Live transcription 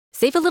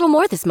Save a little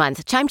more this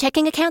month. Chime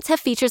checking accounts have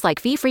features like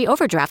fee-free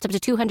overdraft up to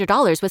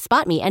 $200 with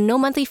SpotMe and no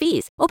monthly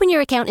fees. Open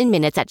your account in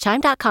minutes at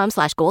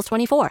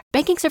chime.com/goals24.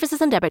 Banking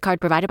services and debit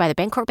card provided by the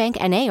Bancorp Bank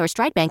N.A. or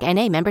Stride Bank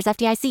N.A. members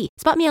FDIC.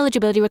 SpotMe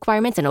eligibility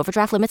requirements and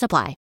overdraft limits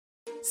apply.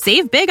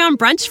 Save big on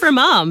brunch for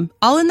mom,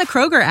 all in the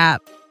Kroger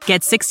app.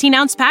 Get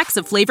 16-ounce packs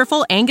of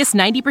flavorful Angus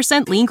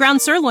 90% lean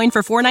ground sirloin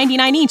for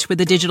 $4.99 each with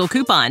a digital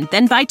coupon.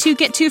 Then buy 2,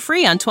 get 2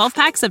 free on 12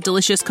 packs of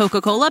delicious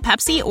Coca-Cola,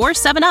 Pepsi, or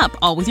 7-Up,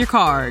 all with your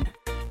card.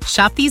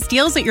 Shop these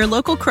deals at your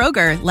local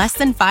Kroger, less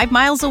than 5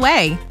 miles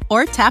away.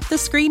 Or tap the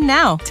screen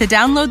now to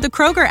download the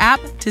Kroger app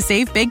to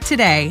save big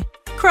today.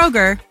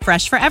 Kroger,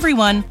 fresh for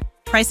everyone.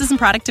 Prices and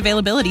product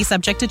availability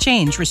subject to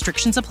change.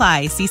 Restrictions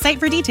apply. See site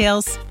for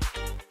details.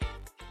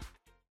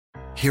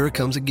 Here it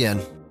comes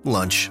again.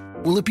 Lunch.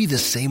 Will it be the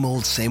same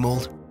old, same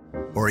old?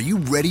 Or are you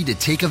ready to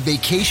take a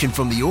vacation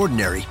from the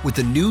ordinary with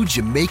the new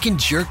Jamaican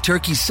Jerk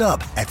Turkey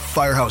Sub at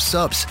Firehouse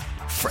Subs?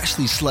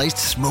 Freshly sliced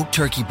smoked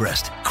turkey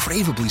breast,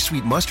 craveably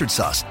sweet mustard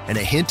sauce, and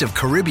a hint of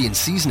Caribbean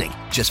seasoning.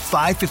 Just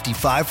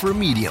 $5.55 for a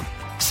medium.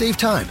 Save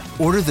time.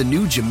 Order the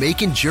new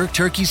Jamaican Jerk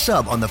Turkey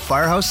Sub on the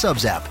Firehouse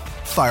Subs app.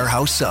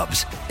 Firehouse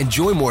Subs.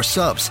 Enjoy more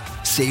subs.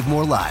 Save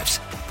more lives.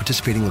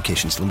 Participating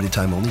locations. Limited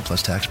time only,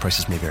 plus tax.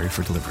 Prices may vary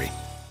for delivery.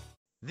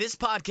 This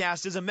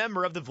podcast is a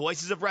member of the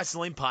Voices of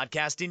Wrestling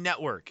Podcasting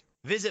Network.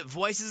 Visit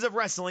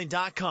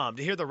voicesofwrestling.com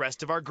to hear the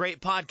rest of our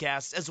great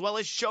podcasts, as well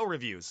as show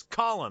reviews,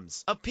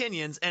 columns,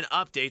 opinions, and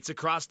updates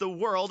across the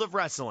world of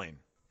wrestling.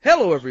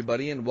 Hello,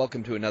 everybody, and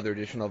welcome to another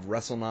edition of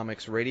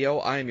WrestleNomics Radio.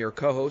 I am your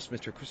co-host,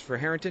 Mr. Christopher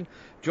Harrington,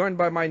 joined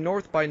by my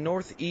North by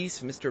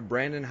Northeast, Mr.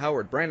 Brandon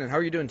Howard. Brandon, how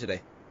are you doing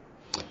today?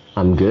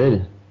 I'm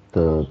good.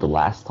 The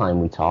last time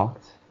we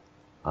talked,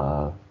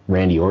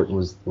 Randy Orton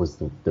was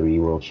the WWE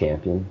World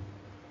Champion.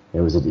 It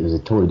was a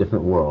totally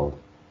different world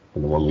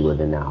than the one we live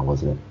in now,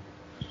 wasn't it?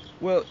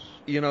 Well,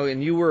 you know,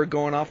 and you were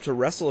going off to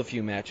wrestle a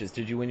few matches.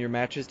 Did you win your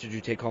matches? Did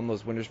you take home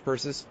those winner's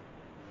purses?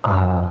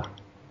 I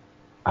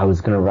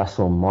was going to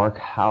wrestle Mark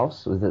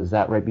House. Was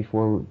that right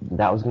before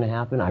that was going to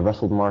happen? I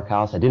wrestled Mark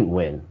House. I didn't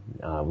win.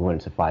 We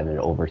went into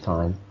 5-minute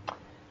overtime,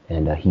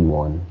 and he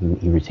won.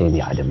 He retained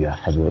the IWF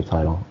heavyweight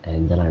title.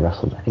 And then I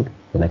wrestled, I think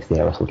the next day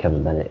I wrestled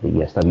Kevin Bennett at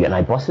ESW, and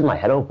I busted my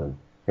head open.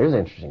 Here's an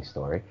interesting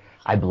story.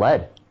 I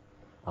bled.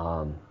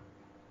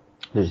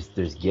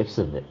 There's gifs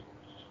of it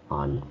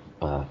on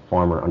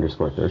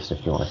Farmer_Thurston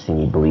if you want to see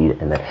me bleed.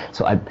 And then,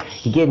 so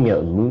he gave me a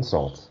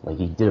moonsault. Like,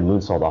 he did a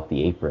moonsault off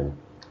the apron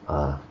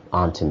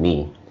onto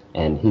me,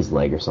 and his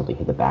leg or something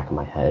hit the back of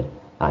my head.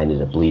 I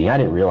ended up bleeding. I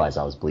didn't realize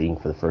I was bleeding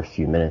for the first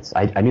few minutes.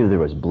 I knew there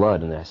was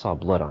blood, and then I saw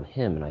blood on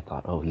him, and I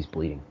thought, oh, he's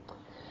bleeding.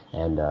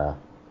 And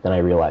then I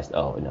realized,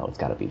 oh, no, it's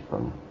got to be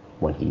from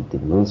when he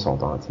did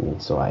moonsault onto me.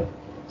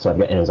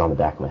 And it was on the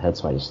back of my head,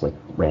 so I just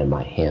ran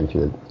my hand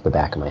through the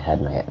back of my head,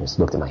 and I just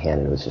looked at my hand,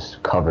 and it was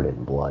just covered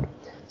in blood.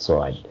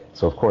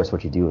 So of course,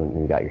 what you do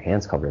when you got your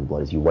hands covered in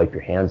blood is you wipe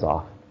your hands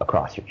off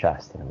across your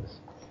chest, and it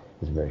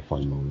was a very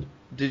fun moment.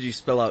 Did you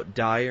spell out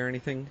die or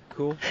anything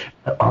cool?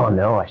 Oh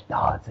no,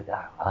 I'll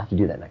have to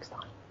do that next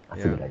time.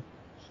 That's a good idea.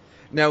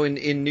 Now,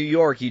 in New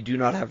York, you do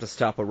not have to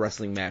stop a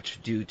wrestling match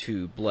due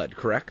to blood,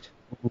 correct?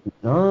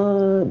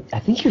 I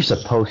think you're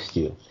supposed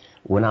to.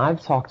 When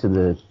I've talked to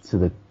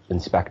the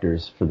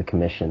inspectors for the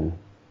commission,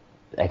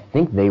 I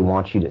think they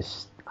want you to.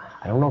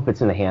 I don't know if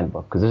it's in the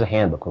handbook, because there's a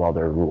handbook with all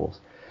their rules,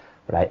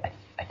 but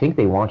I think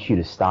they want you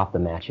to stop the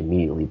match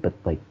immediately. But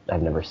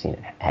I've never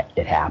seen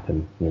it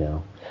happen. You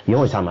know, the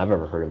only time I've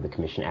ever heard of the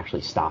commission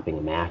actually stopping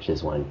a match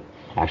is when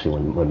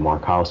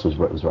Mark House was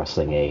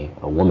wrestling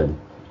a woman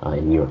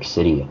in New York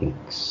City. I think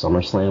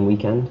SummerSlam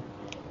weekend.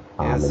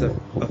 Yes, a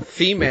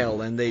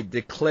female, and they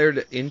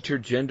declared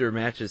intergender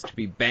matches to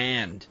be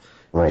banned.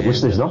 Right,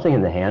 which there's nothing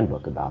in the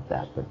handbook about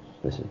that, but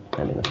that's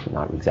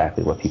not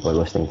exactly what people are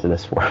listening to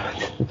this for.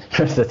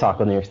 Just to talk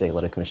on the New York State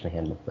Athletic Commission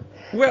handbook, but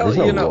there's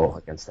no rule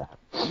against that.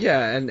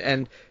 Yeah,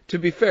 and to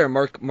be fair,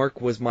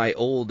 Mark was my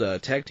old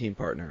tag team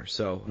partner,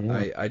 so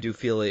yeah. I do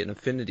feel an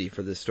affinity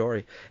for this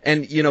story.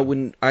 And, you know,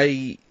 when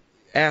I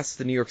asked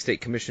the New York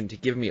State Commission to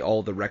give me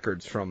all the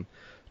records from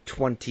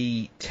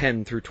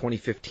 2010 through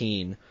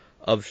 2015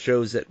 of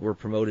shows that were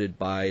promoted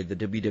by the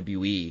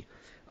WWE,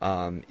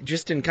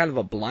 just in kind of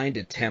a blind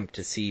attempt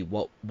to see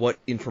what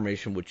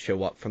information would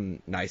show up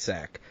from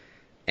NYSAC.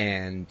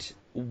 And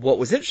what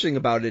was interesting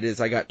about it is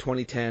I got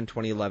 2010,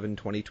 2011,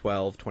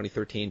 2012,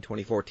 2013,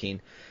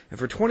 2014. And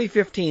for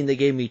 2015, they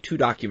gave me 2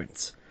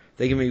 documents.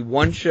 They gave me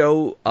one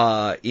show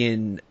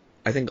in,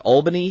 I think,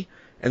 Albany,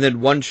 and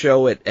then one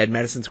show at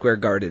Madison Square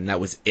Garden.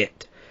 That was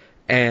it.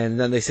 And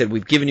then they said,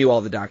 we've given you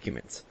all the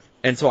documents.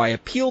 And so I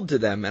appealed to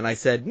them, and I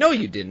said, no,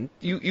 you didn't.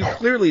 You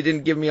clearly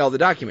didn't give me all the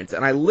documents.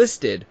 And I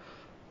listed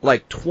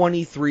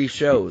 23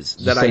 shows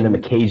that I send them a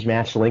cage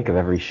match link of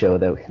every show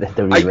that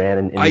we ran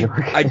in New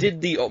York. I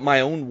did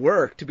my own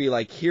work to be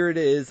like, here it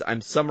is.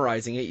 I'm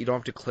summarizing it. You don't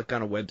have to click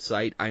on a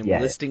website. I'm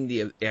listing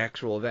the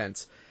actual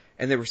events.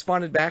 And they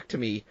responded back to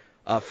me.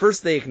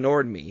 First they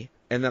ignored me,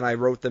 and then I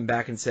wrote them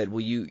back and said,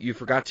 well, you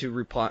forgot to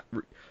reply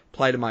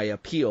to my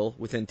appeal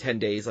within 10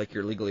 days like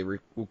you're legally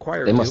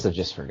required to. They must have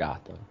just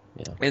forgot them.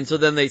 Yeah. And so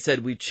then they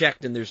said, we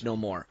checked and there's no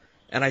more.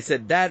 And I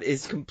said, that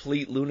is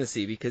complete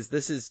lunacy, because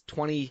this is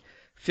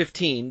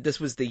 2015. This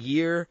was the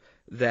year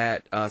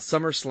that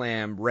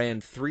SummerSlam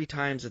ran 3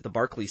 times at the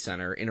Barclays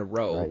Center in a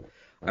row. Right.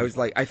 I was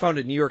like, I found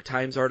a New York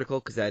Times article,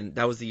 because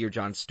that was the year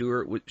Jon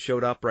Stewart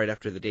showed up right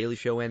after the Daily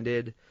Show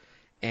ended.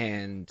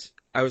 And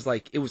I was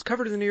like, it was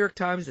covered in the New York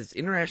Times. It's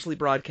internationally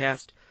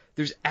broadcast.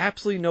 There's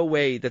absolutely no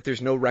way that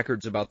there's no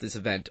records about this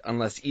event,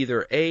 unless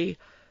either A,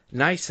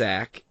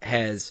 NYSAC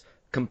has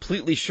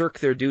completely shirked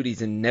their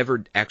duties and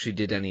never actually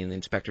did any in the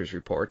inspector's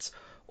reports,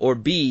 or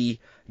B,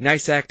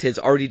 NYSAC has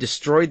already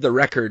destroyed the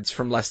records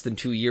from less than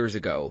 2 years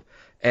ago,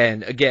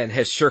 and again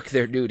has shirked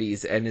their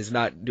duties and is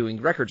not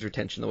doing records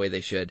retention the way they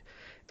should.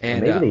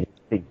 And maybe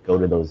they go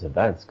to those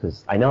events,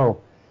 because I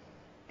know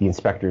the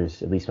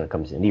inspectors, at least when it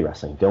comes to indie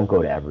wrestling, don't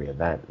go to every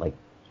event. Like,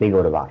 they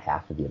go to about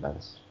half of the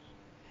events.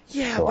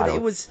 Yeah, so but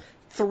it was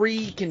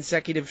 3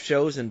 consecutive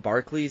shows in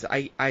Barclays.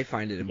 I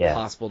find it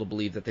impossible to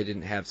believe that they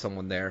didn't have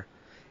someone there.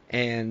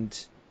 And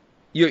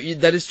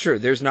that is true.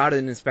 There's not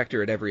an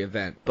inspector at every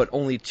event, but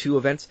only 2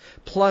 events.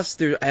 Plus,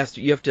 you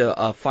have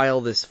to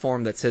file this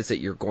form that says that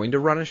you're going to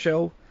run a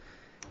show.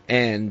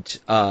 And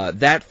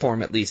that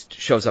form at least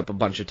shows up a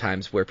bunch of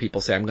times where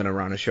people say, I'm going to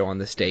run a show on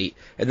this date.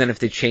 And then if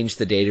they change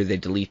the date or they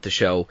delete the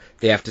show,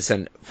 they have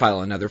to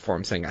file another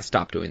form saying, I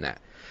stopped doing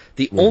that.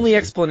 The only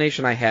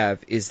explanation I have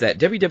is that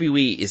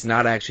WWE is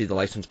not actually the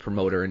licensed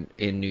promoter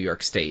in New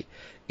York State.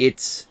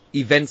 It's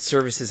Event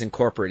Services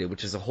Incorporated,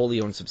 which is a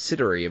wholly owned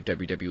subsidiary of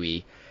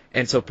WWE.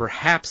 And so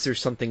perhaps there's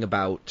something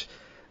about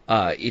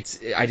I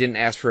didn't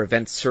ask for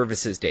event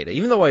services data,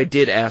 even though I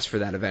did ask for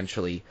that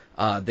eventually.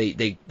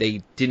 They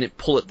didn't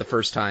pull it the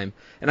first time,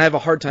 and I have a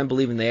hard time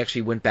believing they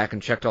actually went back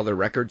and checked all their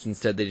records.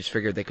 Instead, they just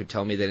figured they could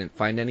tell me they didn't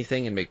find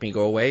anything and make me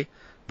go away.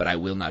 But I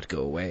will not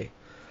go away.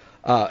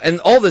 And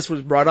all this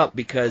was brought up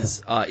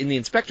because in the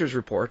inspector's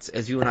reports,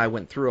 as you and I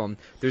went through them,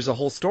 there's a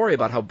whole story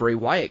about how Bray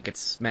Wyatt gets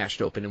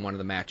smashed open in one of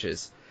the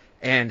matches,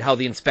 and how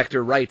the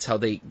inspector writes how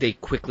they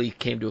quickly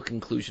came to a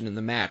conclusion in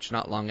the match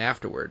not long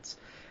afterwards.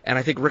 And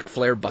I think Ric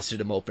Flair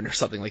busted him open or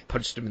something, like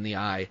punched him in the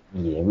eye.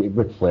 Yeah,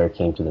 Ric Flair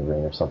came to the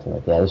ring or something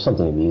like that. There's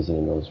something amusing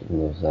in those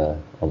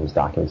all those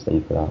documents that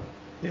you put out.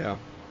 Yeah,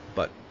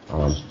 but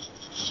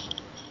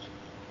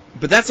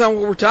that's not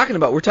what we're talking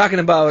about. We're talking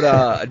about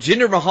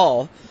Jinder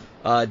Mahal,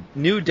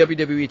 new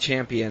WWE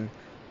champion,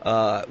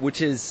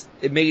 which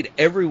it made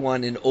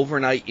everyone an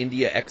overnight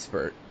India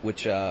expert,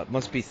 which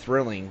must be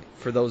thrilling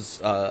for those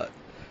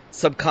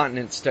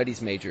subcontinent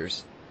studies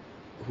majors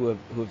who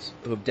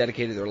have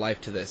dedicated their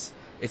life to this.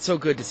 It's so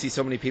good to see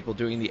so many people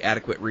doing the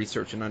adequate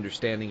research and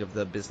understanding of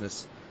the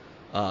business,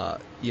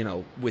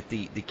 with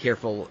the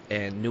careful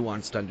and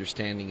nuanced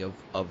understanding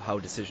of how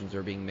decisions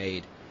are being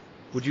made.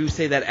 Would you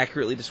say that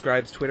accurately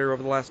describes Twitter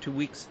over the last 2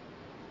 weeks?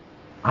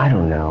 I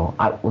don't know.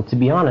 Well, to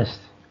be honest,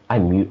 I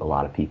mute a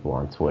lot of people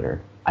on Twitter.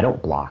 I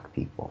don't block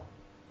people.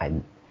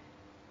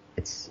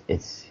 It's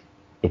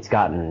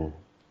gotten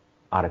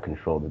out of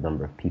control, the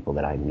number of people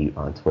that I mute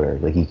on Twitter.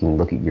 Like, you can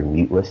look at your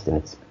mute list, and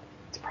it's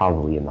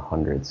probably in the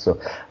hundreds. So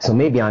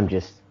maybe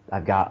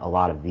I've got a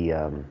lot of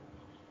the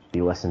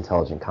less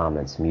intelligent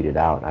comments muted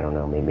out. I don't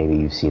know. Maybe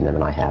you've seen them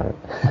and I haven't.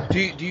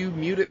 Do you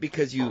mute it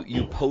because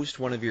you post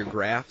one of your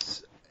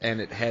graphs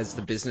and it has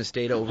the business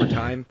data over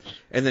time,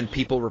 and then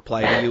people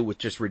reply to you with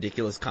just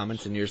ridiculous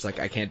comments, and you're just like,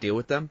 I can't deal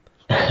with them?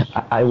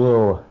 I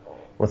will.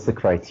 What's the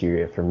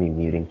criteria for me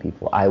muting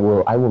people? I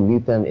will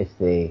mute them if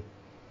they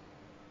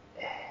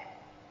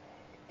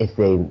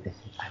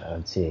I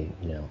would say,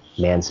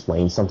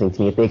 mansplain something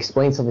to me. If they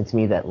explain something to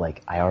me that,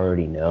 like, I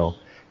already know,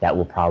 that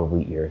will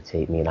probably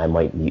irritate me, and I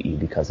might mute you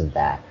because of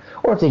that.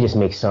 Or if they just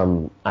make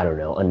some, I don't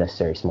know,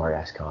 unnecessary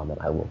smart-ass comment,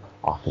 I will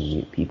often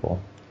mute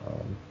people.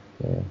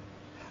 Yeah.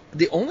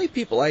 The only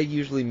people I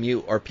usually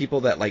mute are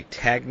people that, like,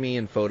 tag me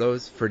in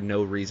photos for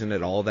no reason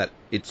at all, that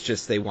it's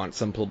just they want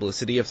some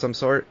publicity of some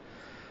sort.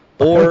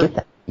 Or I get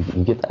that.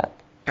 You get that.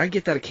 I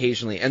get that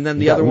occasionally, and then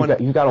the other one...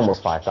 You've got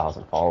almost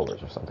 5,000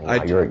 followers or something.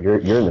 You're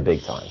in the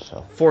big time,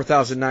 so...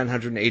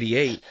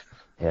 4,988,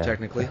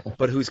 technically,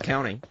 but who's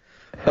counting?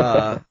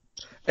 And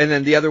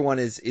then the other one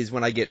is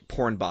when I get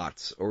porn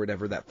bots or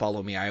whatever that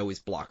follow me, I always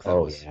block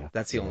those. Oh, yeah.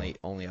 That's the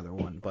only other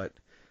one, but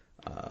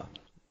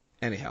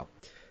anyhow.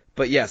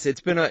 But yes,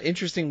 it's been an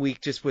interesting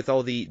week just with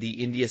all the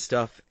India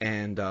stuff,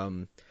 and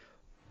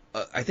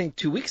I think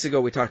 2 weeks ago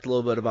we talked a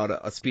little bit about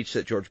a speech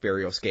that George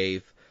Barrios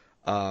gave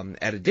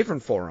at a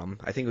different forum.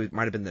 I think it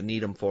might have been the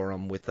Needham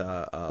Forum with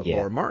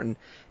Laura Martin,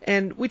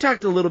 and we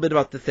talked a little bit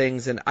about the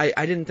things, and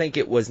I didn't think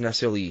it was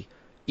necessarily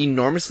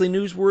enormously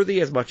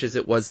newsworthy as much as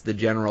it was the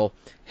general,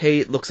 hey,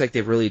 it looks like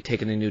they've really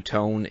taken a new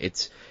tone.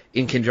 It's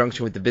in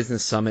conjunction with the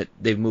business summit.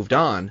 They've moved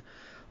on.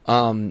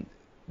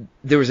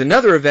 There was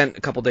another event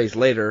a couple days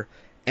later,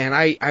 and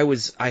I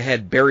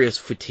had Barrios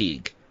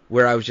fatigue,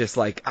 where I was just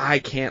like, I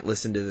can't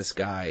listen to this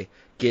guy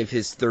give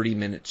his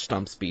 30-minute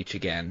stump speech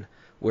again,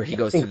 where he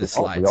goes through the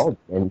slides.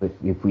 And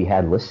if we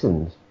had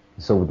listened,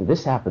 so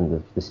this happened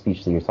with the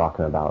speech that you're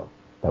talking about,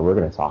 that we're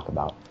going to talk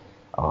about.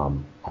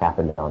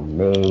 happened on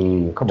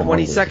May, a couple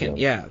Mondays ago. 22nd,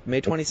 yeah,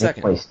 May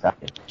 22nd. May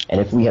 22nd.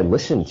 And if we had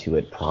listened to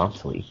it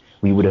promptly,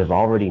 we would have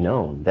already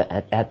known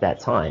that at that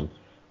time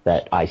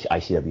that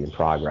ICW in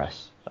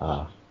Progress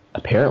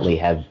apparently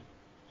have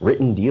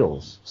written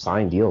deals,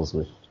 signed deals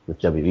with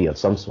WB of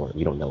some sort.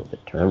 We don't know what the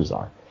terms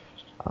are,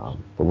 but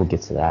we'll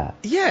get to that.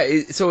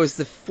 Yeah, so it's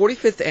the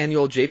 45th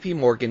annual J.P.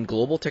 Morgan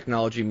Global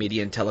Technology,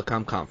 Media, and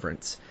Telecom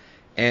Conference,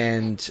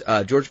 and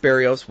George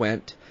Barrios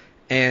went,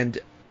 and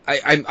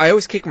I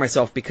always kick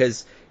myself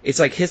because it's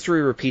like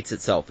history repeats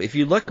itself. If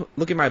you look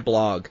at my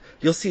blog,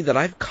 you'll see that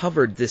I've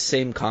covered this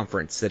same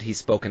conference that he's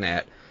spoken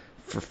at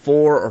for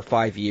 4 or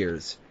 5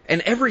 years.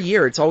 And every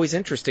year it's always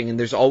interesting, and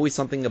there's always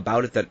something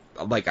about it that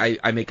like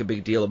I make a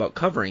big deal about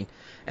covering.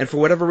 And for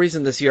whatever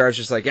reason this year I was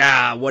just like,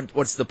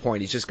 what's the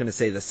point? He's just going to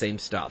say the same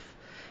stuff.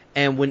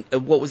 And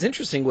what was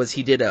interesting was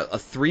he did a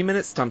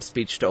 3-minute stump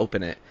speech to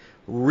open it,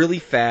 really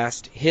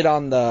fast, hit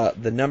on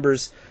the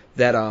numbers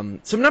that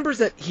some numbers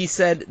that he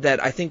said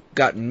that I think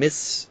got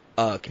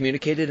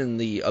communicated in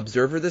the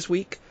Observer this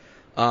week,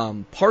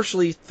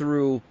 partially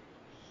through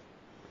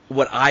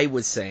what I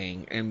was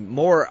saying, and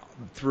more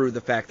through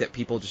the fact that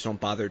people just don't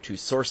bother to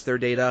source their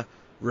data,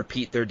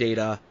 repeat their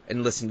data,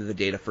 and listen to the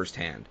data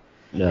firsthand.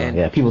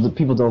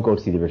 People don't go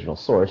to the original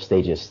source.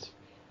 They just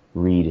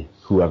read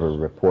whoever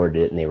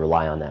reported it, and they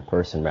rely on that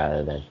person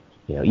rather than,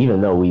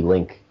 even though we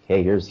link,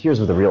 hey, here's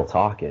what the real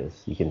talk is,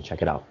 you can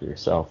check it out for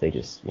yourself. They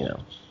just,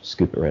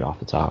 scoop it right off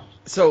the top.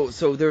 So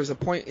there was a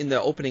point in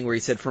the opening where he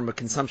said, from a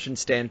consumption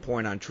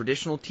standpoint on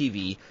traditional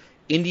TV,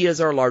 India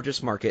is our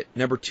largest market,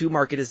 number 2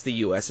 market is the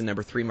U.S., and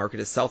number 3 market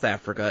is South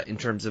Africa in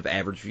terms of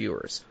average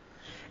viewers.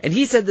 And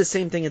he said the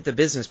same thing at the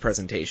business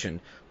presentation,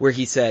 where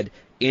he said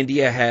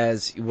India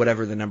has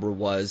whatever the number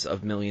was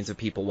of millions of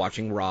people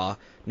watching Raw,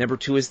 number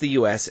 2 is the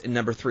U.S., and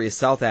number 3 is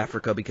South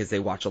Africa because they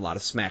watch a lot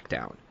of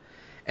SmackDown.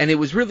 And it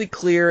was really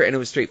clear and it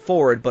was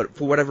straightforward, but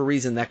for whatever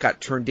reason that got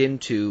turned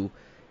into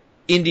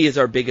India is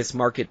our biggest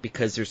market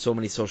because there's so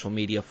many social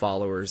media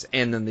followers,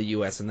 and then the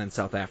U.S., and then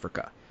South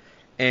Africa.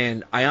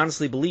 And I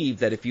honestly believe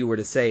that if you were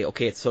to say,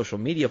 okay, it's social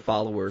media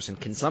followers and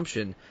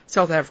consumption,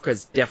 South Africa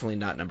is definitely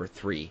not number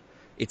 3.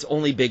 It's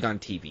only big on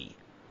TV.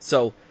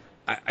 So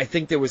I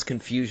think there was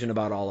confusion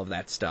about all of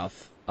that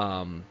stuff.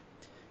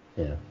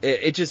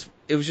 It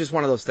was just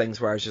one of those things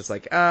where I was just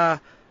like,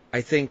 I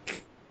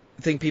think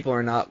people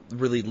are not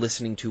really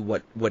listening to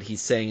what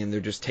he's saying, and they're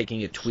just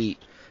taking a tweet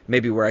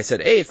maybe where I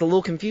said, hey, it's a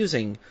little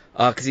confusing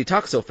because he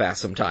talks so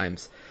fast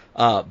sometimes.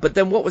 But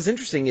then what was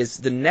interesting is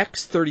the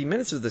next 30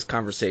 minutes of this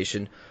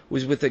conversation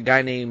was with a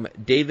guy named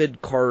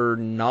David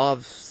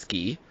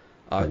Karnovsky.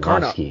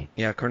 Karnovsky.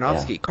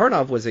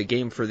 Karnov was a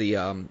game for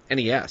the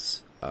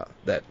NES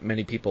that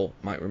many people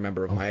might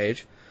remember of my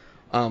age.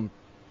 About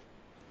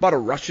a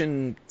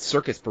Russian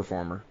circus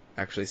performer,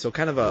 actually. So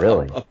kind of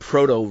a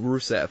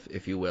proto-Rusev,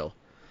 if you will.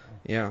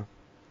 Yeah.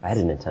 I had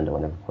a Nintendo.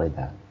 I never played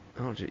that.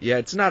 Oh, yeah,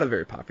 it's not a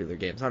very popular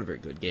game. It's not a very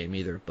good game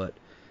either, but...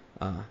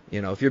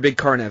 if you're a big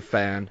Karnev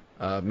fan,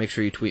 make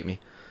sure you tweet me.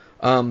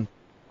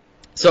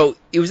 So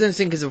it was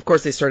interesting because, of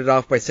course, they started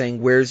off by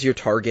saying, where's your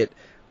target?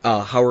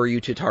 How are you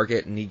to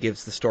target? And he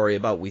gives the story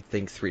about, we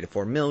think 3 to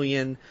 4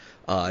 million.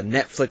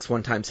 Netflix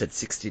one time said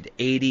 60 to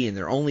 80, and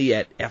they're only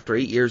after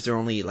 8 years, they're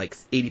only like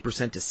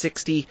 80% to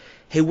 60.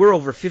 Hey, we're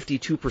over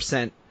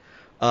 52%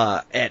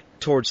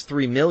 towards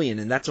 3 million,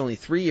 and that's only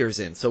 3 years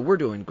in, so we're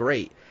doing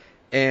great.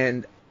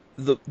 And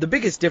the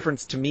biggest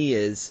difference to me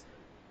is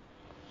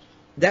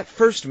that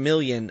first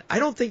million. I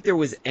don't think there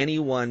was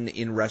anyone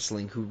in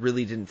wrestling who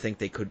really didn't think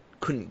they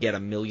couldn't get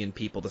 1 million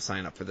people to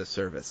sign up for this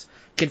service,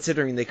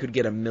 considering they could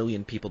get 1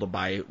 million people to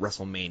buy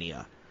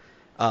WrestleMania.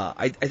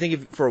 I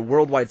think for a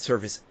worldwide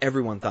service,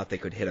 everyone thought they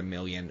could hit 1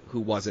 million who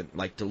wasn't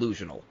like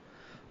delusional.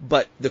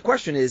 But the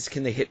question is,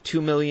 can they hit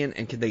 2 million,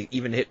 and can they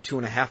even hit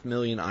 2.5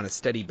 million on a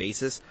steady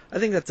basis? I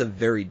think that's a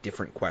very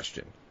different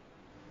question.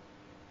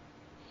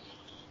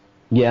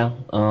 Yeah,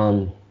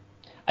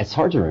 it's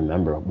hard to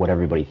remember what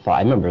everybody thought.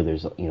 I remember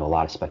there's a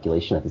lot of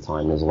speculation at the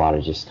time. There's a lot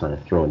of just kind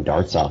of throwing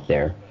darts out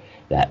there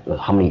that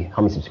how many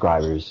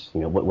subscribers,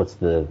 what's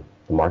the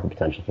market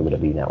potential for the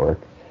WWE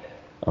Network.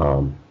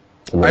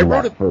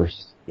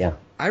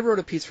 I wrote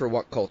a piece for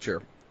What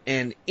Culture,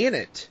 and in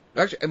it,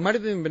 actually it might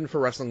have even been for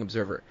Wrestling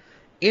Observer.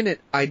 In it,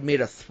 I'd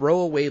made a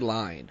throwaway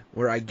line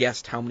where I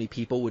guessed how many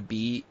people would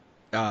be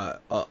a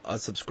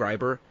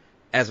subscriber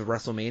as of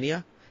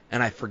WrestleMania,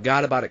 and I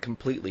forgot about it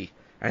completely.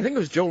 And I think it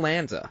was Joe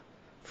Lanza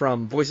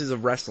from Voices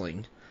of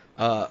Wrestling,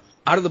 out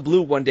of the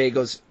blue one day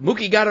goes,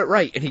 Mookie got it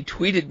right, and he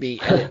tweeted me,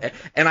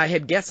 and I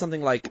had guessed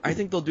something like, I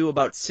think they'll do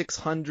about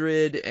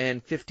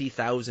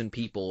 650,000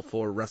 people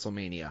for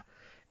WrestleMania,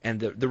 and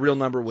the real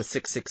number was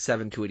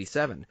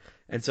 667,287,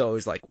 and so I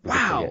was like,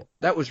 wow,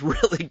 that was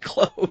really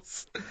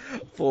close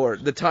for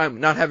the time,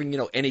 not having,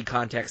 any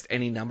context,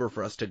 any number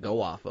for us to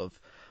go off of.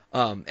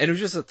 And it was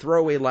just a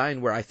throwaway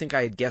line where I think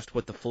I had guessed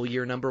what the full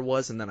year number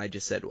was, and then I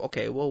just said,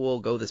 okay, well, we'll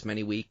go this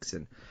many weeks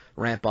and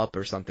ramp up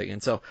or something.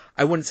 And so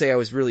I wouldn't say I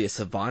was really a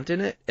savant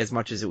in it as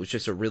much as it was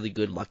just a really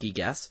good lucky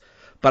guess.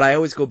 But I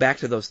always go back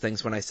to those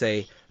things when I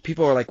say,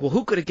 people are like, well,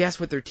 who could have guessed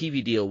what their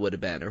TV deal would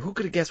have been? Or who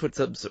could have guessed what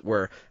subs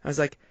were? I was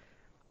like,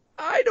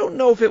 I don't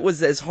know if it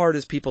was as hard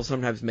as people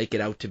sometimes make it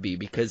out to be,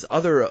 because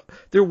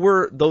there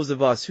were those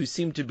of us who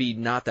seemed to be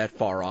not that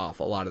far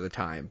off a lot of the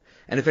time.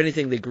 And if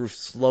anything, they grew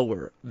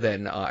slower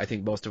than I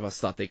think most of us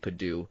thought they could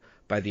do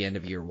by the end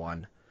of year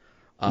one.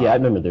 Yeah, I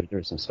remember there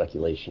was some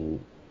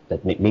speculation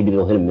that maybe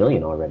they'll hit 1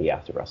 million already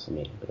after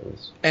WrestleMania. But it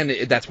was... And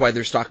that's why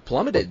their stock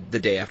plummeted the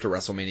day after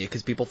WrestleMania,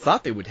 because people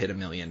thought they would hit 1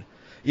 million.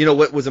 You know,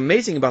 what was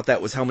amazing about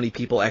that was how many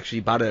people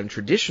actually bought it on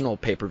traditional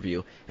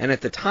pay-per-view. And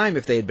at the time,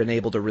 if they had been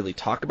able to really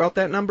talk about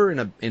that number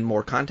in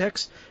more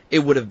context, it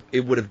would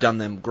have done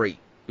them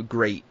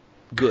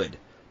good.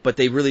 But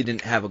they really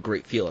didn't have a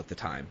great feel at the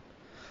time.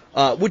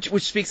 Which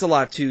speaks a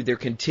lot to their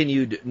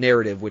continued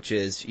narrative, which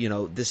is, you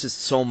know, this is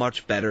so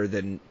much better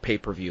than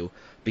pay-per-view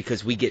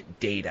because we get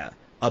data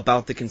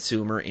about the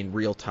consumer in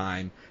real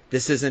time.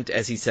 This isn't,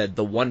 as he said,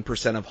 the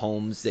 1% of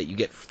homes that you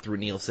get through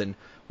Nielsen.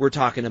 We're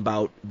talking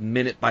about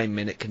minute by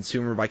minute,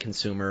 consumer by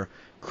consumer,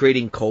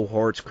 creating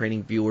cohorts,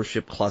 creating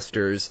viewership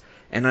clusters,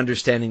 and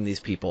understanding these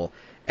people.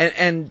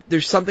 And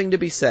there's something to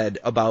be said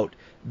about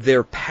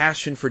their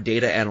passion for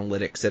data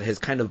analytics that has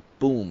kind of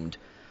boomed.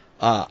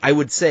 I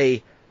would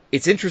say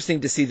it's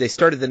interesting to see they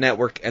started the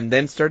network and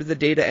then started the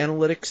data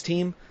analytics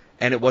team,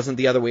 and it wasn't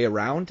the other way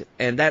around.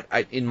 And that,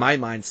 in my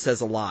mind,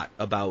 says a lot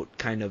about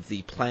kind of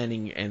the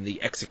planning and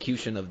the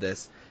execution of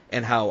this,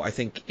 and how I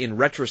think in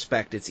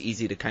retrospect it's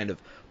easy to kind of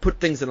put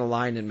things in a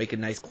line and make a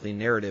nice clean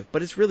narrative,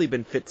 but it's really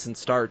been fits and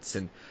starts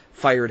and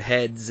fired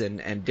heads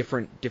and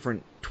different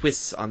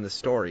twists on the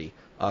story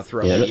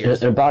throughout the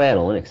years. And about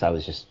analytics, I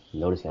was just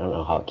noticing, I don't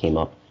know how it came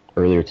up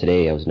earlier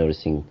today, I was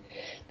noticing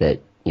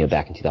that, you know,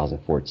 back in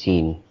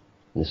 2014,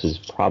 and this was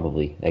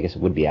probably, I guess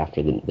it would be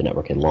after the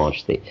network had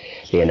launched, they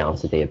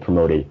announced that they had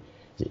promoted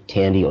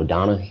Tandy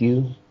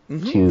O'Donoghue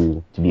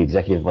to be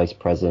executive vice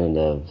president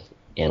of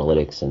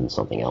analytics and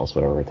something else,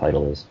 whatever her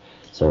title is.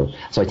 So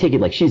I take it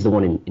like she's the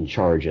one in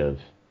charge of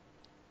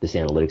this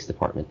analytics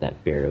department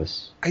that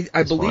Barrios.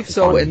 I believe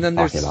so. And then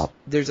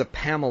there's a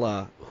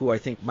Pamela who I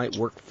think might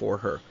work for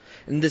her.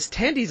 And this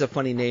Tandy's a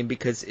funny name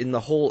because in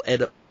the whole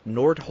Ed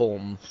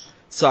Nordholm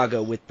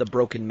saga with the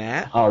broken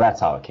mat. Oh,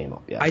 that's how it came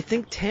up. Yeah. I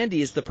think Tandy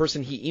is the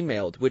person he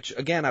emailed, which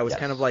again I was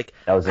kind of like,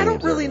 I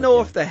don't really know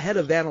if the head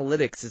of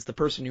analytics is the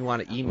person you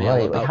want to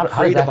email about how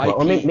creative IP.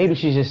 Or maybe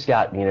she's just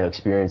got, you know,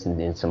 experience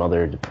in some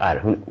other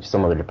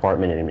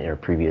department in her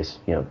previous,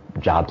 you know,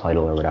 job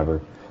title or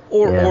whatever.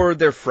 Or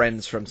they're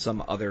friends from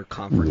some other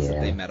conference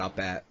that they met up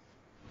at.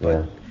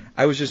 But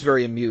I was just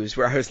very amused,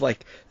 where I was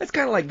like, that's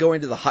kind of like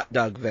going to the hot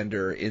dog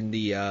vendor in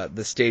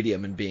the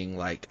stadium and being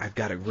like, I've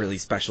got a really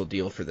special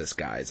deal for this,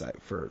 guys,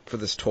 for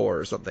this tour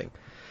or something.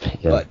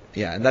 Yeah. But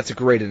yeah, and that's a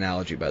great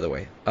analogy, by the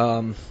way.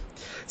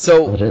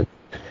 So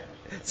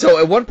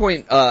at one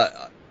point,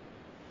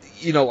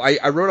 you know,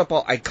 I wrote up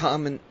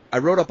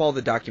all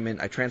the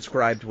document. I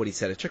transcribed what he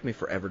said. It took me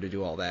forever to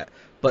do all that,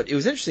 but it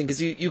was interesting because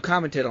you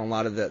commented on a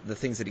lot of the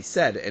things that he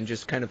said and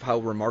just kind of how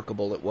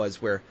remarkable it was,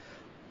 where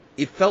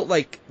it felt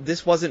like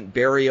this wasn't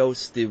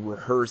Barrios, the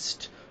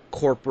rehearsed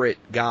corporate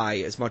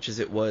guy, as much as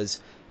it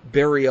was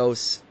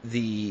Barrios,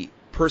 the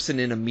person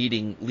in a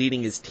meeting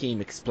leading his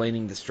team,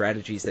 explaining the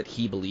strategies that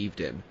he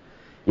believed in.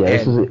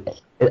 Yeah,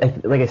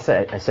 like I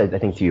said, I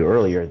think to you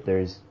earlier,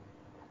 there's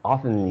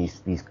often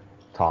these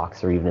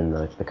talks, or even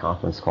in the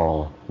conference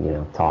call, you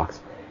know, talks,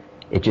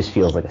 it just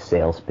feels like a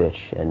sales pitch,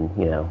 and,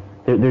 you know,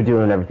 they're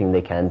doing everything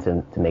they can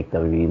to make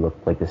WWE look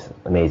like this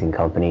amazing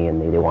company,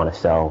 and they want to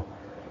sell,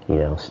 you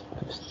know,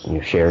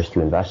 shares to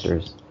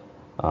investors.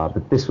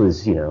 But this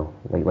was, you know,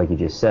 like you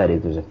just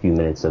said, there's a few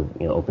minutes of,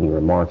 you know, opening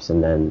remarks,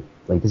 and then,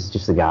 like, this is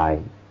just a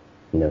guy,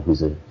 you know,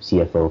 who's a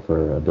CFO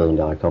for $1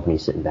 billion company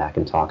sitting back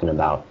and talking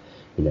about,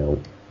 you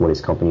know, what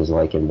his company is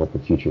like and what the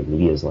future of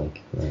media is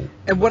like. Right?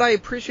 And what I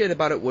appreciate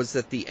about it was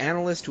that the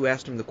analyst who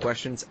asked him the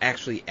questions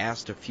actually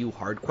asked a few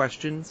hard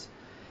questions.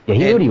 Yeah,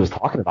 he knew what he was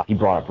talking about. He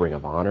brought up Ring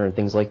of Honor and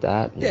things like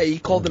that. Yeah, he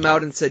called them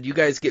out and said, you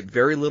guys get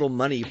very little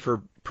money per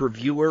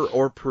viewer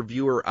or per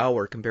viewer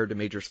hour compared to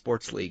major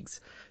sports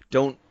leagues.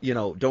 Don't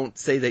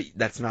say that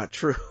that's not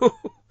true.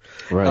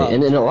 Right,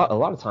 and a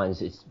lot of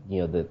times it's,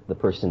 you know, the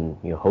person,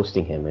 you know,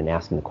 hosting him and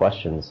asking the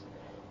questions,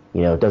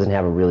 you know, doesn't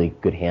have a really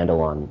good handle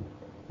on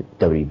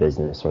the WWE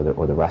business or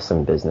the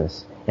wrestling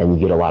business, and you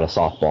get a lot of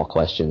softball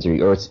questions,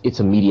 or it's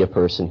a media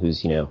person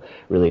who's, you know,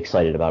 really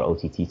excited about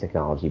OTT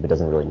technology but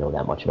doesn't really know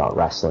that much about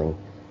wrestling.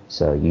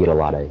 So you get a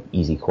lot of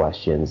easy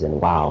questions and,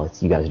 wow,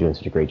 you guys are doing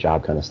such a great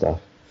job kind of stuff.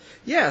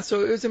 Yeah,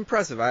 so it was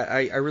impressive.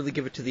 I really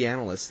give it to the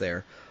analysts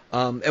there.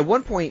 At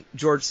one point,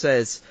 George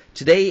says,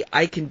 today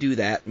I can do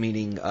that,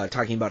 meaning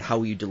talking about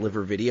how you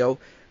deliver video,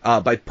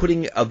 by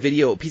putting a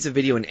piece of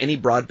video in any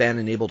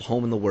broadband-enabled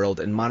home in the world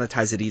and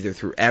monetize it either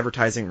through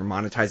advertising or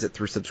monetize it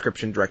through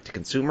subscription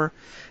direct-to-consumer.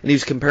 And he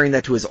was comparing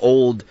that to his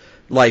old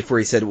life, where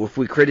he said, if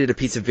we created a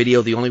piece of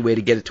video, the only way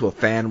to get it to a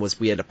fan was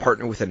we had to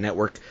partner with a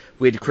network.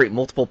 We had to create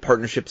multiple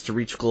partnerships to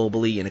reach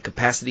globally in a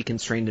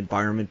capacity-constrained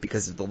environment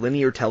because of the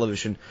linear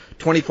television,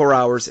 24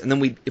 hours, and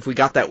then if we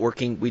got that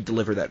working, we'd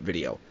deliver that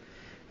video.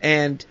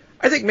 And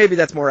I think maybe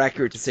that's more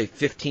accurate to say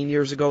 15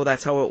 years ago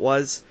that's how it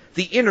was.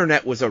 The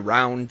internet was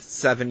around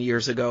 7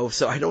 years ago,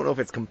 so I don't know if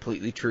it's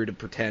completely true to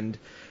pretend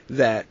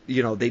that,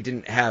 they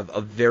didn't have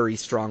a very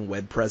strong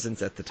web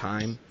presence at the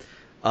time.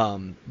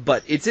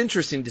 But it's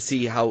interesting to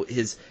see how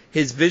his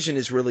vision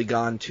has really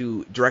gone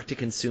to direct to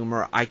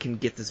consumer. I can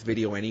get this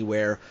video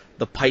anywhere.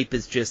 The pipe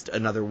is just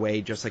another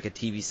way, just like a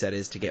TV set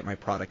is, to get my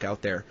product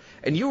out there.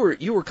 And you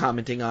were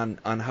commenting on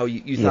how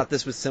you thought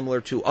this was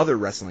similar to other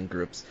wrestling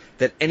groups,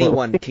 that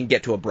anyone can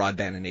get to a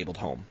broadband enabled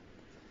home.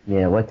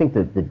 Yeah, well, I think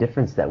the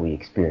difference that we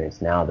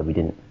experience now that we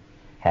didn't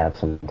have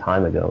some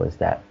time ago is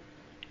that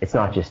it's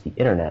not just the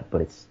internet,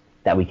 but it's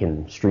that we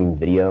can stream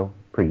video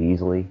pretty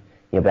easily.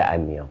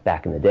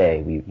 Back in the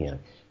day,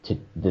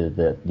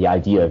 the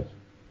idea of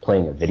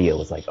playing a video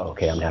was like,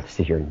 okay, I'm gonna have to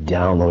sit here and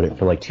download it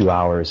for like 2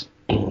 hours,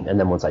 and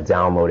then once I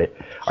download it,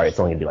 all right, it's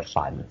only gonna be like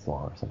 5 minutes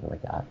long or something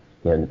like that.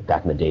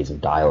 Back in the days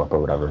of dial-up or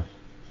whatever.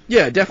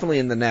 Yeah, definitely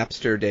in the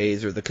Napster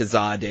days or the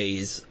Kazaa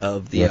days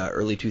of the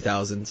early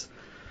 2000s.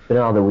 But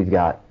now that we've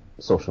got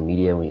social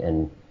media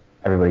and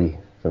everybody,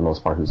 for the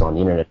most part, who's on the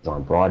internet is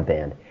on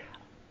broadband,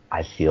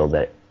 I feel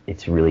that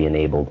it's really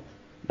enabled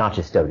not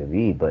just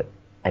WWE, but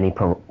any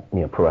pro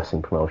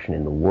wrestling promotion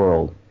in the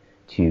world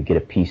to get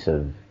a piece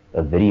of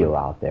video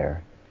out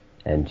there,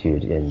 and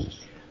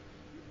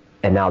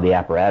now the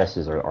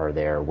apparatuses are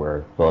there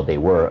where, well, they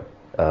were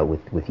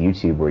with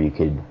YouTube, where you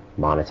could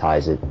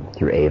monetize it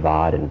through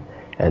AVOD,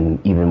 and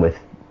even with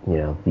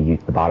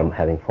the bottom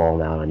having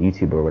fallen out on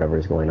YouTube or whatever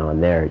is going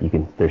on there, you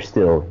can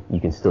still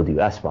do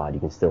SVOD. You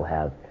can still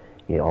have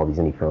all these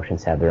indie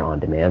promotions have their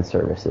on-demand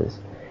services,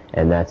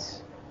 and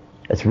that's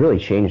really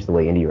changed the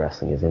way indie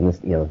wrestling is. And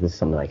this is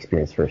something I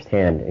experienced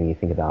firsthand. And you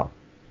think about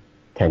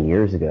 10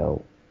 years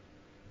ago,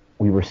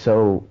 we were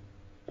so,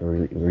 or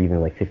even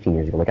like 15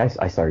 years ago, like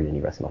I started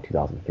indie wrestling about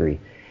 2003. And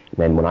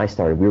then when I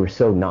started, we were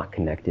so not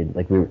connected.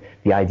 Like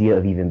the idea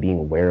of even being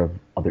aware of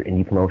other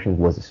indie promotions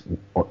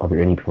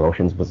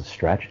was a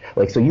stretch.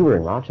 Like, so you were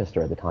in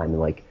Rochester at the time,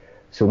 and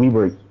so we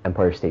were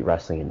Empire State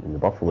Wrestling in the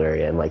Buffalo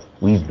area, and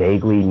we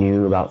vaguely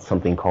knew about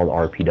something called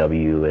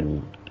RPW.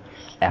 And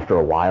after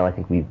a while, I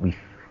think we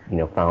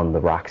found the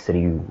Rock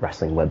City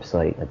Wrestling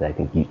website. I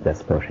think that's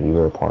the promotion you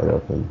were a part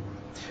of. And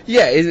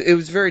yeah, it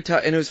was very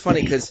tough, and it was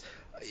funny because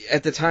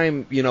at the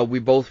time, we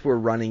both were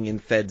running in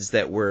feds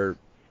that were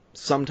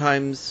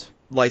sometimes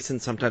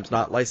licensed, sometimes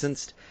not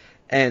licensed,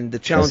 and the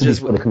challenges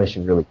the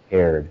commission really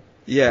cared.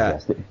 Yeah,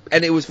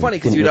 and it was funny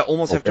because you'd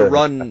almost have to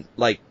run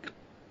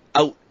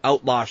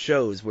outlaw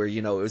shows where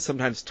it was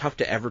sometimes tough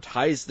to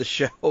advertise the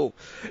show,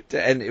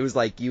 and it was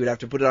like you would have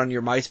to put it on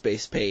your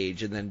MySpace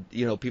page, and then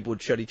people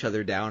would shut each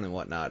other down and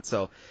whatnot.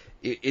 So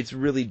it's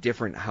really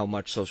different how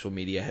much social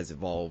media has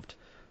evolved.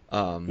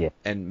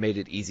 And made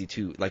it easy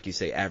to, like you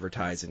say,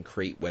 advertise and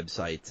create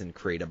websites and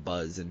create a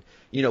buzz and,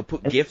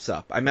 put GIFs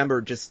up. I remember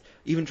just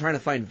even trying to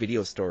find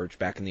video storage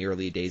back in the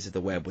early days of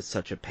the web was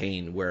such a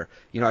pain where,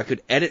 I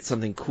could edit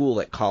something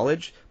cool at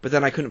college, but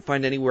then I couldn't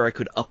find anywhere I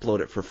could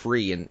upload it for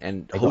free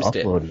and host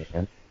it.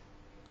 Man.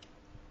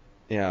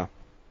 Yeah.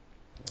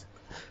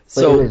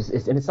 So,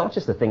 and it's not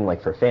just a thing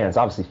for fans.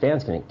 Obviously,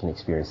 fans can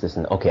experience this,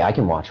 and okay, I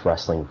can watch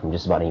wrestling from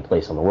just about any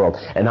place in the world,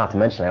 and not to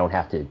mention I don't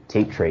have to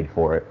tape trade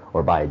for it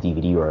or buy a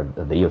DVD or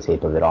a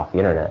videotape of it off the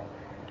internet.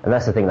 And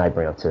that's the thing that I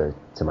bring up to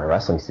my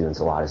wrestling students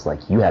a lot is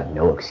you have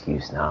no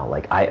excuse now.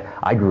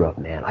 I grew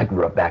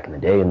up back in the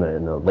day in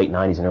the late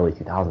 90s and early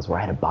 2000s where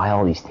I had to buy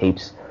all these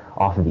tapes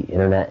off of the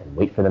internet and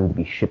wait for them to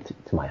be shipped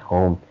to my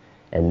home.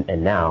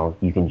 And now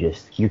you can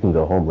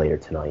go home later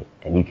tonight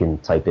and you can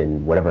type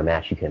in whatever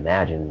match you can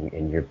imagine,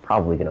 and you're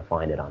probably going to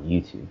find it on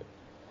YouTube.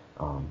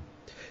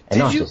 And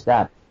not just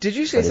that. Did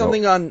you say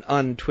something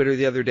on Twitter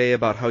the other day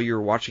about how you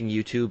were watching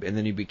YouTube and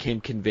then you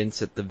became convinced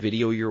that the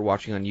video you were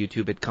watching on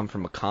YouTube had come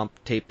from a comp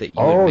tape that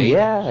you had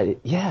made?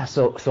 Yeah.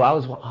 So I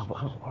was,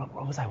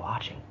 what was I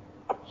watching?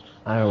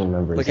 I don't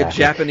remember exactly.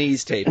 A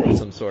Japanese tape of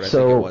some sort, I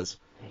think it was.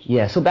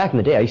 Yeah, so back in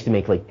the day, I used to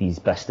make these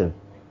best of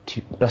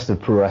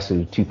Pro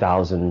Wrestling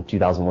 2000,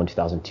 2001,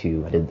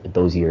 2002. I did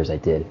those years. I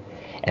did,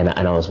 and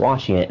I was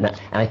watching it, and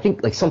I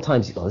think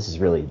sometimes this is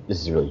really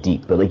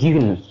deep, but you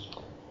can,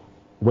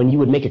 when you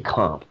would make a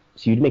comp,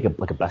 so you'd make a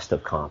best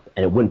of comp,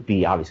 and it wouldn't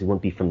be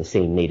from the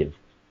same native.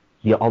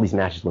 All these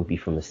matches wouldn't be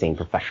from the same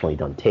professionally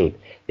done tape.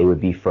 They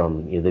would be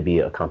from there'd be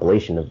a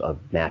compilation of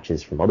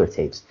matches from other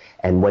tapes,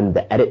 and when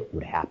the edit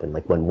would happen,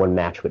 when one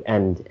match would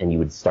end and you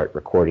would start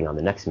recording on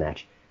the next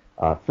match.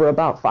 For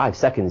about 5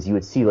 seconds, you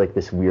would see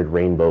this weird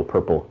rainbow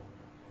purple,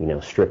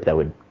 strip that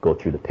would go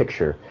through the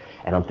picture,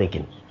 and I'm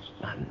thinking,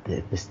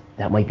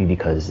 that might be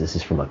because this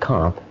is from a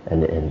comp,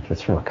 and if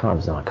it's from a comp,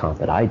 it's not a comp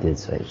that I did,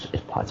 so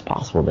it's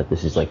possible that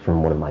this is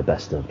from one of my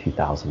best of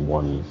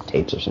 2001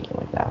 tapes or something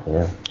like that.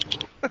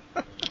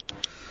 Yeah.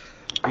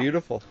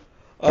 Beautiful.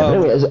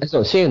 Anyway, as I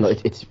was saying,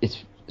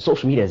 it's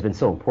social media has been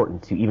so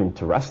important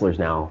to wrestlers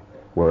now.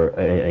 Where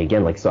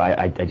again, so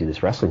I do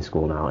this wrestling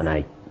school now,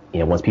 and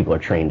once people are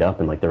trained up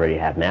and they're ready to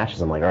have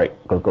matches, I'm like, all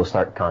right, go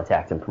start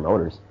contacting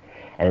promoters.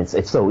 And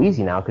it's so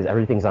easy now because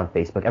everything's on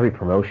Facebook. Every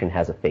promotion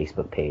has a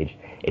Facebook page.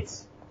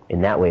 It's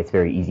in that way, it's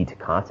very easy to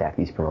contact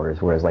these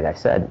promoters. Whereas, like I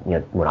said,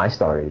 when I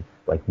started,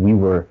 like, we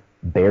were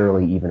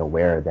barely even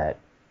aware that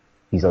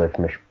these other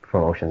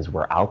promotions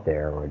were out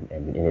there,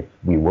 and if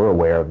we were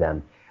aware of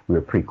them, we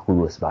were pretty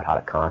clueless about how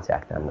to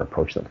contact them or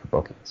approach them for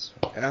bookings.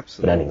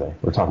 Absolutely. But anyway,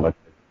 we're talking about...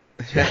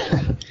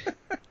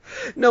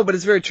 No, but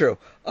it's very true.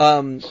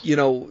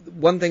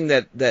 One thing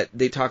that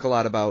they talk a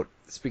lot about,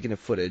 speaking of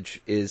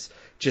footage, is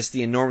just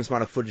the enormous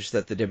amount of footage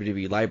that the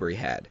WWE library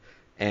had.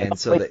 And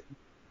so that...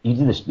 You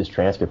do this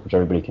transcript, which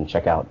everybody can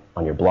check out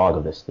on your blog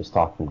of this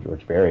talk from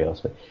George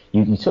Barrios, but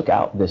you took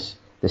out this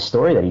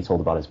story that he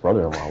told about his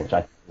brother-in-law, which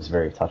I think was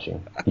very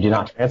touching. You did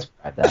not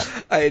transcribe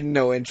that. I had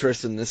no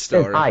interest in this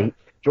story.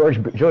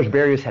 George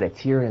Barrios had a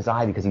tear in his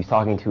eye because he was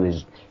talking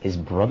to his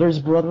brother's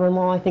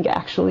brother-in-law, I think,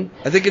 actually.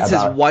 I think it's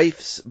his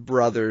wife's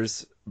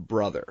brother's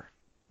brother.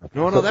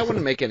 No, that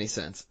wouldn't make any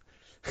sense.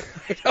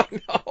 I don't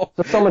know.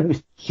 So someone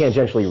who's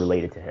tangentially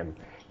related to him.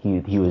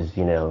 He was,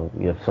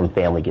 some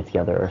family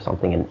get-together or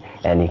something,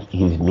 and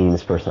he was meeting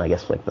this person, I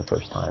guess, like the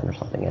first time or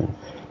something,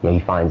 and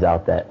he finds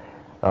out that,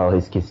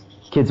 his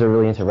kids are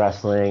really into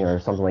wrestling or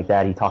something like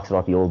that. He talks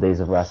about the old days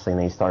of wrestling,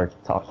 and he starts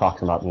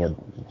talking about,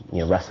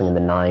 wrestling in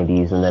the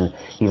 90s, and then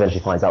he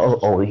eventually finds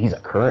out, he's a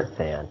current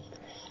fan,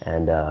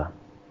 and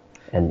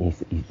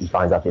he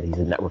finds out that he's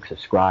a network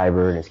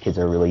subscriber, and his kids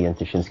are really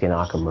into Shinsuke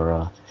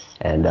Nakamura.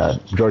 And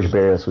George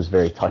Barrios was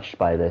very touched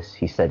by this.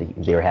 He said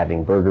they were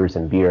having burgers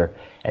and beer,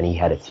 and he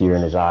had a tear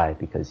in his eye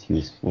because he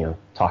was,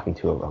 talking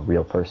to a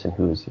real person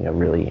who was,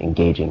 really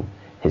engaging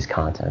his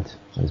content.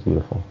 It was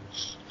beautiful.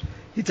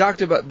 He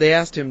talked about, they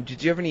asked him,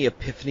 did you have any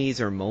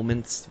epiphanies or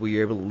moments where you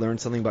were able to learn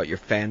something about your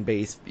fan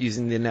base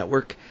using the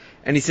network?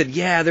 And he said,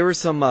 yeah, there were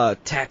some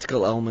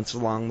tactical elements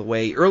along the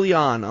way. Early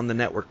on the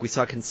network, we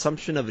saw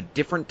consumption of a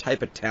different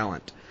type of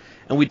talent.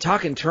 And we'd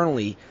talk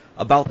internally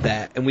about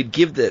that, and we'd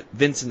give the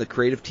Vince and the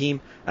creative team,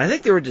 and I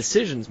think there were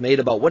decisions made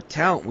about what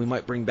talent we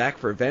might bring back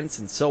for events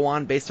and so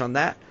on based on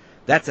that.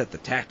 That's at the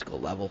tactical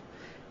level.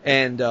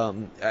 And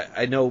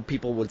I know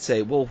people would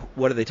say, well,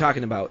 what are they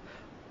talking about?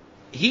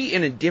 He,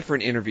 in a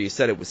different interview,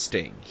 said it was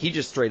Sting. He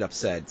just straight up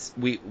said,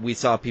 we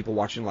saw people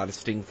watching a lot of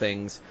Sting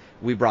things.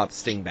 We brought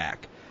Sting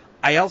back.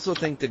 I also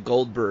think that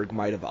Goldberg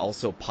might have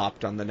also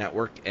popped on the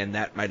network, and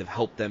that might have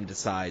helped them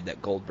decide that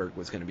Goldberg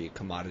was going to be a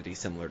commodity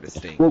similar to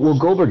Sting. Well,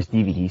 Goldberg's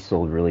DVD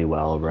sold really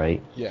well,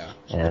 right? Yeah.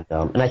 And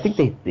I think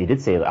they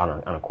did say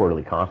on a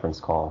quarterly conference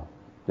call,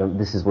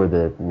 this is where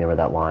remember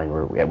that line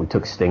where we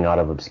took Sting out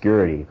of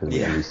obscurity because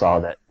we saw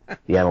that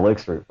the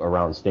analytics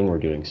around Sting were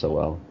doing so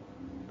well.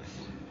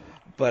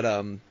 But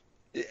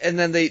and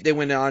then they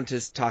went on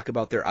to talk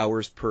about their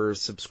hours per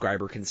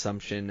subscriber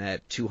consumption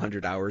at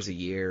 200 hours a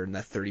year, and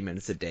that's 30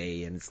 minutes a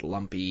day, and it's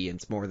lumpy, and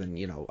it's more than,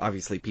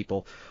 obviously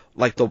people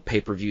like the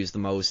pay-per-views the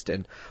most,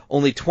 and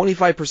only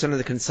 25% of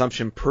the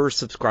consumption per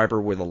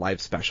subscriber were the live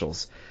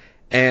specials.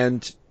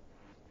 And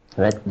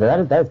that's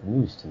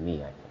news to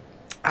me,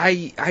 I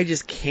think. I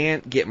just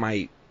can't get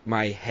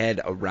my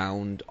head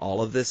around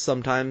all of this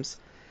sometimes.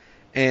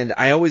 And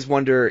I always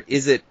wonder,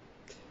 is it...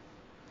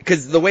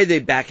 Because the way they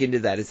back into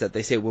that is that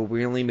they say, well,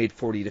 we only made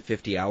 40 to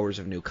 50 hours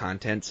of new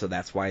content, so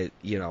that's why,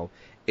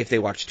 if they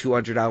watch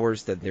 200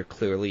 hours, then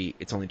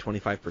it's only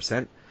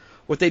 25%.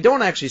 What they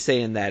don't actually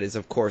say in that is,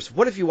 of course,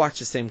 what if you watch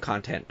the same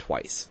content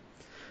twice?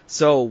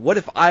 So what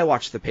if I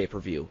watch the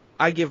pay-per-view?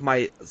 I give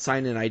my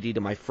sign-in ID to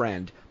my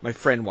friend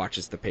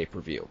watches the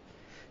pay-per-view.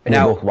 And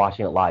now, we're both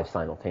watching it live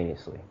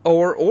simultaneously.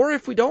 Or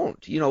if we don't,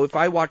 if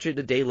I watch it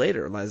a day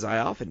later, as I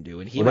often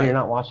do, and then you're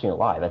not watching it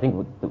live. I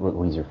think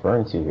what he's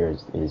referring to here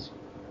is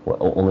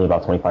only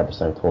about 25%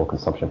 of total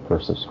consumption per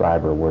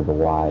subscriber were the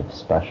live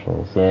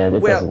specials.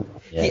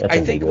 I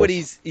think what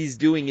he's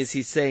doing is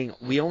he's saying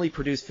we only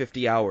produce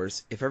 50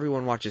 hours. If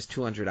everyone watches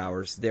 200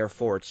 hours,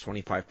 therefore it's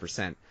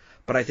 25%.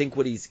 But I think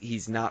what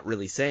he's not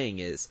really saying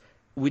is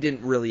we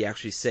didn't really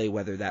actually say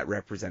whether that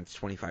represents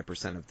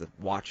 25% of the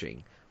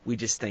watching. We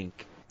just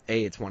think,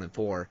 it's 1 in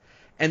 4.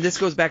 And this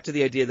goes back to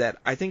the idea that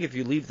I think if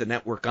you leave the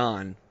network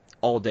on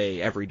all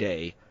day, every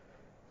day,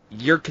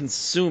 you're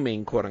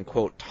consuming, quote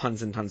unquote,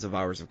 tons and tons of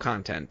hours of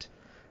content.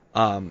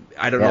 I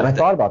don't know. And I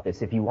thought about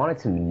this. If you wanted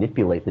to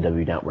manipulate the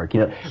W Network,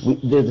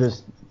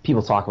 there's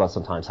people talk about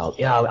sometimes how,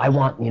 I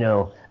want,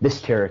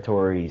 this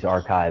territory's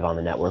archive on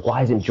the network.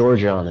 Why isn't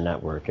Georgia on the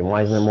network? And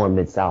why isn't there more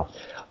Mid-South?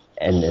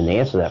 And the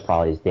answer to that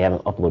probably is they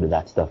haven't uploaded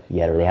that stuff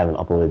yet, or they haven't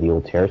uploaded the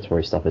old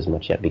territory stuff as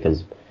much yet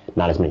because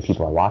not as many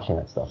people are watching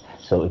that stuff.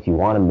 So if you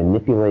want to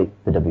manipulate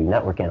the W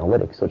Network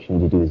analytics, what you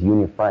need to do is you and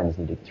your friends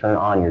need to turn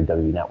on your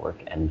W Network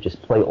and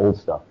just play old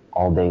stuff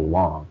all day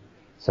long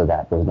so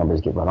that those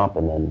numbers get run up,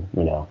 and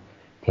then,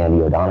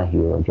 Tammy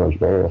O'Donohue or George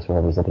Barrios,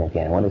 whoever's looking at the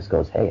analytics,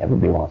 goes, hey,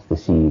 everybody wants to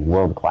see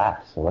world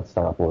class, so let's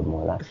start uploading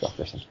more of that stuff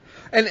or something.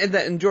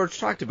 And George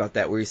talked about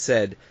that, where he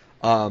said,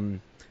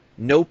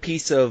 no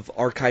piece of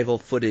archival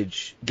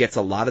footage gets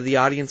a lot of the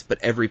audience, but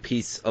every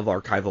piece of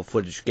archival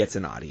footage gets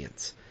an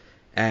audience.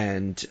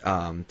 And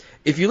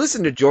if you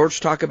listen to George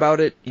talk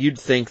about it, you'd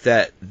think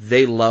that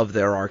they love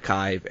their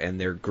archive and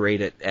they're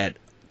great at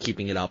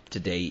keeping it up to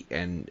date,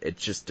 and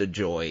it's just a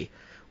joy.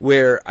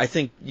 where I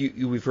think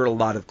we've heard a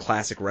lot of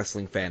classic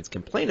wrestling fans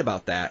complain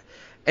about that,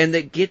 and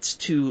that gets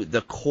to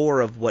the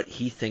core of what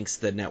he thinks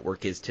the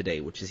network is today,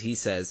 which is, he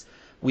says,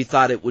 we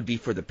thought it would be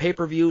for the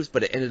pay-per-views,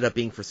 but it ended up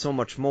being for so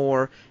much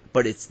more,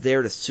 but it's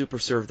there to super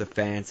serve the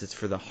fans. It's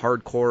for the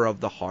hardcore of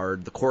the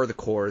hard, the core of the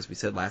core, as we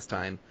said last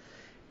time.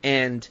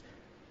 And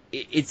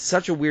it's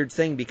such a weird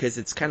thing, because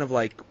it's kind of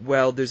like,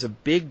 well, there's a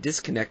big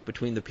disconnect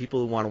between the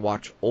people who want to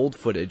watch old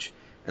footage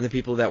and the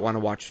people that want to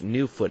watch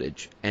new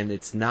footage. And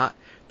it's not,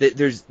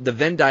 the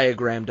Venn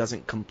diagram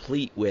doesn't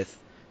complete with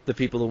the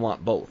people who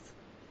want both.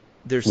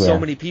 There's so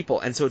many people,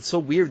 and so it's so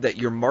weird that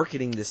you're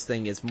marketing this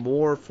thing as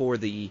more for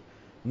the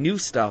new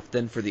stuff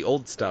than for the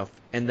old stuff,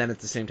 and then at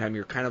the same time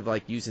you're kind of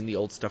like using the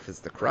old stuff as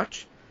the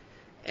crutch.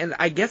 And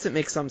I guess it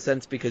makes some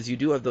sense, because you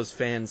do have those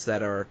fans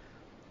that are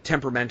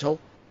temperamental,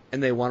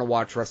 and they want to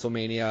watch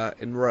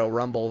WrestleMania and Royal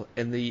Rumble,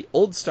 and the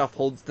old stuff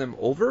holds them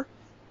over.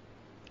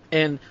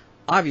 And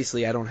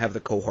obviously I don't have the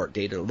cohort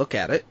data to look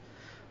at it,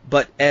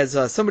 but as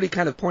somebody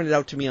kind of pointed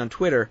out to me on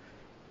Twitter,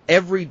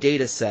 every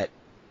data set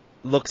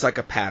looks like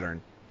a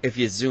pattern if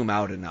you zoom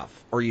out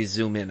enough or you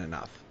zoom in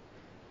enough.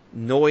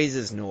 Noise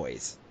is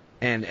noise.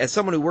 And as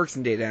someone who works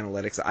in data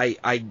analytics,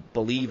 I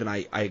believe and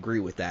I agree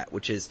with that,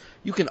 which is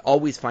you can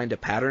always find a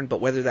pattern,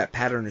 but whether that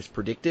pattern is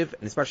predictive,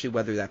 and especially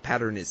whether that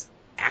pattern is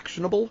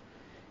actionable,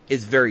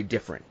 is very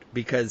different.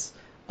 Because,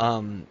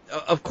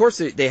 of course,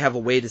 they have a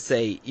way to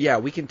say, yeah,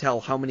 we can tell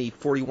how many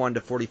 41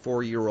 to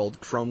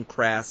 44-year-old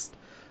Chromecast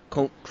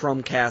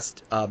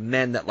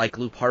men that like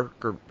Luke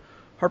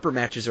Harper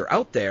matches are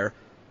out there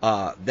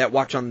that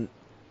watch on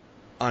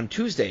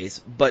Tuesdays,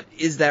 but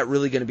is that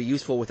really going to be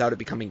useful without it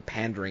becoming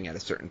pandering at a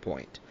certain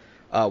point?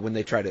 When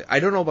they try to, I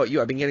don't know about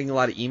you, I've been getting a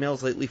lot of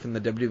emails lately from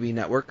the WWE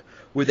Network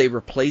where they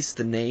replace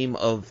the name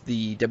of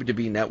the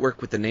WWE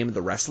Network with the name of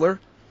the wrestler.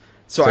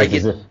 So I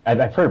get,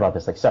 I've heard about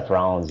this, like Seth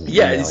Rollins.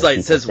 Yeah, it's like,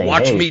 it says, saying,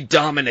 "Watch me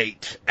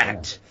dominate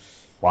at."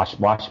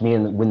 Watch me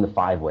win the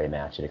 5-way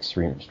match at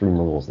Extreme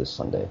Rules this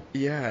Sunday.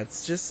 Yeah,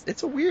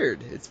 it's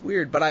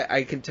weird, but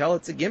I can tell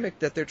it's a gimmick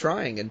that they're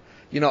trying, and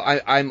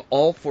I'm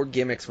all for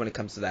gimmicks when it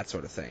comes to that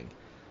sort of thing.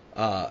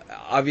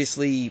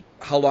 Obviously,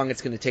 how long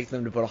it's going to take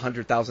them to put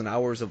 100,000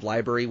 hours of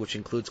library, which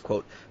includes,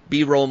 quote,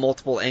 B-roll,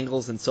 multiple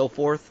angles, and so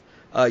forth.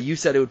 You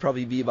said it would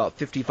probably be about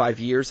 55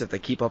 years if they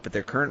keep up at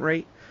their current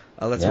rate.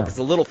 Let's hope it's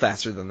a little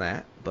faster than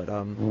that, but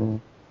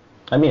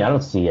I mean, I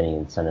don't see any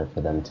incentive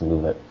for them to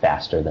move it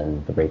faster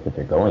than the rate that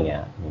they're going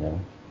at,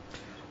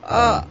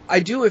 I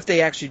do if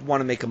they actually want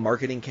to make a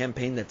marketing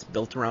campaign that's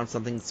built around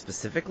something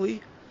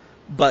specifically,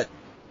 but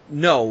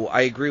no,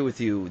 I agree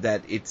with you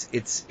that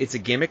it's a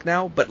gimmick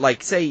now, but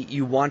like, say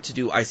you want to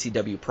do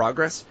ICW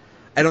Progress,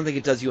 I don't think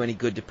it does you any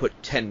good to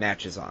put 10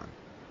 matches on.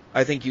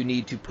 I think you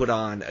need to put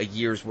on a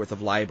year's worth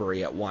of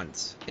library at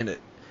once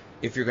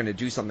if you're going to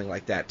do something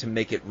like that, to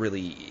make it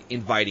really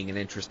inviting and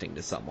interesting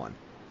to someone.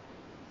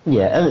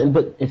 Yeah,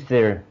 but if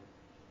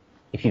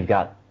you've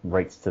got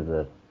rights to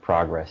the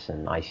Progress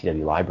and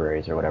ICW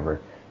libraries or whatever,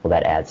 well,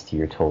 that adds to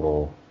your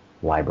total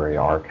library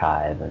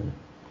archive, and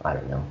I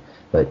don't know.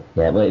 But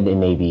yeah, it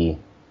may be,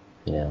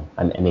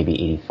 I may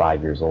be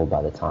 85 years old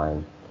by the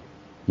time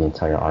the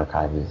entire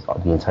archive is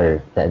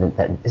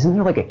that isn't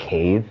there like a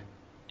cave?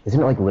 Isn't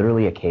it like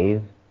literally a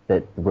cave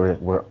that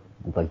where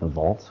like the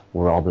vault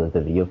where all the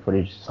video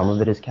footage, some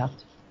of it is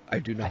kept? I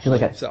do not. I feel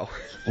like so.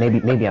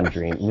 Maybe I'm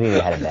dreaming. Maybe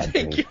I had a bad I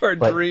think dream. you are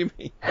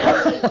dreaming.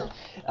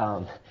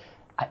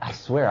 I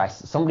swear, I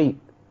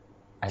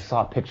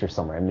saw a picture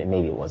somewhere.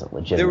 Maybe it wasn't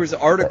legitimate. There was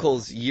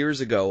articles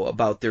years ago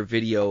about their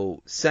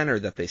video center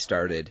that they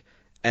started,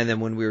 and then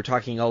when we were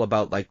talking all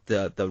about like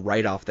the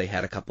write-off they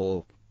had a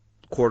couple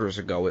quarters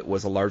ago, it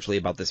was largely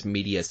about this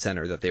media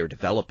center that they were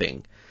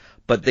developing.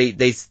 But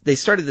they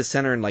started the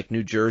center in like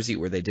New Jersey,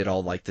 where they did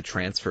all like the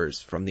transfers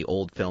from the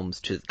old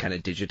films to kind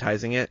of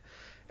digitizing it.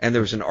 And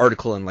there was an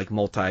article in like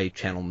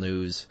Multi-Channel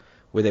News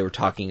where they were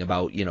talking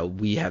about,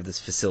 we have this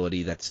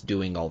facility that's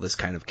doing all this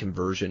kind of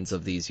conversions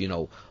of these,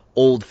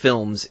 old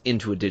films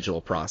into a digital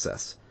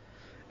process.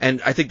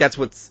 And I think that's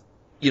what's,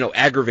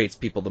 aggravates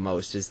people the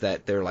most, is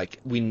that they're like,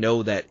 we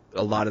know that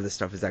a lot of this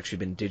stuff has actually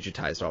been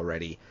digitized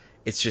already.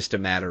 It's just a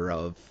matter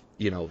of,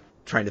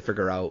 trying to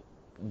figure out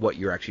what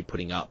you're actually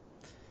putting up.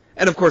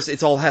 And of course,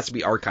 it all has to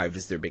be archived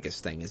is their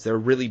biggest thing, is they're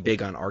really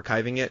big on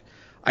archiving it.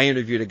 I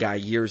interviewed a guy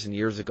years and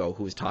years ago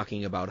who was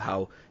talking about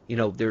how,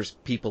 there's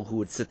people who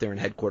would sit there in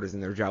headquarters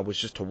and their job was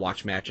just to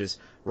watch matches,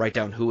 write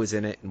down who was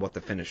in it and what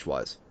the finish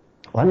was.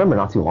 Well, I remember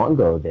not too long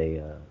ago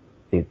they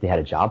had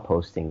a job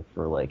posting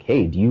for like,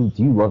 hey, do you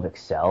love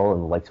Excel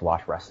and like to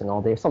watch wrestling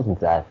all day, or something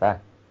to that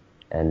effect.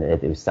 And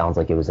it sounds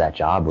like it was that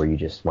job where you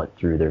just went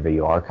through their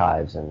video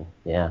archives, and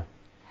yeah.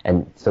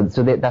 And so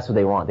that's what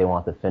they want. They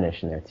want the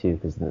finish in there too,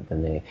 because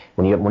then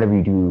whenever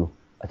you do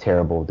a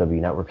terrible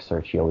W Network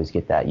search, you always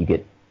get that. You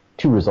get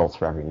 2 results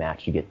for every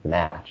match. You get the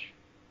match,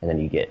 and then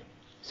you get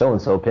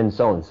so-and-so pinned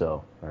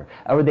so-and-so.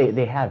 Or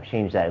they have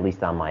changed that, at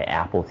least on my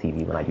Apple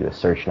TV when I do a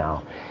search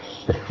now.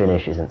 The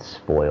finish isn't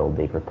spoiled.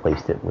 They've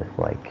replaced it with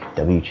like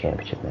W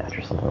Championship match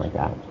or something like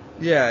that.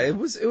 Yeah, it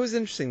was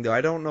interesting though.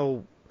 I don't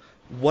know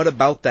what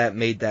about that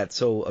made that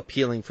so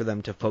appealing for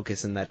them to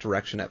focus in that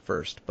direction at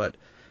first. But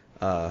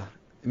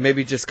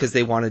maybe just because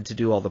they wanted to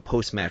do all the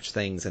post-match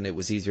things, and it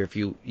was easier if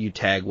you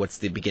tag what's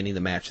the beginning of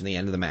the match and the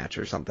end of the match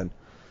or something.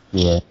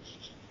 Yeah.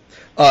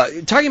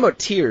 Talking about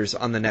tiers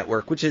on the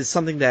network, which is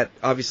something that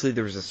obviously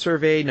there was a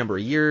survey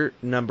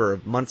number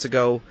of months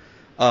ago,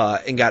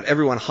 and got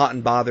everyone hot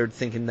and bothered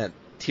thinking that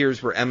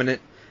tiers were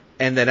imminent.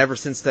 And then ever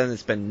since then,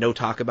 there's been no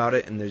talk about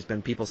it, and there's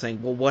been people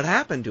saying, well, what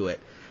happened to it?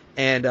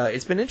 And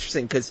it's been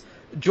interesting because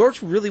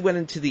George really went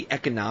into the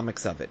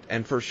economics of it.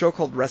 And for a show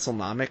called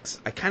WrestleNomics,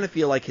 I kind of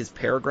feel like his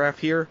paragraph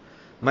here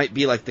might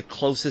be like the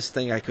closest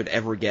thing I could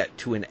ever get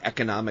to an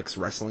economics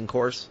wrestling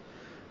course,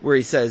 where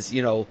he says,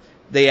 you know,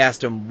 they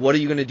asked him, what are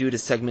you going to do to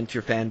segment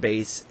your fan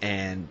base,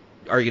 and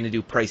are you going to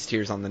do price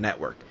tiers on the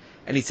network?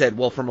 And he said,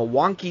 well, from a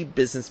wonky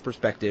business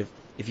perspective,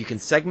 if you can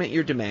segment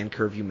your demand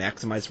curve, you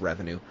maximize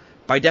revenue.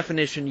 By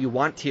definition, you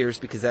want tiers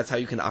because that's how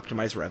you can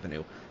optimize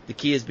revenue. The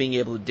key is being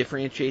able to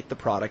differentiate the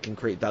product and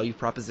create value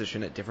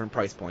proposition at different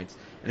price points.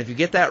 And if you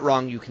get that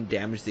wrong, you can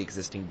damage the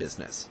existing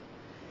business.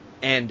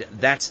 And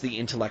that's the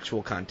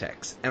intellectual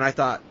context. And I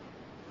thought,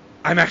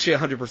 I'm actually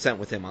 100%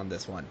 with him on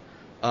this one.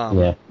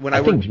 I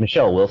think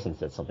Michelle Wilson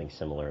said something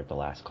similar at the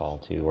last call,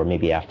 too, or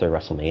maybe after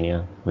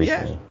WrestleMania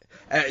recently.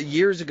 Yeah.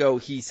 Years ago,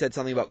 he said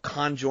something about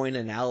conjoint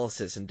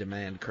analysis and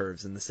demand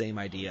curves, and the same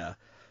idea.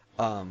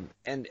 And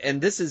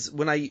this is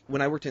when I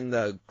worked in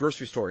the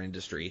grocery store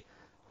industry,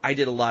 I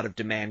did a lot of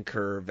demand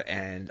curve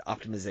and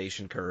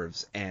optimization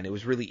curves, and it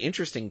was really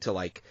interesting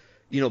to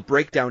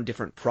break down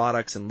different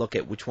products and look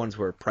at which ones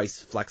were price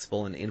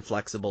flexible and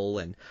inflexible,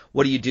 and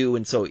what do you do?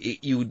 And so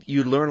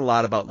you learn a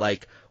lot about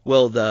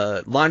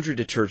the laundry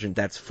detergent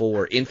that's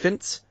for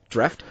infants,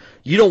 Dreft,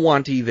 you don't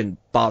want to even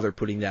bother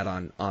putting that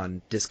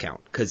on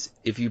discount, because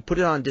if you put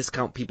it on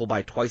discount, people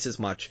buy twice as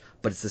much,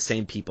 but it's the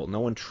same people. No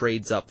one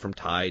trades up from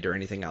Tide or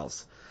anything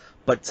else.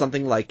 But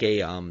something like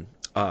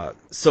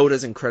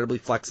soda's incredibly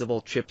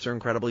flexible, chips are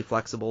incredibly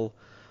flexible,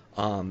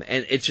 and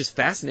it's just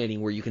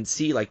fascinating where you can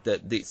see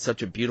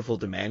such a beautiful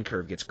demand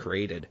curve gets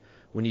created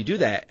when you do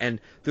that. And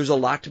there's a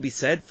lot to be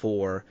said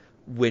for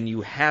when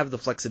you have the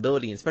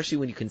flexibility, especially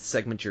when you can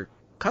segment your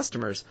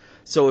customers.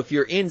 So if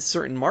you're in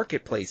certain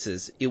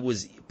marketplaces, it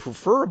was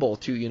preferable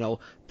to,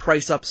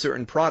 price up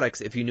certain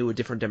products if you knew a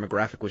different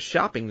demographic was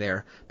shopping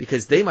there,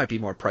 because they might be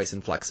more price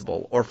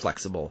inflexible or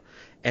flexible.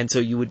 And so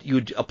you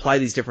would apply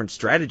these different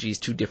strategies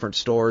to different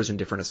stores and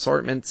different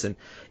assortments. And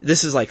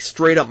this is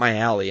straight up my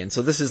alley. And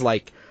so this is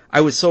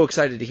I was so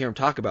excited to hear him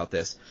talk about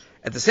this.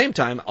 At the same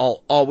time,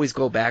 I'll always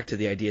go back to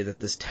the idea that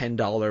this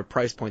 $10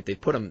 price point they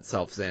put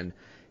themselves in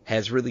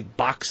has really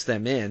boxed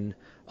them in,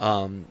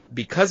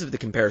 because of the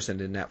comparison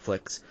to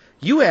Netflix.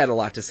 You had a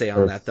lot to say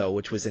on that, though,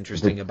 which was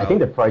interesting about... I think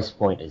the price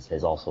point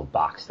is also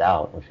boxed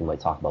out, which we might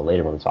talk about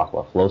later when we talk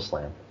about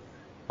FloSlam.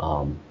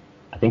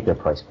 I think their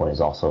price point has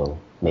also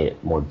made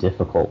it more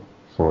difficult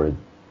for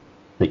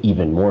the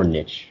even more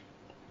niche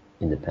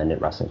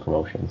independent wrestling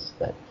promotions,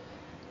 that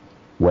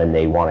when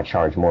they want to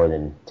charge more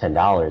than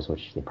 $10,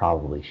 which they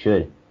probably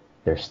should,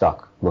 they're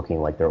stuck looking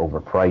like they're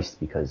overpriced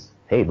because,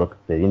 hey, look,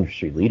 the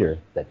industry leader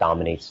that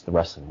dominates the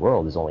wrestling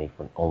world is only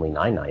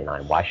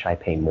 $9.99. Why should I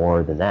pay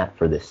more than that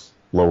for this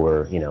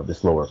lower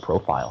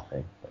profile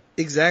thing?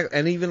 Exactly.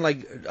 And even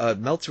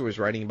Meltzer was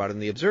writing about in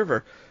The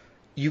Observer,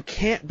 you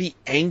can't be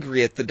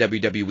angry at the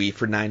WWE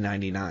for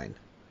 $9.99,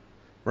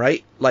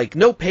 right?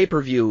 No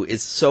pay-per-view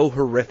is so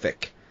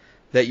horrific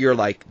that you're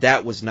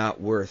that was not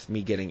worth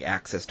me getting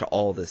access to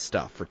all this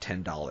stuff for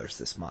 $10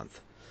 this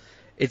month.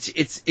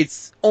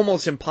 It's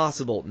almost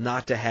impossible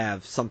not to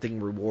have something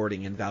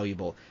rewarding and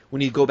valuable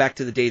when you go back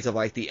to the days of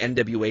the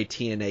NWA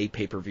TNA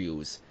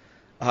pay-per-views,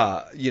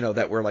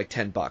 that were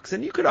 $10.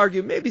 And you could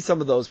argue maybe some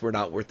of those were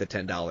not worth the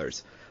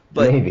 $10,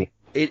 but maybe.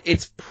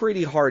 It's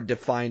pretty hard to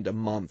find a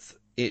month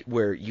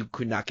where you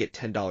could not get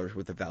 $10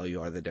 worth of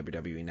value out of the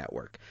WWE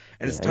network.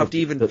 And it's tough to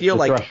even feel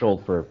the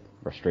threshold for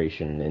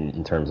frustration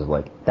in terms of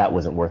that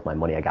wasn't worth my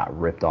money, I got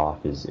ripped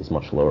off, is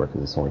much lower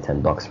because it's only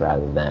 $10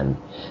 rather than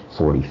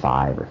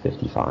 45 or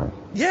 55.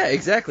 Yeah,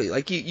 exactly.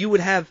 You would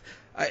have,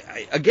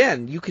 I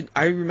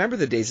remember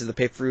the days of the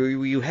pay-per-view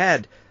where you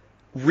had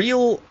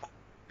real,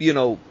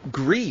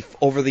 grief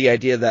over the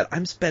idea that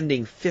I'm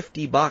spending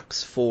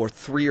 $50 for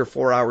 3 or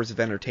 4 hours of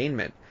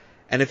entertainment,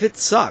 and if it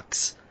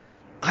sucks,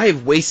 I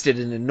have wasted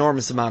an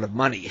enormous amount of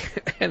money.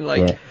 And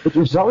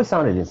which always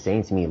sounded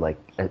insane to me,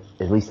 at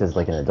least as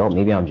an adult.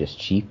 Maybe I'm just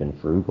cheap and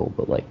frugal,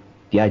 but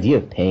the idea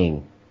of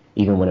paying,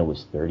 even when it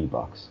was $30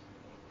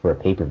 for a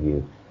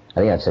pay-per-view, I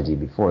think I've said to you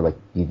before,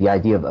 the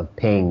idea of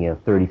paying,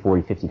 $30,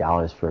 $40,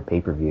 $50 for a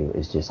pay-per-view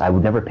is just, I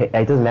would never pay.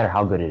 It doesn't matter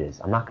how good it is.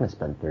 I'm not going to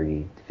spend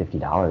 $30 to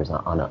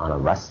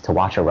 $50 to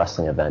watch a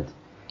wrestling event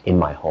in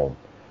my home.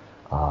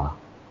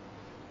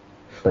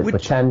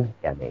 But 10,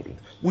 yeah, maybe.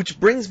 Which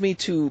brings me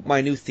to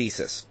my new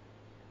thesis,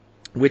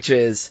 which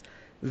is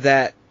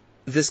that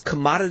this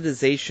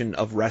commoditization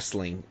of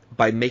wrestling,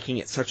 by making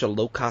it such a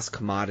low-cost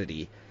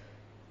commodity,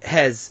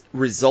 has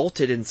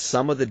resulted in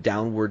some of the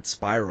downward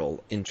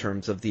spiral in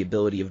terms of the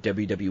ability of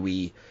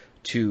WWE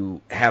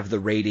to have the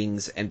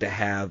ratings and to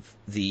have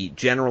the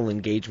general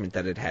engagement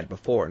that it had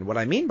before. And what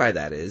I mean by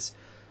that is,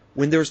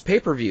 when there's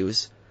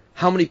pay-per-views,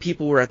 how many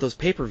people were at those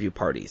pay-per-view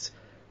parties?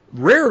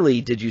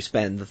 Rarely did you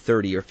spend the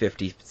 30 or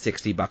 50,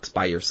 60 bucks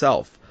by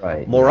yourself.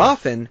 Right. More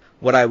often,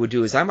 what I would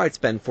do is I might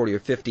spend 40 or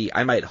 50,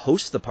 I might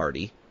host the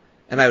party,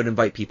 and I would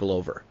invite people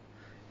over.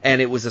 And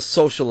it was a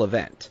social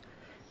event.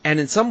 And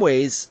in some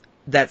ways,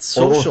 that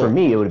social... Well, for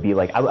me, it would be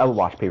like, I would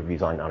watch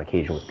pay-per-views on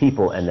occasion with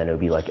people, and then it would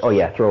be like, oh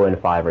yeah, throw in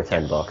 $5 or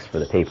 $10 for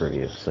the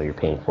pay-per-view, so you're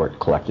paying for it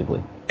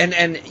collectively.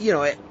 And you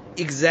know,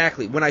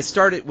 exactly. When I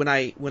started, when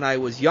I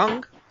was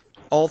young,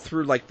 all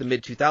through like the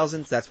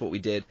mid-2000s, that's what we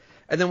did.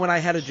 And then when I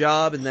had a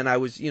job, and then I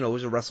was, it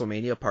was a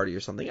WrestleMania party or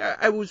something,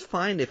 I was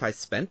fine if I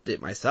spent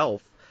it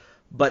myself.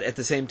 But at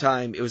the same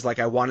time, it was like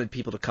I wanted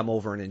people to come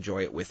over and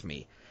enjoy it with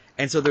me.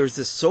 And so there was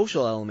this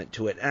social element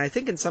to it. And I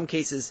think in some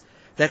cases,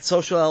 that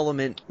social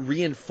element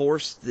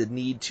reinforced the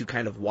need to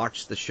kind of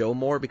watch the show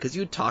more, because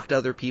you'd talk to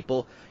other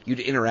people, you'd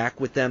interact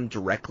with them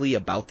directly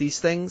about these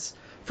things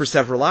for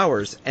several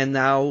hours. And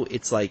now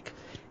it's like,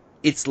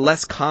 it's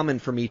less common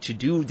for me to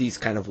do these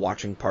kind of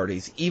watching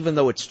parties, even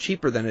though it's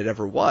cheaper than it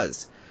ever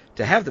was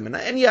to have them.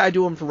 And yeah, I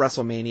do them for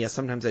WrestleMania.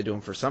 Sometimes I do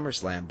them for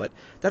SummerSlam, but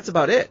that's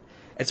about it.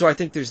 And so I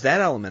think there's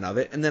that element of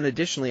it. And then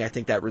additionally, I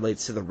think that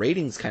relates to the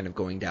ratings kind of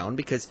going down,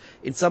 because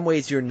in some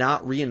ways you're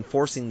not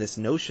reinforcing this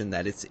notion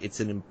that it's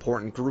an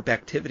important group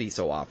activity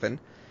so often.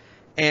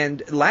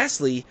 And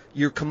lastly,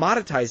 you're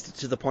commoditized it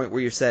to the point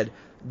where you said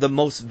the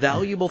most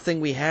valuable thing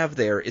we have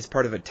there is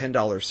part of a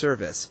 $10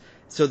 service.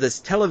 So this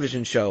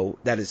television show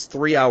that is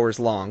 3 hours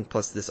long,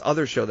 plus this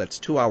other show that's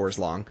 2 hours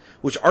long,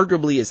 which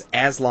arguably is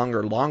as long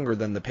or longer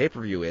than the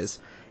pay-per-view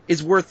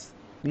is worth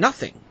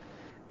nothing.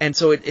 And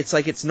so it's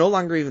like it's no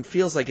longer even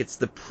feels like it's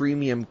the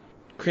premium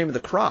cream of the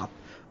crop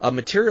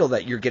material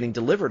that you're getting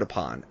delivered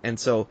upon. And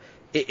so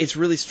it's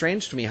really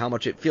strange to me how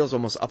much it feels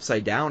almost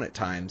upside down at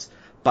times.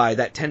 By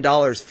that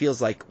 $10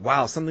 feels like,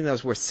 wow, something that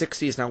was worth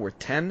 $60 is now worth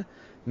 $10.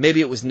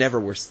 Maybe it was never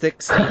worth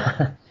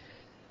 $60.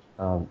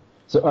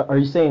 So are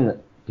you saying that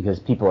because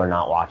people are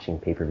not watching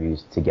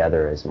pay-per-views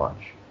together as much,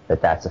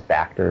 that's a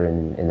factor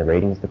in the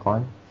ratings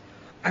decline?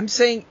 I'm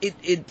saying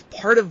it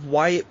part of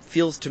why it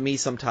feels to me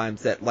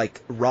sometimes that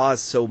like Raw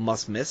is so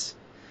must miss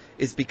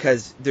is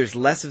because there's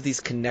less of these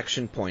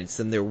connection points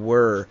than there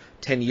were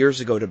 10 years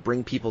ago to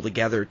bring people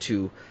together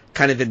to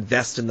kind of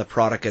invest in the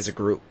product as a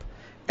group.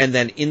 And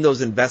then in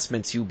those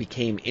investments you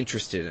became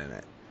interested in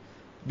it.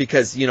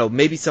 Because,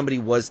 maybe somebody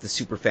was the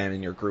super fan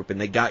in your group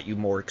and they got you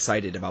more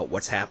excited about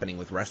what's happening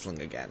with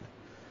wrestling again.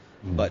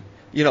 But,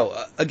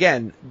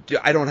 again,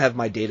 I don't have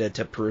my data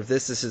to prove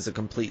this. This is a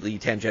completely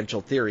tangential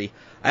theory.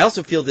 I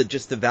also feel that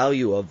just the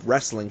value of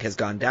wrestling has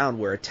gone down,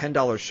 where a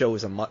 $10 show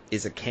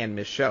is a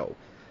can-miss show.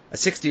 A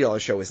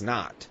 $60 show is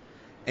not.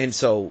 And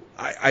so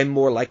I'm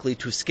more likely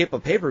to skip a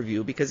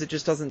pay-per-view because it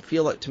just doesn't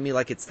feel to me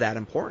like it's that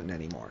important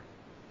anymore.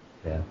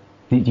 Yeah.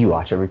 Do you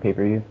watch every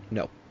pay-per-view?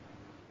 No.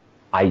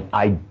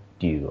 I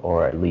do,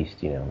 or at least,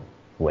 the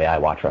way I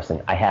watch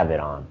wrestling, I have it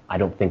on. I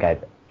don't think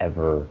I've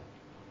ever...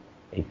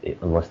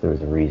 unless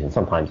there's a reason.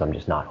 Sometimes I'm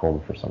just not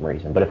home for some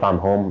reason. But if I'm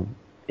home,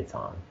 it's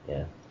on,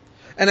 yeah.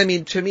 And I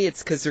mean, to me,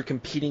 it's because they're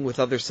competing with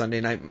other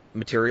Sunday night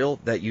material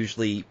that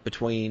usually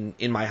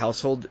in my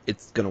household,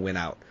 it's going to win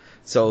out.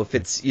 So if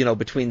it's,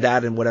 between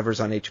that and whatever's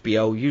on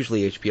HBO,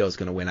 usually HBO is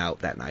going to win out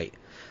that night.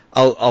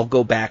 I'll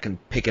go back and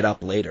pick it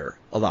up later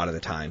a lot of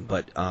the time.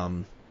 But,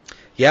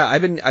 yeah,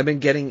 I've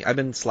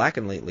been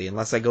slacking lately,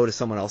 unless I go to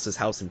someone else's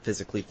house and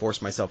physically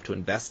force myself to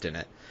invest in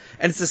it.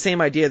 And it's the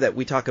same idea that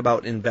we talk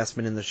about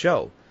investment in the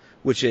show,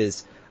 which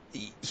is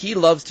he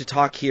loves to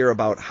talk here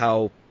about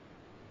how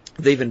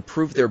they've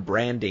improved their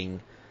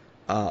branding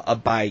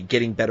by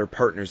getting better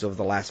partners over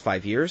the last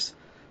 5 years.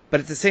 But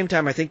at the same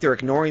time, I think they're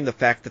ignoring the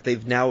fact that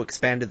they've now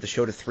expanded the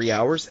show to 3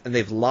 hours and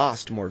they've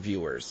lost more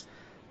viewers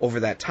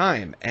over that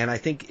time. And I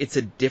think it's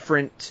a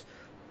different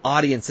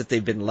audience that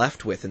they've been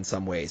left with in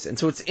some ways. And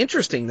so it's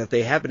interesting that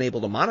they have been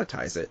able to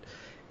monetize it.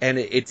 And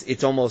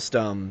it's almost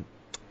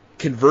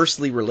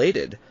conversely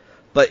related.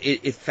 But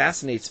it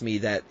fascinates me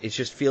that it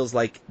just feels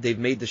like they've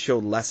made the show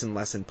less and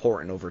less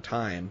important over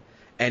time,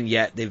 and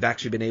yet they've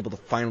actually been able to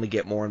finally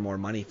get more and more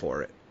money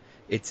for it.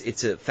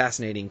 It's a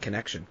fascinating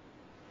connection.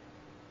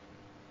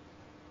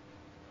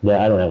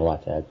 Yeah, I don't have a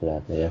lot to add to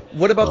that. Yeah.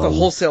 What about the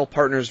wholesale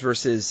partners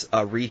versus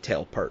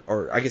retail part?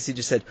 Or I guess he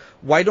just said,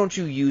 why don't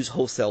you use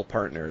wholesale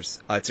partners?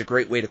 It's a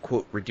great way to,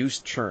 quote, reduce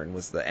churn,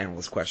 was the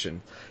analyst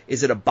question.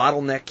 Is it a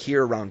bottleneck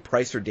here around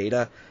price or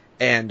data?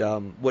 And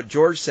what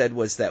George said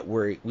was that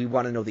we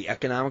want to know the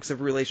economics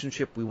of a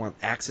relationship. We want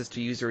access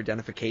to user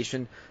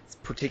identification,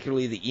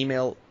 particularly the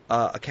email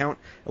account.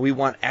 And we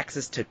want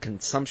access to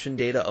consumption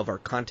data of our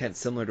content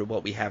similar to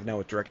what we have now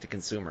with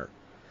direct-to-consumer.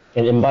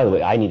 And by the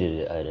way, I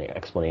needed an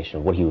explanation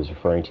of what he was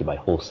referring to by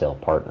wholesale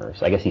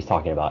partners. I guess he's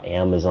talking about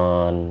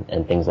Amazon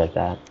and things like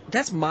that.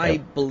 That's my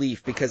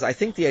belief, because I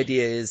think the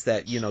idea is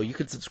that, you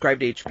could subscribe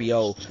to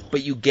HBO,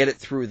 but you get it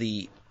through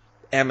the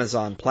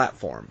Amazon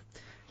platform.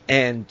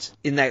 And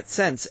in that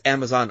sense,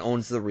 Amazon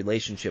owns the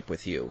relationship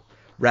with you,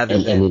 rather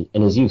than...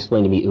 And as you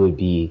explained to me, it would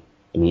be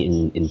I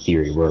mean, in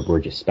theory, we're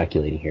just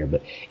speculating here,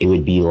 but it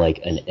would be like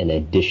an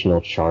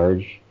additional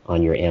charge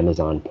on your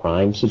Amazon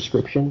Prime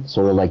subscription,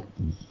 sort of like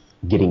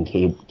getting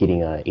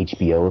a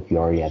HBO if you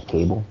already have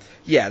cable.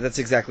 Yeah, that's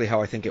exactly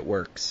how I think it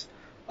works.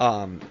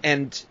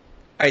 And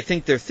I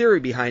think their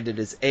theory behind it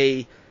is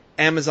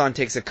Amazon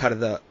takes a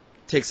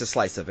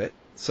slice of it.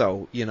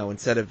 So,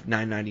 instead of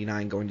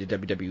 $9.99 going to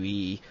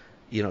WWE,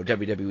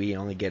 WWE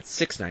only gets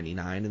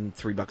 $6.99 and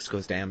 $3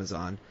 goes to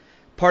Amazon.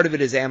 Part of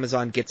it is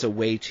Amazon gets a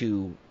way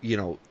to,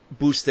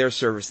 boost their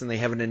service, and they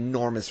have an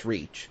enormous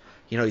reach.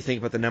 You think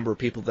about the number of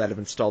people that have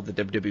installed the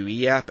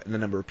WWE app and the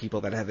number of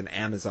people that have an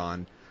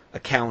Amazon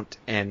account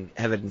and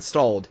have it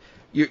installed.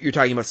 You're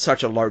talking about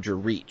such a larger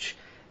reach.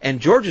 And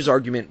George's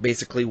argument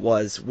basically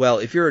was, well,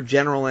 if you're a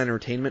general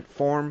entertainment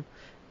form,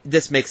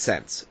 this makes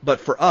sense. But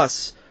for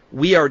us,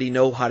 we already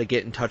know how to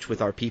get in touch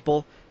with our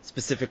people,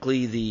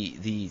 specifically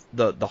the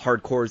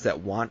hardcores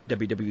that want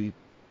WWE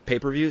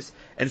pay-per-views,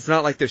 and it's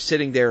not like they're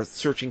sitting there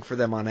searching for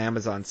them on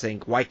Amazon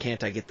saying, why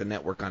can't I get the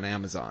network on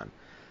Amazon?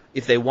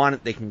 If they want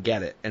it, they can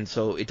get it. And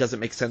so it doesn't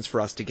make sense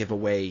for us to give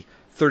away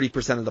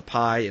 30% of the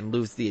pie and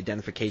lose the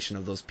identification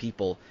of those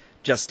people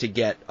just to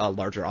get a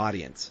larger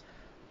audience.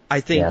 I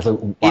think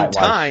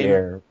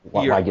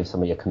why give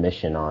somebody a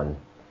commission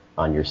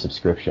on your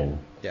subscription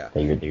that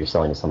you're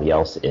selling to somebody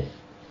else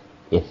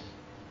if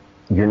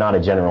you're not a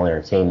general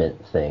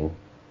entertainment thing,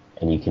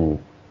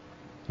 and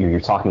you're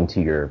talking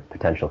to your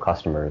potential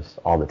customers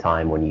all the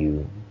time when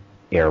you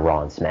air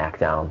Raw and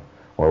SmackDown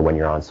or when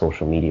you're on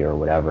social media or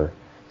whatever.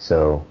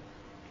 So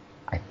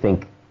I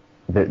think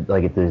that,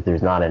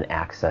 there's not an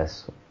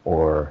access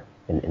or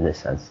in this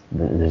sense,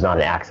 there's not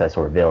an access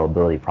or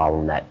availability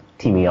problem that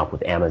teaming up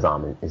with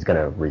Amazon is going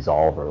to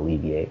resolve or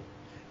alleviate.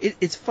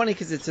 It's funny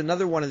because it's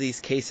another one of these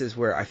cases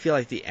where I feel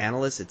like the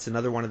analysts, it's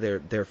another one of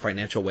their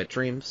financial wet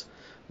dreams,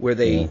 where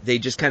they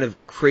just kind of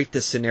create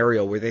this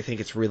scenario where they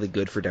think it's really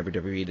good for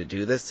WWE to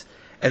do this,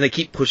 and they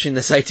keep pushing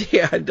this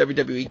idea, and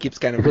WWE keeps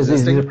kind of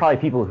resisting. These are probably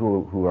people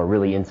who are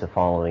really into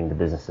following the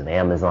business of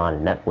Amazon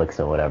and Netflix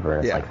and whatever,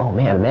 and it's like, oh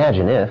man,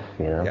 imagine if,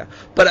 Yeah.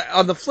 But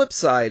on the flip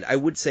side, I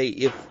would say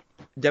if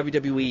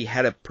WWE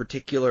had a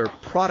particular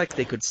product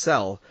they could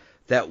sell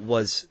that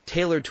was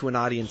tailored to an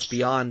audience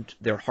beyond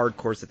their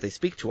hardcores that they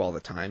speak to all the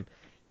time,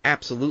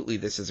 absolutely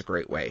this is a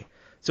great way.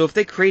 So if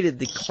they created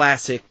the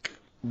classic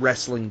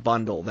wrestling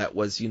bundle that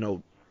was,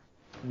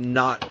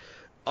 not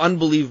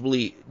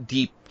unbelievably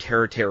deep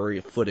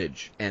territory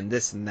footage and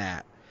this and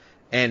that,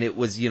 and it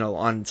was,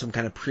 on some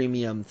kind of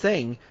premium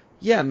thing,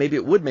 yeah, maybe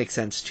it would make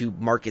sense to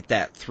market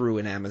that through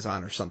an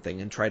Amazon or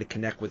something and try to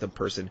connect with a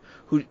person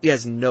who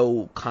has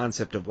no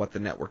concept of what the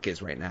network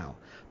is right now.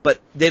 But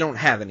they don't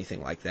have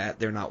anything like that.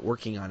 They're not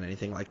working on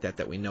anything like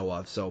that we know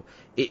of. So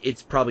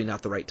it's probably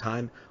not the right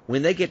time.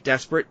 When they get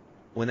desperate,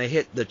 when they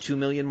hit the 2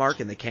 million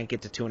mark and they can't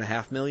get to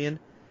 2.5 million,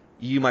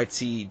 you might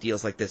see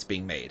deals like this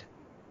being made.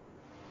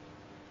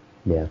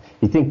 Yeah.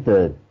 You think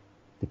the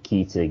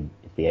key to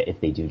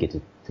if they do get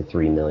to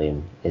 3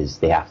 million is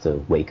they have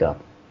to wake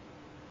up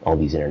all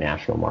these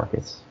international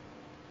markets?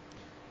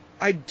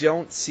 I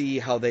don't see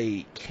how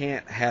they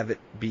can't have it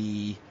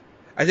be.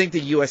 I think the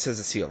U.S. has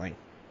a ceiling.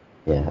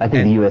 Yeah, I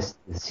think the U.S.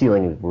 the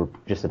ceiling, we're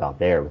just about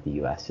there with the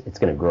U.S. It's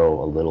going to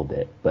grow a little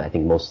bit, but I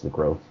think most of the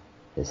growth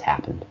has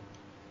happened.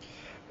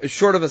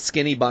 Short of a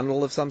skinny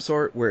bundle of some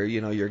sort, where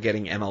you're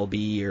getting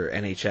MLB or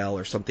NHL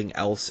or something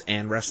else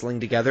and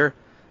wrestling together,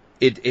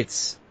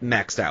 it's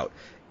maxed out.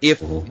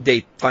 If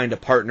they find a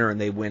partner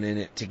and they win in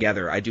it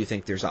together, I do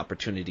think there's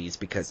opportunities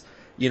because,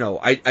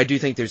 I do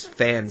think there's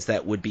fans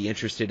that would be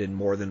interested in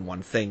more than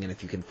one thing, and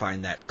if you can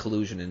find that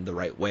collusion in the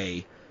right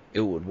way,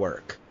 it would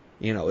work.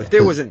 If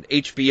there was an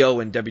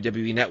HBO and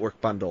WWE Network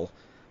bundle,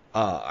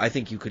 I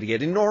think you could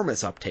get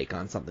enormous uptake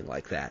on something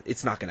like that.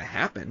 It's not going to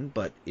happen,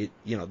 but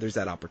there's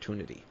that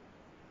opportunity.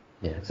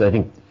 Yeah, so I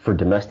think for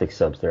domestic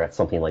subs, they're at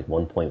something like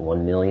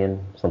 1.1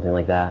 million, something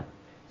like that.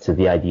 So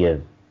the idea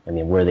of,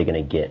 where are they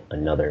going to get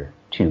another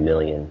 2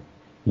 million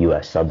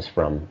U.S. subs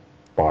from,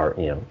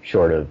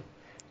 short of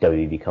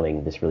WWE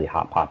becoming this really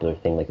hot, popular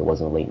thing like it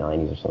was in the late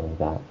 90s or something like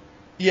that?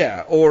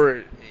 Yeah,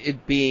 or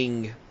it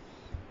being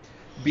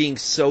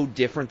so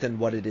different than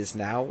what it is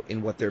now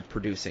in what they're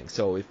producing.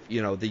 So if,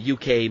 the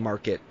UK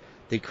market,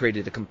 they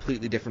created a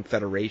completely different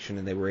federation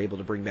and they were able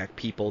to bring back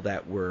people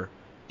that were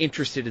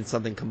interested in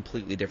something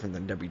completely different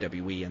than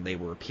WWE, and they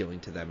were appealing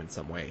to them in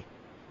some way.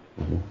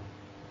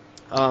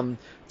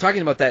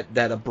 Talking about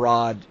that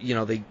abroad,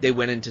 they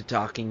went into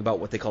talking about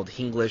what they called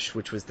Hinglish,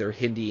 which was their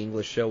Hindi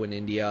English show in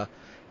India,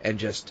 and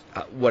just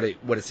what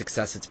a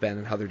success it's been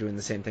and how they're doing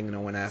the same thing in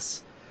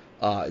ONS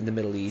in the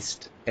Middle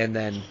East. And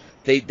then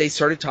they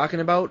started talking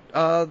about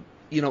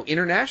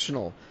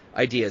international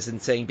ideas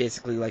and saying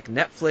basically like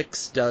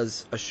Netflix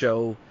does a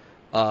show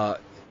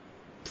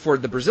for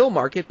the Brazil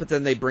market, but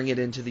then they bring it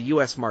into the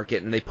U.S.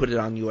 market and they put it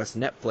on U.S.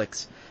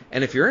 Netflix.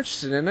 And if you're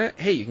interested in it,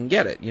 hey, you can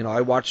get it.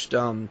 I watched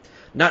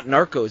not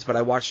Narcos, but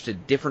I watched a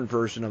different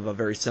version of a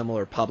very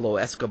similar Pablo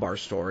Escobar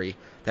story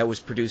that was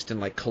produced in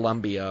like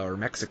Colombia or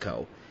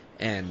Mexico.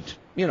 And,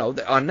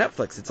 on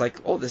Netflix, it's like,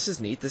 oh, this is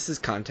neat. This is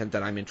content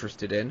that I'm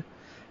interested in.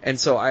 And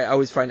so I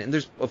always find, and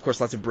there's of course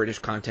lots of British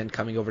content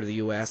coming over to the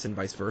U.S. and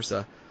vice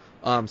versa.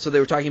 So they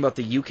were talking about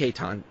the UK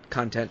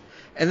content,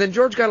 and then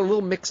George got a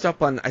little mixed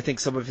up on, I think,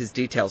 some of his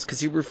details,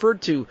 because he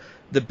referred to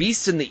the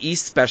Beast in the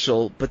East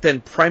special, but then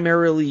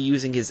primarily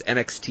using his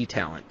NXT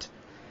talent.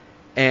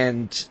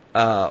 And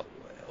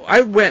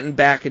I went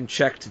back and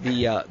checked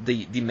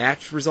the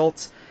match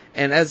results,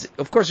 and as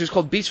of course it was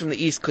called Beast from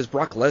the East because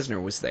Brock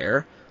Lesnar was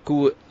there,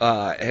 who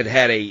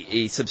had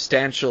a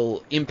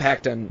substantial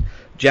impact on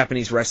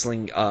Japanese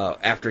wrestling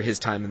after his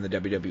time in the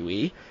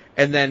WWE.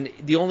 And then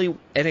the only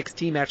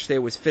NXT match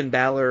there was Finn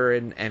Balor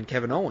and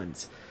Kevin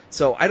Owens.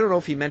 So I don't know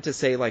if he meant to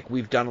say, like,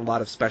 we've done a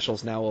lot of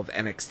specials now of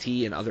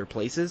NXT in other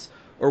places,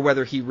 or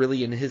whether he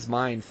really, in his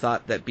mind,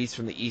 thought that Beast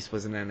from the East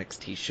was an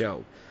NXT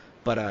show.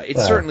 But it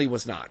certainly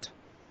was not.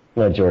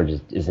 No, George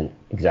isn't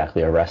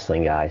exactly a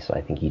wrestling guy, so I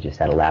think he just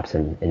had a lapse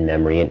in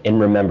memory and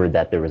remembered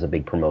that there was a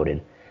big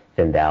promoted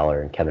Finn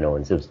Balor and Kevin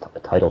Owens. It was a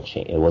title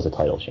change. It was a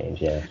title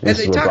change, yeah. This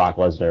is where Brock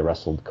Lesnar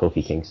wrestled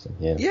Kofi Kingston.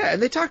 Yeah. Yeah,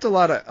 and they talked a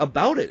lot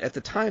about it at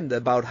the time,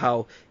 about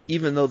how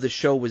even though the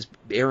show was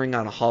airing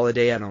on a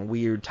holiday at a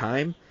weird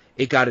time,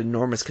 it got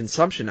enormous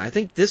consumption. I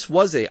think this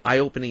was a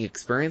eye-opening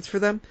experience for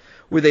them,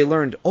 where they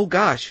learned, oh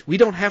gosh, we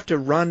don't have to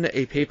run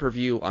a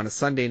pay-per-view on a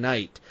Sunday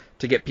night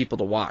to get people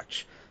to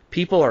watch.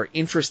 People are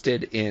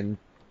interested in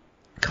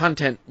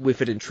content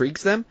if it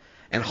intrigues them,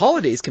 and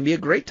holidays can be a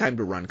great time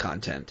to run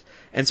content.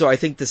 And so I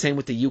think the same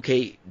with the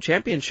UK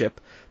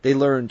Championship. They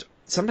learned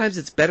sometimes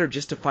it's better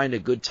just to find a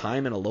good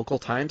time in a local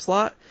time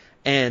slot,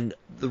 and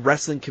the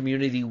wrestling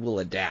community will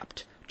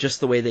adapt,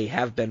 just the way they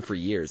have been for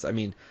years. I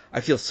mean,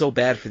 I feel so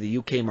bad for the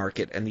UK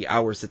market and the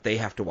hours that they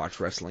have to watch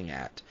wrestling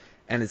at.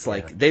 And it's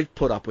like, they've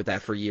put up with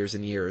that for years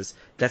and years.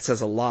 That says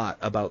a lot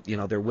about,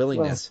 their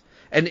willingness.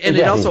 And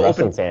it also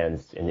opens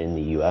fans in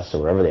the U.S.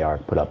 or wherever they are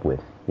put up with,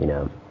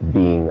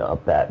 being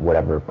up at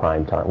whatever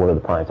prime time, what are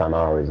the prime time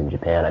hours in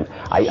Japan.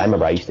 I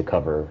remember I used to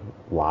cover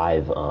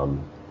live,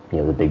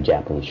 the big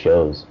Japanese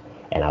shows,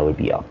 and I would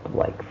be up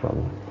like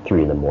from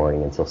 3 a.m.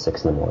 until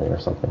 6 a.m. or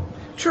something.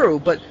 True,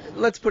 but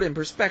let's put it in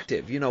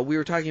perspective. We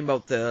were talking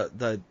about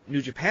the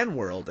New Japan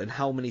World and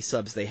how many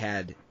subs they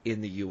had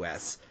in the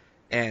U.S.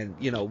 And,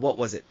 what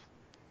was it?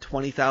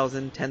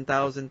 20,000,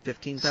 10,000,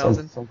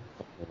 15,000? Something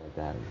like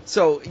that.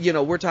 So,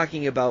 we're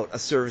talking about a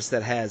service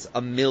that has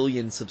 1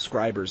 million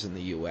subscribers in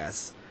the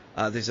U.S.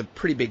 There's a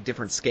pretty big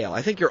different scale.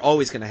 I think you're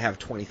always going to have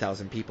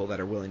 20,000 people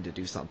that are willing to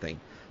do something.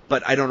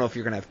 But I don't know if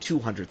you're going to have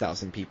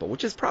 200,000 people,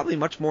 which is probably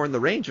much more in the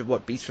range of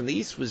what Beast from the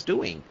East was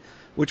doing,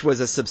 which was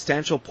a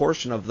substantial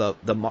portion of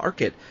the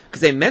market,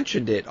 because they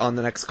mentioned it on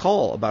the next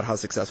call about how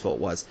successful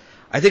it was.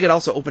 I think it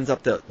also opens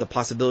up the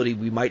possibility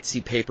we might see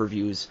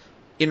pay-per-views,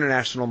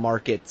 international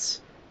markets,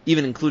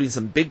 even including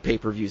some big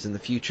pay-per-views in the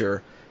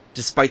future,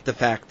 despite the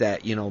fact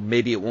that,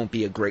 maybe it won't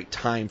be a great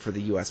time for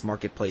the U.S.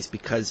 marketplace,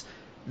 because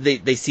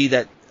they see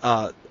that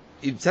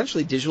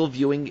essentially digital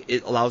viewing,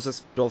 it allows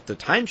us both to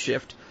time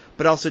shift,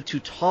 but also to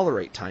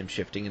tolerate time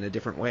shifting in a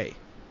different way.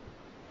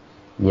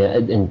 Yeah,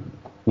 and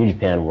New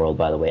Japan World,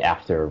 by the way,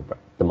 after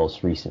the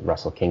most recent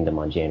Wrestle Kingdom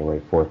on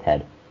January 4th,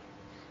 had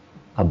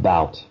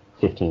about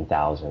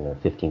 15,000 or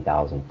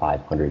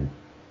 15,500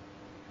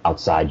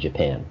 outside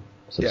Japan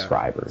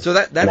subscribers.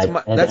 Yeah. So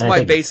that's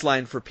my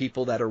baseline for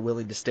people that are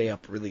willing to stay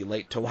up really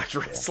late to watch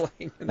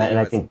wrestling. And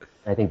I think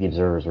the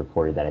Observer's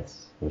reported that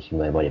which you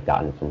might have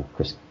gotten from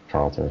Chris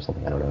Charlton or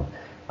something, I don't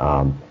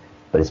know.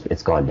 But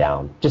it's gone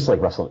down, just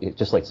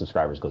like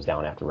subscribers goes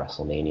down after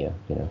WrestleMania.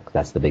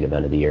 That's the big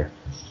event of the year.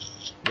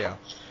 Yeah,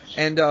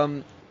 and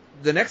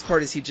the next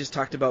part is he just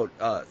talked about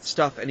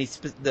stuff, and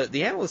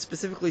the analyst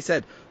specifically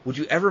said, would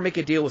you ever make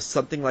a deal with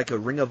something like a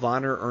Ring of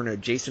Honor or an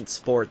adjacent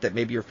sport that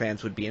maybe your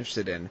fans would be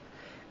interested in?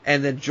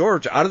 And then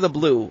George, out of the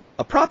blue,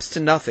 a props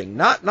to nothing,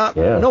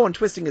 no one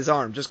twisting his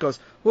arm, just goes,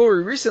 well,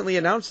 we recently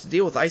announced a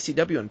deal with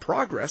ICW and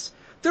Progress.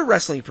 They're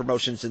wrestling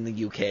promotions in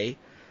the UK.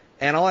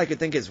 And all I could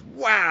think is,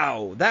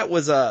 wow, that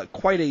was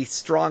quite a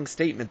strong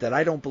statement that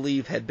I don't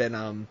believe had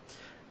been,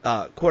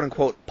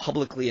 quote-unquote,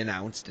 publicly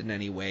announced in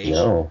any way.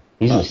 No.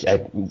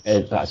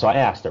 So I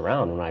asked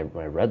around when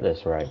I read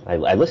this, or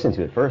I listened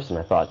to it first, and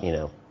I thought,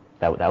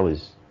 that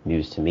was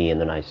news to me. And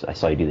then I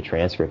saw you do the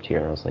transcript here,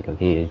 and I was like,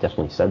 okay, he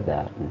definitely said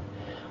that. And,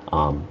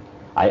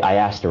 I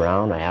asked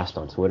around, I asked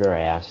on Twitter,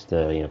 I asked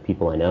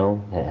people I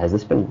know, has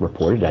this been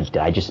reported? Did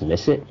I just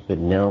miss it? But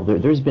no,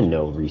 there's been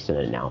no recent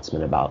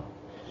announcement about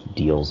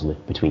deals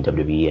between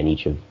WWE and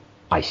each of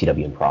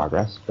ICW and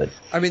Progress, but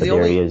I mean,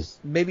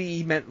 maybe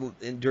he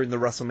meant during the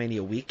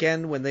WrestleMania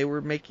weekend when they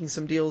were making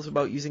some deals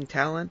about using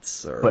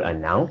talents, but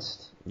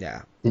announced.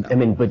 Yeah, did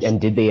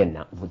they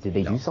announce? Did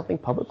they do something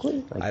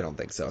publicly? I don't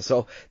think so.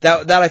 So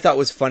that I thought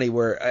was funny.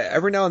 Where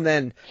every now and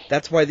then,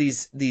 that's why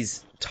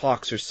these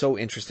talks are so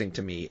interesting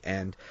to me.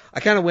 And I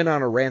kind of went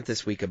on a rant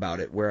this week about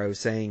it, where I was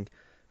saying,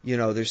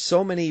 there's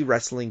so many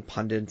wrestling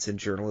pundits and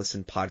journalists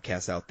and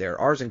podcasts out there,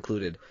 ours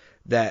included,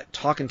 that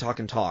talk and talk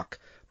and talk,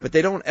 but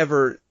they don't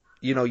ever,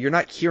 you're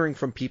not hearing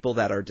from people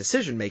that are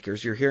decision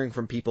makers. You're hearing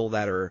from people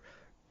that are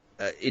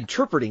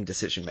interpreting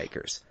decision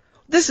makers.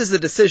 this is the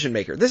decision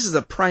maker. This is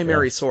a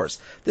primary source.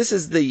 This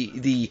is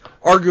the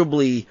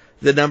arguably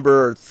the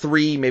number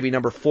 3, maybe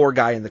number 4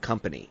 guy in the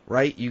company,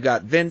 right? You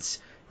got Vince,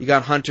 you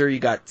got Hunter, you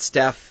got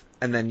Steph,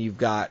 and then you've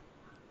got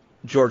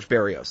George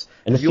Barrios.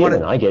 And the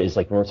feeling I get is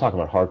like when we're talking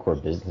about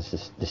hardcore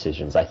business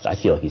decisions, I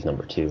feel like he's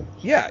number 2.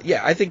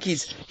 Yeah, I think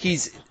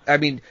he's. I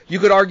mean, you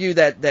could argue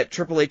that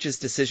Triple H's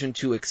decision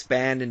to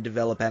expand and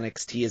develop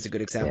NXT is a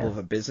good example of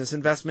a business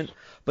investment.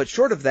 But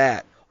short of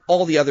that,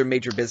 all the other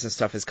major business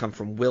stuff has come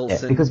from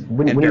Wilson. Because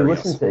when you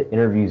Barrios. listen to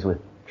interviews with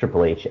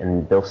Triple H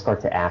and they'll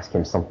start to ask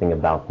him something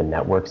about the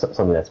network,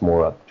 something that's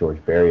more up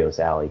George Barrios'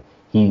 alley,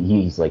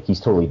 he's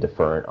totally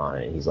deferent on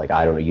it. He's like,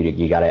 I don't know,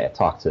 you got to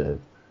talk to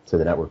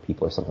the network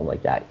people or something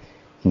like that.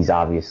 He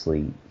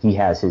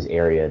has his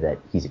area that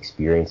he's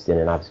experienced in,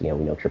 and obviously,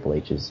 we know Triple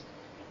H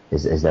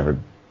has never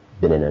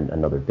been in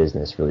another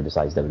business really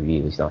besides WWE,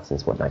 at least not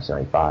since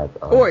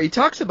 1995. Or he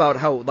talks about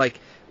how, like,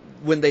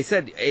 when they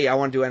said, hey, I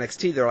want to do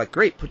NXT, they're like,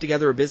 great, put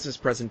together a business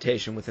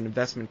presentation with an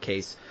investment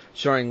case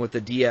showing what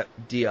the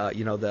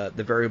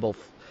the variable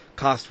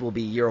cost will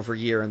be year over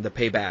year and the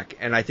payback.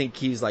 And I think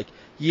he's like,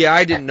 yeah,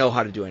 I didn't know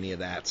how to do any of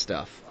that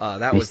stuff.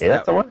 That was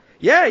that.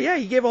 Yeah,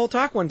 he gave a whole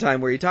talk one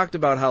time where he talked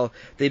about how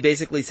they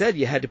basically said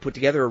you had to put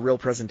together a real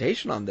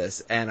presentation on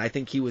this. And I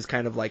think he was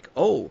kind of like,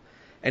 oh,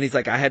 and he's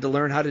like, I had to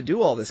learn how to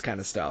do all this kind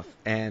of stuff.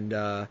 And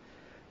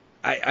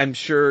I'm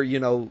sure,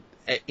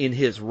 in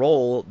his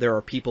role, there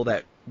are people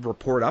that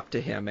report up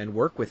to him and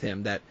work with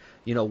him that,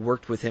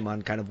 worked with him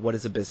on kind of what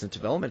does a business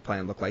development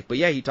plan look like. But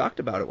yeah, he talked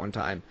about it one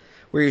time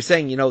where you're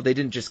saying, they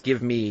didn't just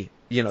give me,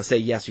 say,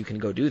 yes, you can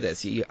go do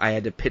this. I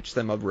had to pitch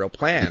them a real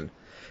plan.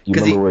 Do you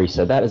remember where he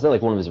said that? Is that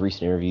like one of his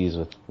recent interviews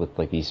with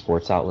like these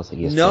sports outlets? Like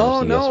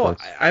ESPN, no.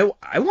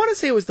 I want to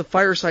say it was the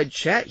Fireside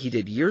Chat he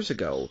did years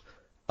ago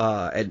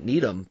at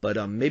Needham, but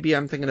maybe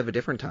I'm thinking of a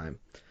different time.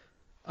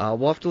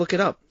 We'll have to look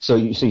it up. So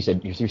you're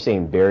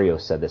saying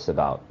Barrios said this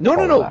about?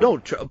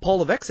 No. Paul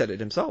Levesque said it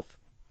himself.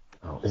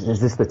 Oh, is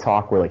this the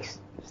talk where like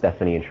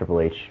Stephanie and Triple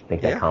H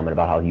make that comment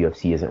about how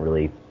UFC isn't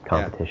really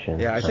competition?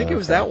 Yeah, I think it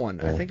was that one.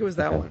 Yeah. I think it was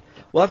that one.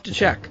 We'll have to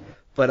check.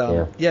 But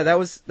that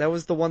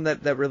was the one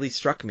that really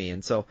struck me,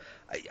 and so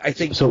I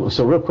think. So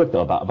real quick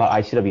though about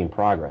ICW in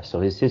Progress. So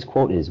his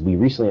quote is, "We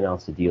recently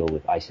announced a deal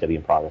with ICW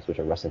in Progress, which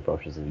are wrestling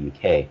promotions in the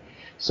UK.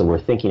 So we're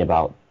thinking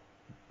about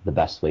the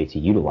best way to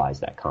utilize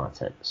that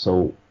content."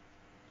 So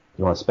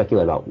you want to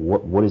speculate about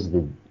what are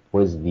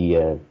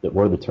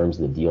the terms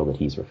of the deal that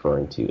he's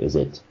referring to? Is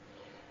it,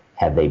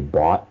 have they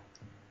bought,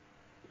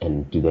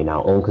 and do they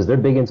now own? Because they're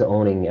big into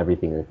owning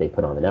everything that they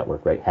put on the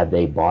network, right? Have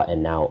they bought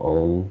and now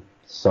own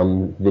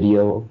some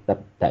video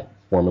that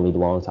formerly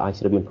belonged to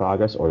ICW in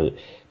Progress, or do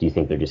you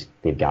think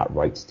they've got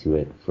rights to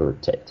it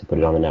to put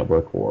it on the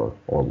network, or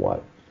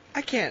what?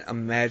 I can't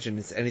imagine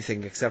it's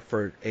anything except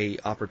for a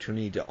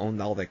opportunity to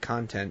own all the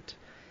content,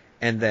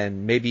 and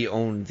then maybe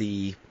own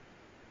the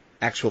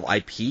actual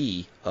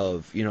IP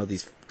of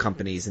these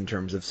companies in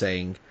terms of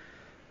saying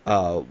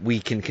we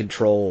can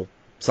control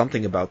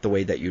something about the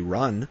way that you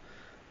run.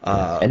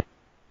 And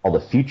all the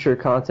future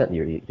content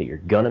that you're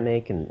gonna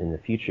make in the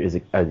future, is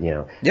it?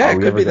 Yeah, it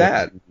could be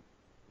that.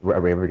 Are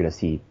we ever gonna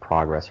see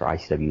Progress or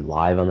ICW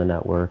live on the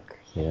network?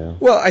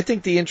 Well, I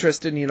think the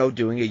interest in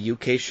doing a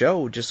UK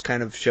show just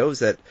kind of shows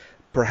that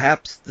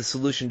perhaps the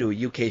solution to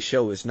a UK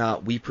show is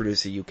not we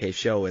produce a UK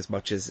show as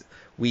much as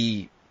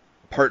we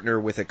partner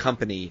with a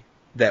company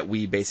that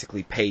we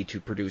basically pay to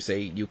produce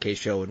a UK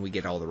show and we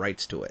get all the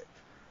rights to it.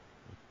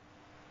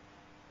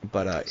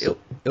 But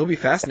it'll be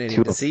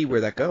fascinating to see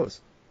where that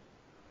goes.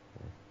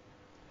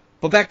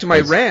 But back to my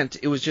rant,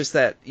 it was just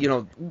that,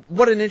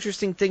 what an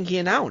interesting thing he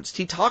announced.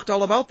 He talked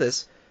all about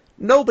this.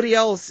 Nobody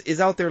else is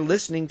out there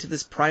listening to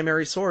this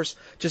primary source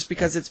just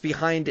because it's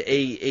behind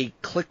a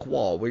click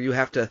wall where you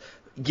have to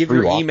give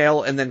your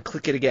email and then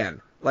click it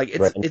again. Like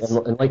it's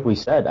and like I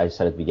said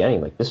at the beginning,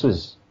 like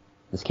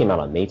this came out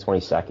on May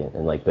 22nd,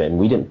 and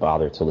we didn't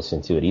bother to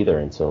listen to it either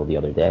until the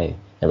other day.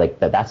 And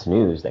that's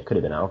news that could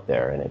have been out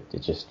there, and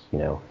it just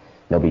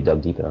nobody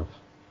dug deep enough.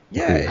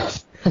 Yeah,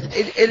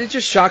 it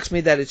just shocks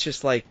me that it's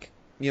just like,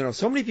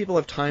 so many people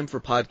have time for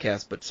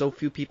podcasts, but so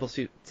few people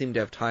seem to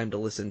have time to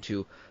listen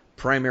to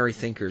primary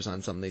thinkers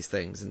on some of these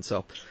things. And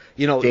so,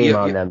 shame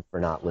on them for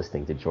not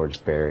listening to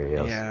George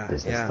Barrios'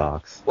 business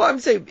talks. Well, I'm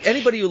saying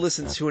anybody who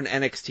listens to an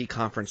NXT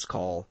conference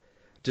call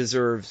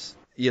deserves,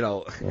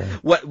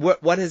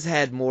 what has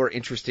had more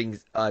interesting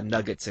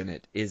nuggets in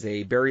it is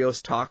a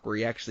Barrios talk where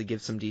he actually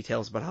gives some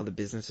details about how the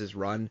business is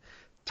run,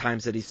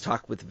 times that he's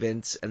talked with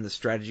Vince and the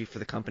strategy for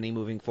the company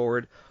moving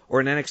forward, or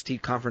an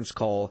NXT conference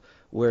call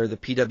where the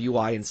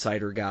PWI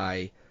insider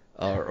guy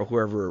or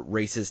whoever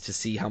races to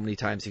see how many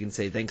times he can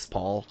say, "Thanks,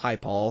 Paul. Hi,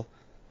 Paul."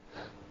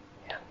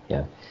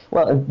 Yeah.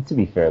 Well, to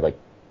be fair, like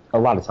a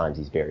lot of times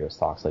these Barrios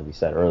talks, like we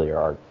said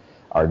earlier,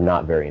 are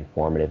not very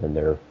informative, and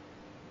they're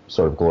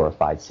sort of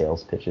glorified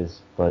sales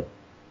pitches. But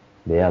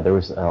yeah, there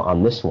was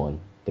on this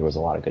one there was a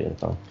lot of good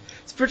info.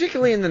 It's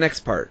particularly in the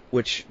next part,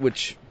 which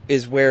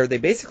is where they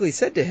basically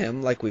said to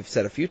him, like we've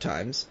said a few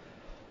times,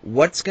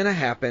 what's going to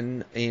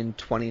happen in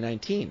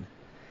 2019?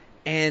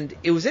 And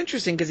it was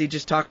interesting because he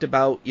just talked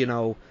about,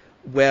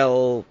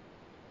 well,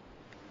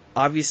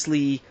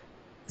 obviously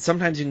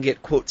sometimes you can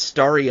get, quote,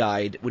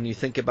 starry-eyed when you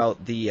think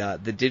about the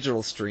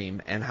digital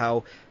stream and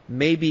how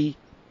maybe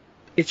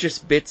it's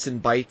just bits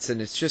and bytes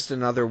and it's just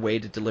another way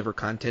to deliver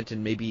content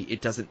and maybe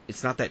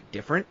it's not that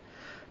different.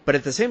 But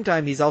at the same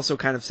time, he's also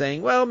kind of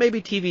saying, well,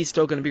 maybe TV is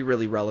still going to be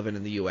really relevant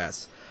in the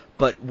U.S.,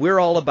 but we're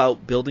all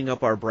about building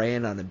up our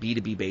brand on a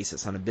B2B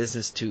basis, on a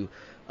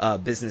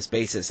business-to-business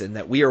basis, and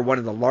that we are one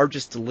of the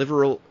largest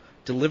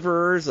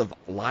deliverers of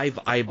live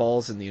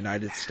eyeballs in the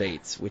United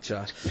States, which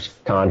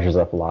conjures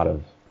up a lot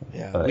of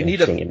we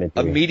need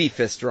a meaty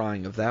fist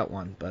drawing of that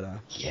one, but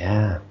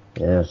yeah.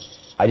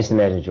 I just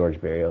imagine George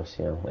Barrios,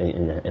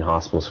 in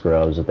hospital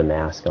scrubs with the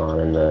mask on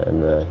and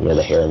the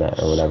hairnet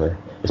or whatever,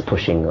 is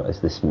pushing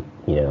this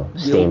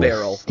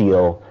stainless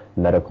steel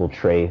medical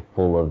tray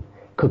full of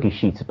cookie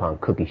sheets upon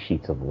cookie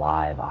sheets of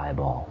live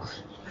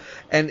eyeballs.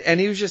 And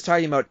he was just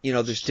talking about,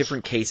 there's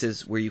different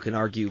cases where you can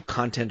argue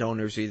content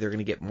owners are either going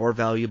to get more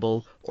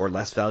valuable or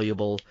less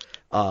valuable.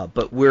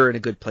 But we're in a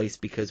good place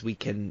because we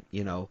can,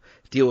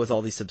 deal with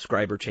all these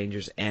subscriber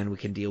changes and we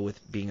can deal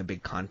with being a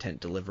big content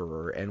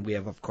deliverer. And we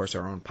have, of course,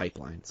 our own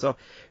pipeline. So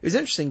it was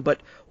interesting. But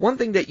one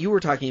thing that you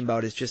were talking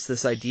about is just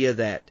this idea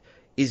that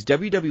is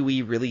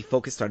WWE really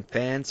focused on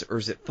fans or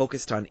is it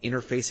focused on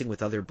interfacing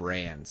with other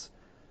brands?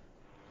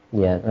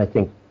 Yeah, I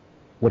think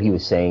what he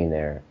was saying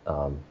there,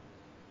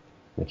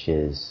 which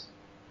is,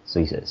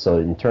 so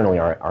internally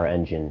our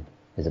engine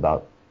is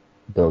about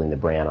building the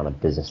brand on a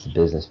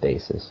business-to-business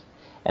basis.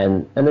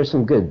 And there's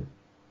some good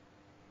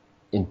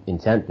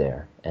intent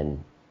there,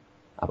 and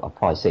I'll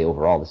probably say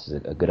overall this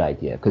is a good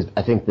idea, because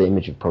I think the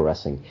image of pro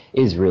wrestling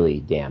is really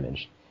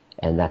damaged,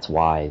 and that's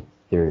why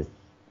their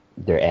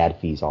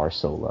ad fees are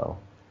so low.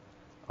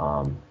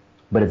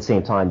 But at the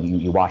same time,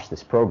 you watch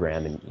this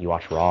program, and you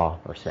watch Raw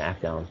or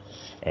SmackDown,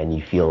 and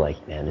you feel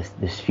like, man,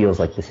 this feels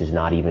like this is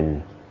not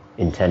even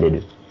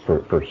intended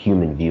for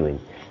human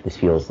viewing. This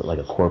feels like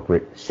a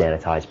corporate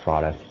sanitized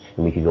product.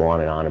 And we could go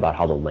on and on about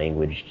how the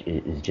language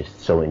is just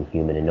so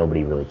inhuman and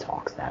nobody really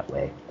talks that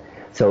way.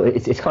 So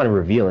it's kind of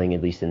revealing,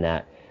 at least in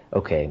that,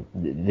 okay,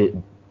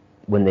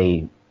 when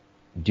they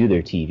do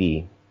their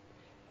TV,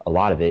 a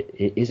lot of it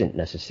isn't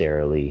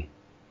necessarily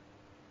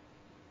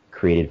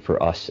created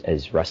for us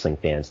as wrestling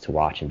fans to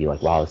watch and be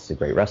like, wow, this is a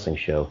great wrestling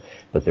show.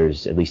 But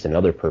there's at least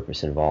another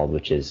purpose involved,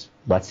 which is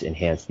let's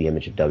enhance the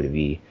image of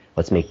WWE.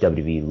 Let's make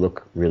WWE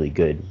look really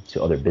good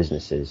to other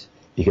businesses,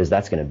 because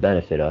that's going to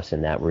benefit us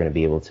in that we're going to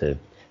be able to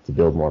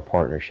build more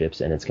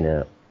partnerships, and it's going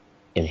to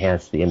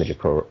enhance the image of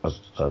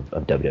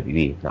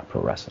WWE, not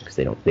pro wrestling, because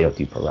they don't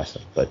do pro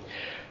wrestling, but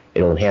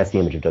it'll enhance the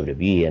image of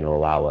WWE and it'll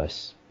allow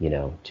us,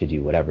 to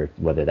do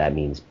whether that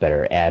means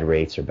better ad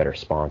rates or better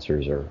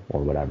sponsors or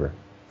whatever.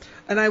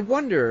 And I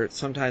wonder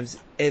sometimes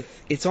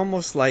if it's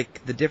almost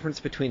like the difference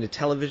between a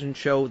television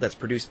show that's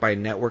produced by a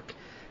network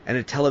and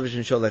a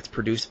television show that's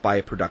produced by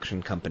a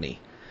production company,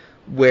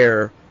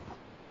 where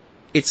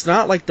it's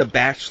not like The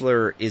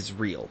Bachelor is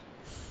real.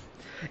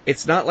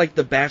 It's not like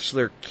The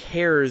Bachelor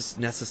cares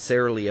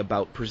necessarily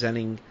about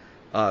presenting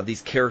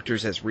these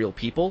characters as real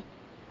people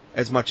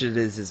as much as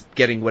it is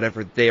getting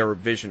whatever their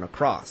vision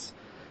across.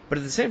 But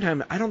at the same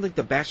time, I don't think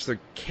The Bachelor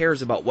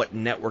cares about what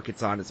network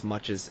it's on as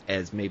much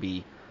as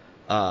maybe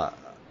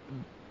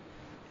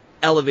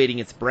elevating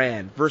its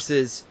brand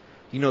versus,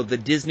 the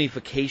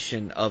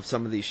Disneyfication of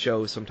some of these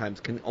shows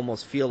sometimes can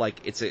almost feel like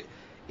it's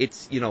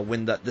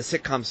when the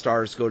sitcom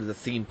stars go to the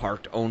theme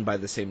park owned by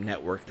the same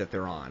network that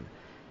they're on.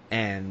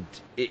 And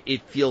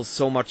it feels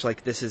so much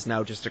like this is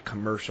now just a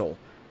commercial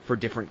for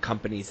different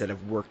companies that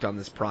have worked on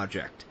this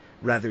project,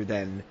 rather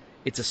than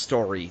it's a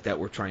story that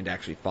we're trying to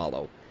actually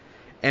follow.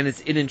 And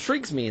it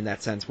intrigues me in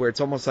that sense, where it's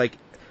almost like,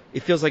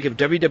 it feels like if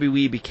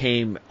WWE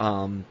became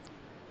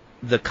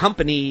the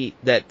company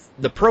that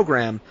the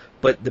program,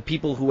 but the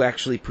people who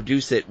actually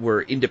produce it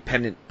were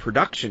independent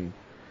production,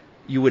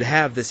 you would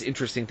have this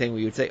interesting thing where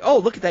you would say, oh,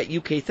 look at that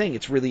UK thing.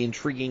 It's really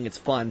intriguing. It's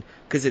fun,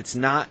 because it's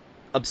not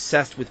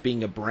obsessed with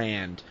being a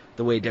brand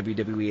the way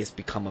WWE has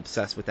become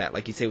obsessed with that,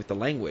 like you say with the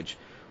language,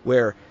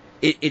 where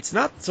it's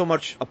not so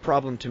much a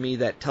problem to me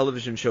that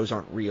television shows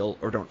aren't real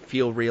or don't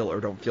feel real or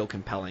don't feel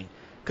compelling,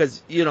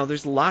 because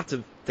there's lots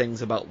of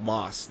things about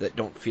Lost that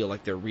don't feel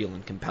like they're real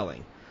and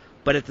compelling,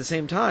 but at the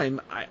same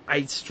time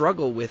I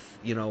struggle with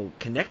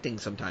connecting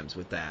sometimes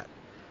with that,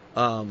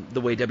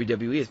 the way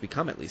WWE has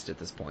become, at least at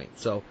this point.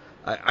 So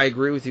I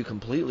agree with you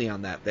completely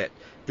on that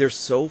they're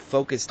so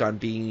focused on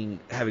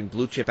having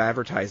blue chip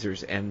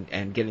advertisers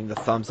and getting the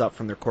thumbs up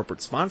from their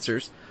corporate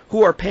sponsors,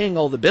 who are paying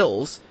all the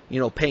bills,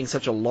 paying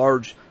such a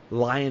large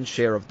lion's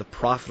share of the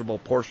profitable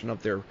portion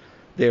of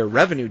their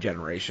revenue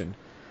generation,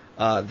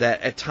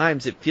 that at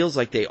times it feels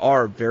like they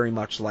are very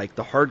much like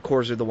the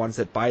hardcores are the ones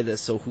that buy this,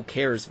 so who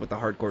cares what the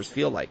hardcores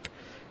feel like?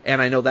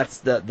 And I know that's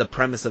the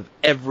premise of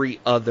every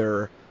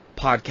other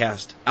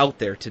podcast out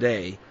there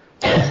today.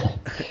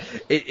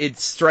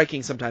 It's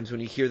striking sometimes when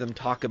you hear them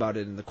talk about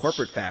it in the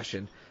corporate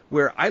fashion,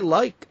 where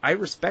I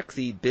respect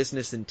the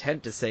business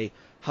intent to say,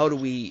 how do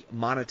we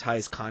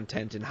monetize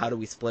content and how do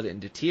we split it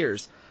into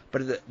tiers?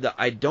 But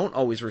I don't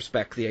always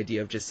respect the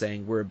idea of just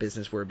saying we're a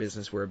business, we're a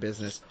business, we're a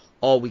business.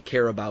 All we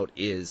care about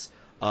is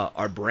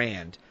our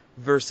brand.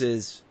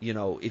 Versus,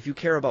 if you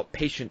care about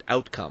patient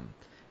outcome,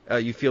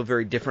 you feel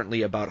very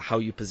differently about how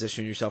you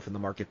position yourself in the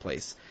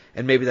marketplace.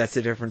 And maybe that's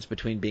the difference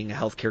between being a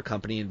healthcare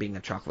company and being a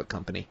chocolate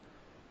company.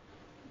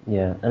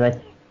 Yeah, and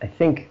I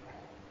think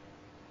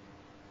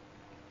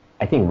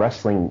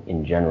wrestling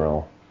in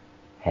general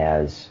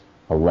has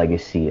a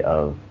legacy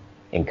of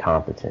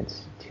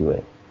incompetence to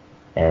it.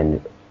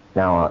 And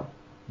now,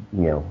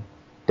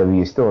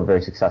 WWE is still a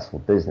very successful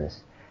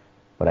business,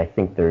 but I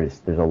think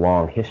there's a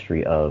long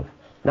history of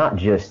not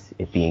just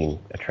it being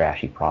a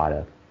trashy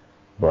product,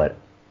 but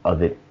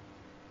of it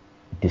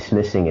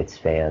dismissing its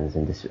fans,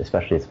 and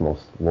especially its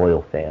most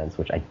loyal fans,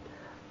 which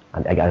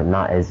I'm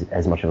not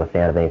as much of a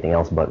fan of anything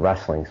else but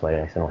wrestling, so I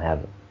guess I don't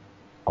have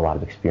a lot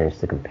of experience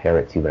to compare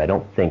it to. But I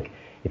don't think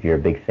if you're a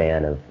big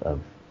fan of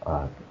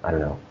I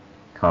don't know,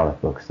 comic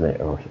books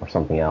or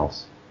something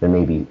else, there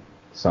may be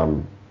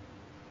some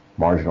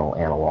marginal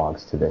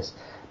analogs to this,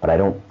 but I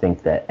don't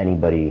think that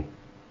anybody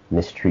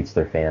mistreats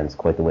their fans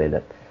quite the way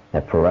that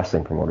pro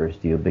wrestling promoters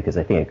do, because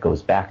I think it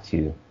goes back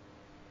to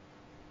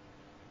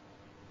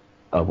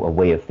a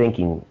way of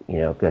thinking,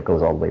 that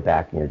goes all the way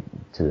back, to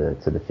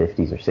the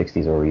 50s or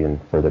 60s, or even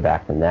further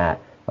back than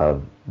that.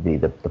 Of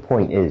the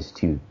point is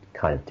to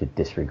kind of to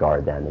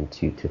disregard them and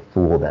to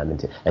fool them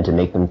and to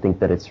make them think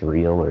that it's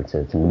real, or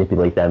to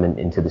manipulate them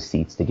into the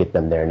seats to get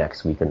them there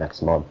next week or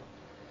next month.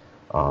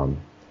 And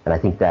I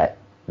think that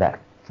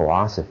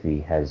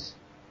philosophy has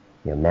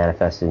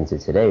manifested into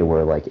today,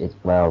 where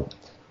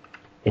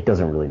it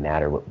doesn't really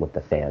matter what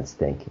the fans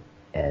think.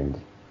 And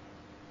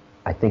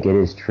I think it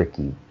is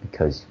tricky,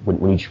 because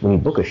when you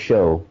book a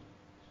show,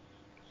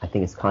 I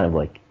think it's kind of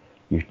like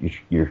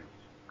you're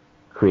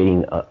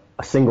creating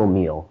a single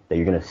meal that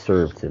you're going to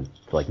serve to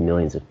like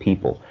millions of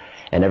people,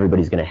 and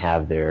everybody's going to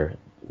have their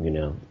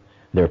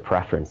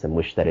preference and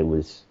wish that it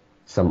was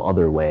some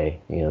other way,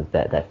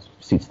 that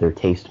suits their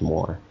taste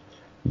more.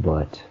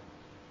 But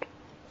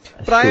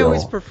I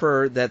always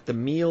prefer that the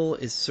meal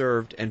is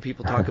served and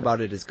people talk about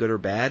it as good or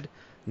bad,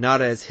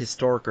 not as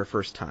historic or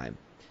first time.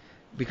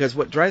 Because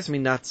what drives me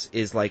nuts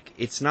is,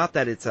 it's not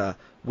that it's a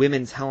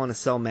women's Hell in a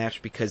Cell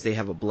match because they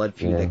have a blood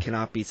feud that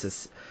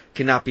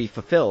cannot be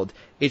fulfilled.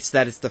 It's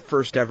that it's the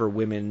first ever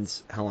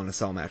women's Hell in a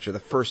Cell match, or the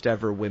first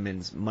ever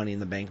women's Money in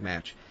the Bank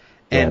match.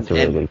 And that's a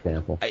really good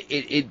example.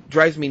 It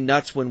drives me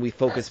nuts when we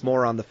focus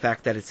more on the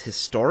fact that it's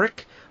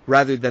historic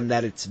rather than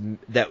that it's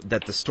that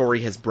the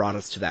story has brought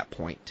us to that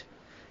point.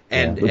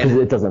 Because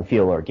it doesn't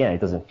feel organic.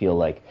 It doesn't feel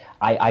like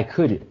I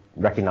could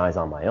recognize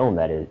on my own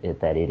that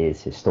it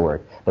is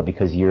historic, but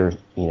because you're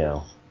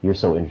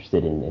so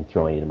interested in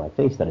throwing it in my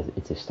face that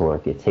it's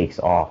historic, it takes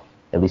off,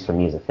 at least for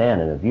me as a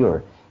fan and a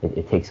viewer,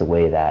 it takes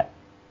away that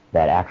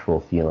actual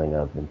feeling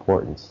of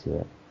importance to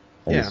it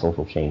and the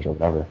social change or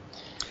whatever.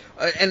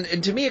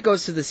 And to me, it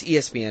goes to this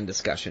ESPN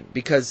discussion,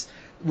 because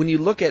when you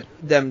look at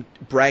them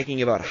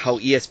bragging about how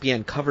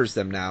ESPN covers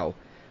them now,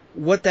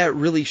 what that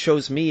really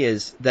shows me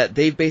is that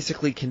they've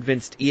basically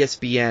convinced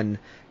ESPN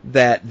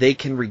that they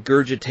can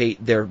regurgitate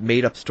their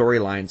made-up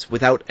storylines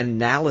without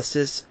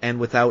analysis and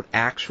without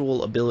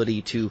actual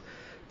ability to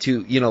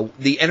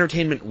the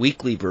Entertainment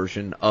Weekly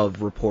version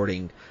of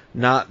reporting,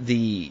 not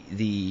the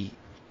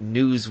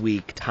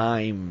Newsweek,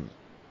 Time,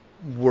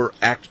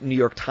 New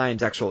York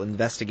Times actual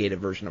investigative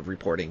version of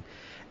reporting.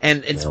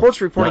 And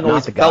sports reporting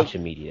always not the gotcha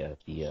media,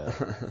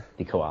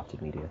 the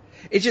co-opted media.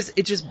 It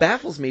just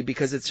baffles me,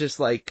 because it's just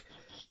like,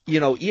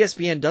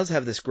 ESPN does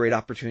have this great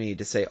opportunity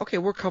to say, okay,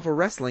 we'll cover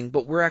wrestling,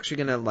 but we're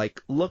actually going to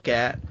look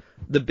at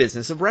the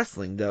business of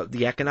wrestling,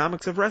 the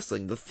economics of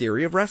wrestling, the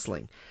theory of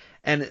wrestling.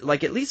 And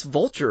at least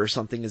Vulture or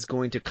something is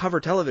going to cover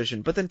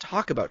television, but then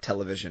talk about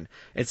television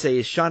and say,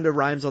 is Shonda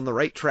Rhimes on the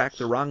right track,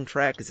 the wrong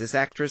track? Is this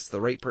actress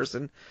the right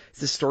person?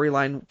 Is this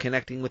storyline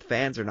connecting with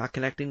fans or not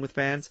connecting with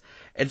fans?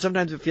 And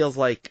sometimes it feels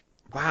like,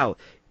 wow,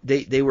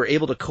 they were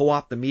able to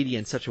co-opt the media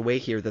in such a way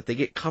here that they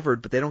get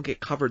covered, but they don't get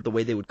covered the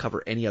way they would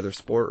cover any other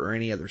sport or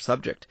any other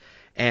subject.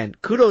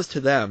 And kudos to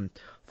them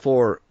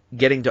for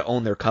getting to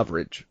own their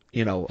coverage.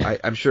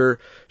 I'm sure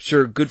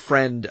good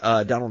friend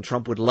Donald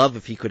Trump would love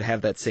if he could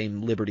have that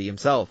same liberty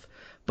himself.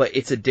 But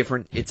it's a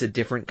different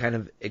kind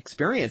of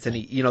experience. And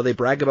they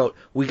brag about,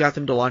 we got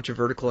them to launch a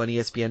vertical on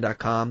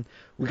ESPN.com.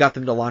 We got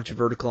them to launch a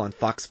vertical on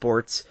Fox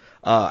Sports.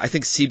 I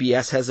think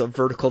CBS has a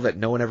vertical that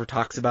no one ever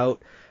talks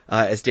about,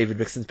 as David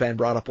Mixenspan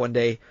brought up one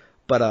day.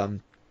 But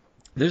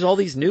there's all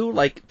these new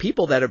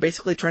people that are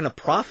basically trying to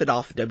profit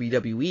off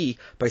WWE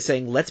by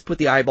saying, let's put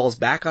the eyeballs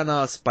back on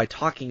us by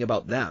talking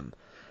about them.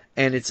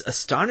 And it's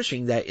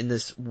astonishing that in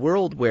this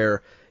world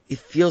where it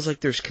feels like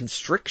there's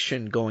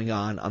constriction going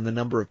on the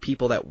number of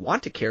people that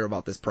want to care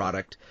about this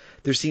product,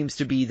 there seems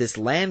to be this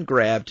land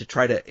grab to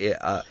try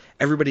to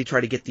everybody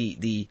try to get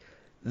the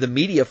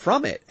media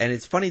from it. And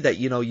it's funny that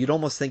you'd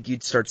almost think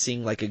you'd start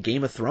seeing a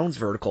Game of Thrones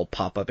vertical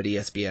pop up at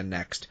ESPN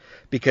next,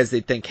 because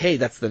they'd think, hey,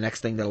 that's the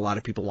next thing that a lot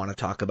of people want to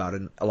talk about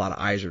and a lot of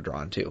eyes are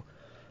drawn to.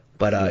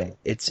 But I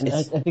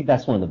think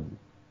that's one of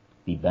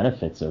the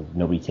benefits of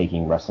nobody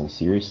taking wrestling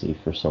seriously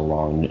for so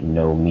long,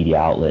 no media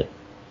outlet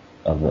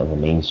of a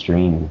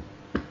mainstream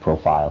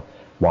profile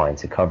wanting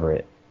to cover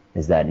it,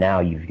 is that now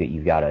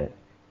you've got to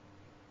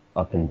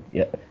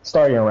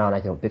starting around.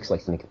 I know Bix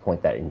likes to make the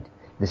point that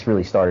this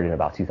really started in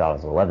about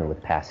 2011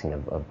 with the passing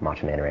of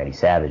Macho Man Randy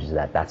Savage.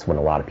 That's when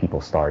a lot of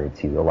people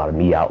a lot of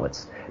media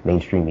outlets,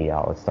 mainstream media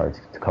outlets, started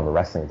to cover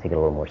wrestling and take it a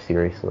little more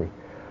seriously.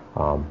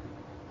 So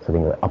I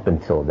think up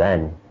until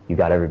then, you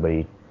got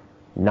everybody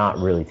not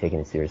really taking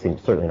it seriously,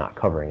 certainly not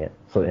covering it,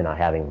 certainly not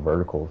having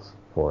verticals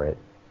for it.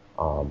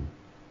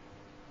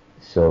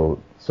 So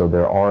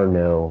there are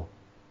no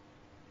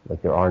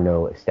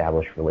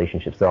established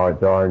relationships.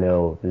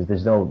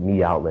 There's no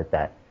media outlet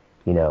that,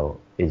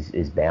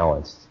 is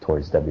balanced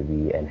towards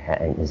WWE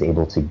and is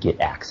able to get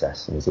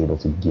access and is able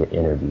to get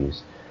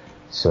interviews,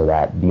 so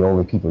that the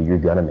only people you're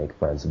gonna make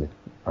friends with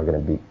are gonna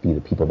be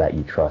the people that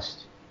you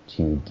trust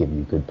to give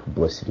you good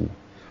publicity.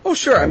 Oh,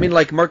 sure. I mean,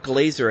 like Mark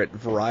Glazer at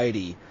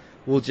Variety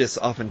will just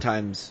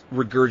oftentimes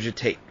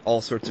regurgitate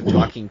all sorts of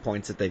talking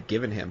points that they've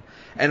given him.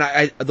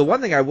 And the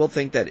one thing I will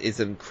think that is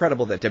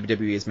incredible that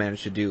WWE has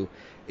managed to do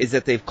is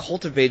that they've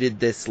cultivated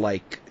this,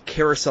 like,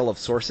 carousel of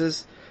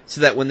sources,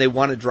 so that when they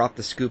want to drop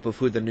the scoop of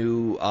who the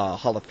new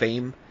Hall of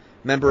Fame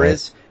member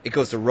is, it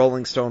goes to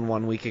Rolling Stone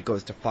one week, it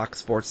goes to Fox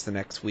Sports the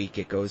next week,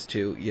 it goes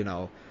to,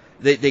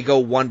 they go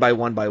one by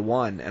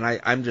one, and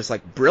I'm just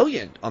like,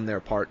 brilliant on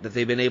their part that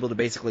they've been able to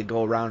basically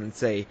go around and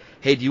say,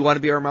 hey, do you want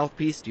to be our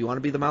mouthpiece? Do you want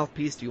to be the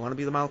mouthpiece? Do you want to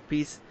be the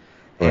mouthpiece?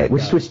 Right.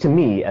 Which to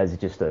me, as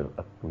just a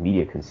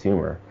media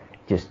consumer,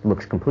 just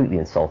looks completely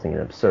insulting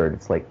and absurd.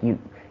 It's like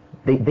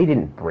they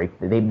didn't break.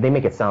 They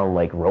make it sound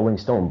like Rolling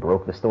Stone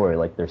broke the story,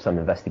 like there's some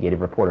investigative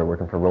reporter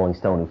working for Rolling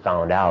Stone who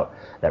found out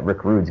that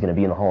Rick Rude's going to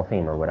be in the Hall of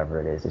Fame or whatever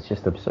it is. It's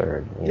just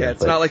absurd.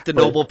 It's not like the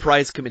Nobel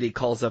Prize Committee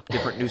calls up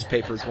different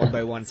newspapers one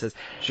by one and says,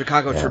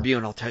 Chicago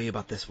Tribune, I'll tell you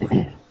about this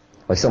one.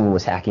 Like someone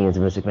was hacking into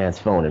Vince McMahon's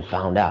phone and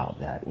found out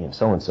that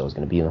so-and-so is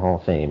going to be in the Hall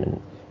of Fame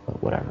and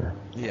whatever.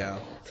 Yeah.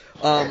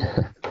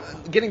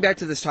 Getting back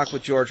to this talk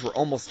with George, we're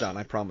almost done,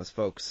 I promise,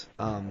 folks.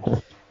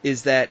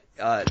 Is that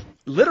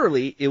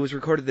literally it was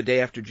recorded the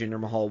day after Jinder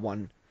Mahal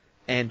won,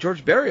 and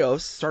George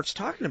Barrios starts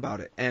talking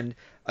about it. And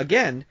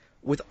again,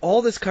 with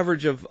all this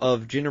coverage of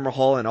Jinder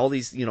Mahal and all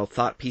these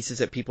thought pieces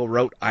that people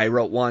wrote, I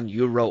wrote one,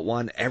 you wrote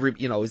one, it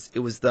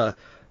was the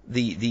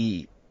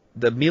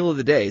meal of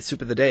the day,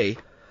 soup of the day,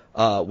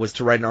 was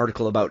to write an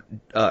article about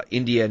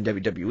India and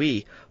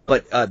WWE.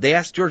 But they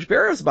asked George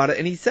Barrios about it,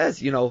 and he says,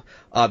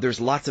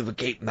 there's lots of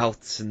agape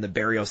mouths in the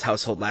Barrios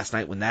household last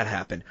night when that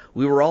happened.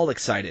 We were all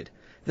excited.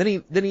 Then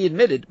he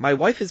admitted, my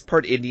wife is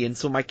part Indian,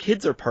 so my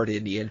kids are part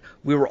Indian.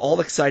 We were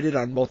all excited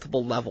on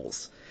multiple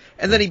levels.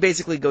 And then he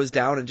basically goes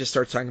down and just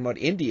starts talking about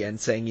India and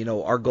saying,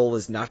 our goal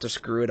is not to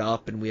screw it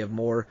up, and we have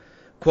more,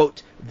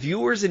 quote,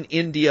 viewers in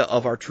India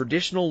of our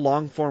traditional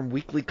long-form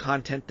weekly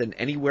content than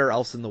anywhere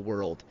else in the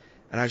world.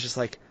 And I was just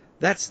like,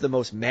 that's the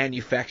most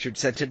manufactured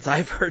sentence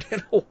I've heard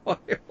in a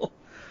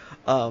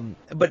while.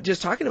 But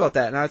just talking about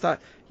that, and I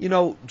thought,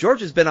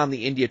 George has been on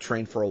the India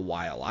train for a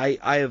while. I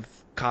have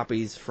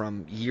copies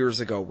from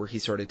years ago where he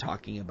started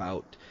talking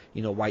about,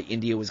 why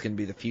India was going to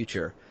be the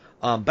future.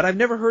 But I've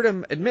never heard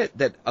him admit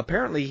that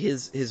apparently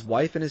his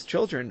wife and his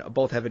children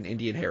both have an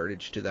Indian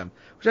heritage to them,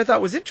 which I thought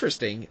was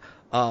interesting.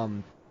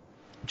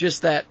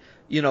 Just that,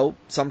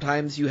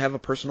 sometimes you have a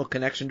personal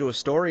connection to a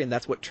story and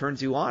that's what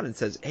turns you on and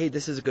says, hey,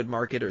 this is a good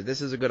market or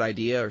this is a good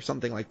idea or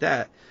something like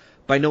that.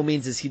 By no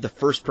means is he the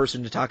first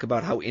person to talk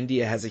about how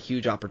India has a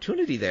huge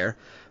opportunity there.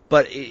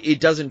 But it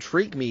does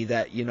intrigue me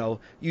that, you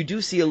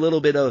do see a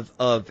little bit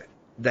of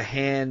the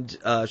hand,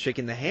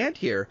 shaking the hand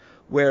here,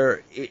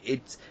 where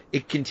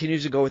it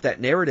continues to go with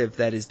that narrative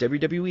that is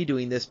WWE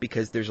doing this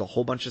because there's a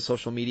whole bunch of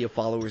social media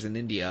followers in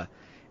India,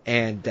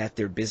 and that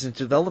their business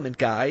development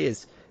guy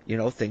is,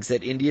 thinks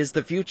that India is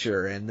the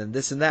future, and then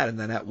this and that, and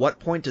then at what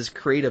point does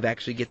creative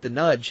actually get the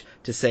nudge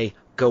to say,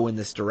 go in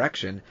this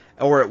direction?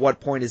 Or at what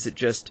point is it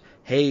just,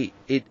 hey,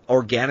 it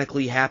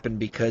organically happened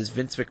because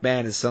Vince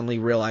McMahon has suddenly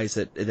realized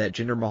that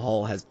Jinder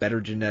Mahal has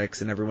better genetics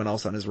than everyone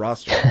else on his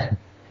roster?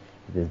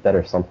 It is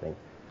better something.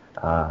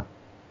 I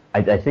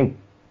think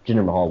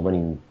Jinder Mahal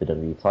winning the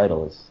WWE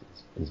title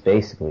is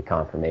basically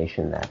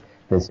confirmation that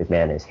Vince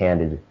McMahon has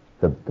handed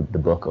the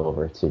book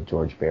over to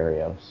George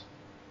Barrios.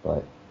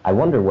 But I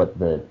wonder what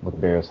the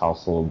Barrios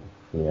household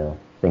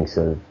thinks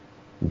of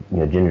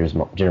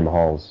Jinder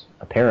Mahal's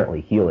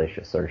apparently heelish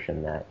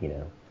assertion that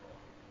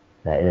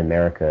that in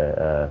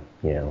America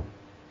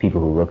people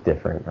who look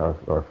different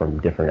or from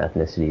different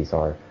ethnicities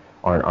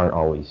aren't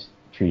always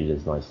treated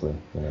as nicely,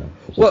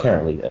 which is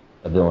apparently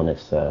a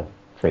villainous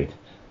trait.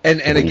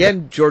 And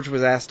again, George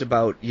was asked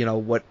about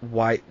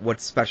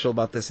what's special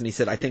about this, and he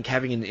said, I think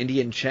having an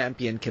Indian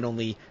champion can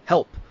only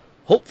help,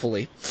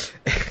 hopefully.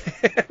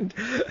 And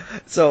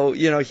so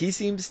he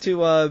seems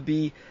to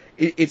be.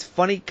 It's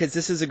funny because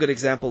this is a good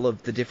example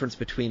of the difference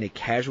between a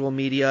casual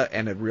media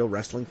and a real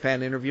wrestling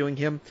fan interviewing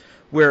him,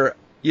 where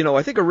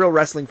I think a real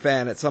wrestling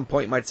fan at some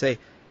point might say,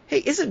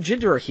 hey, isn't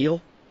Jinder a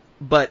heel?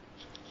 But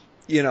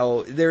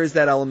there is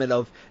that element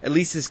of at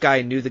least this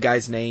guy knew the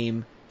guy's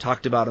name,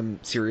 talked about him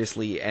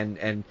seriously,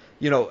 and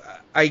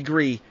I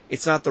agree,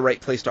 it's not the right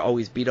place to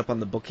always beat up on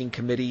the booking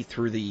committee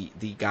through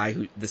the guy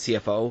the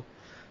CFO.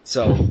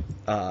 So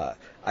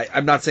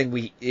I'm not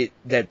saying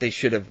that they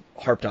should have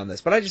harped on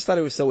this, but I just thought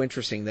it was so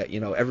interesting that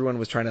everyone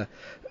was trying to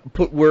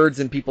put words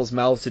in people's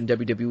mouths in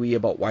WWE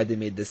about why they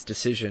made this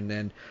decision,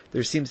 and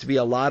there seems to be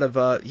a lot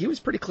of he was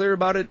pretty clear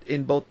about it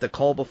in both the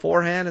call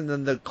beforehand and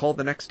then the call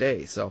the next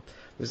day. So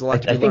there's a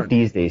lot to be learned. I think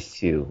these days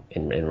too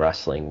in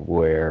wrestling,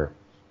 where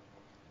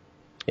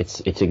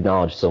it's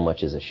acknowledged so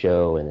much as a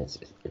show, and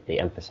they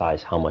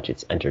emphasize how much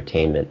it's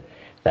entertainment,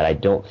 that I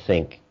don't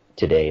think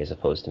today, as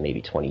opposed to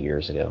maybe 20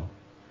 years ago,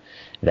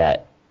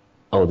 that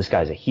this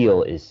guy's a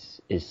heel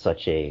is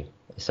such a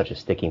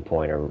sticking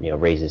point, or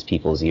raises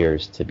people's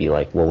ears to be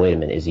like, well, wait a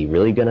minute, is he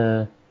really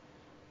gonna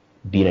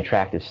be an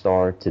attractive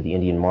star to the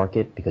Indian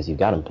market because you've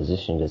got him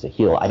positioned as a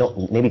heel?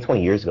 Maybe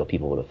 20 years ago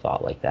people would have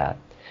thought like that,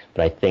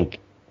 but I think,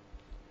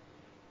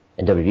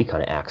 and WWE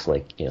kind of acts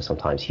like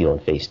sometimes heel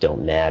and face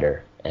don't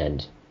matter,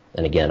 and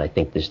again, I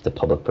think the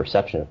public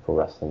perception of pro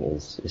wrestling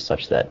is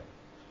such that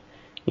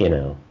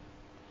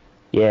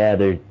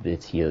there's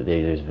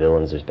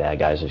villains, there's bad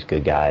guys, there's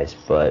good guys,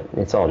 but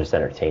it's all just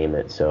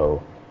entertainment.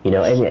 So, and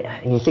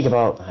you think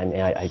about,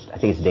 I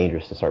think it's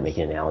dangerous to start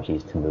making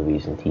analogies to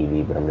movies and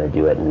TV, but I'm going to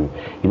do it. And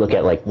you look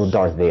at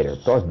Darth Vader.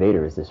 Darth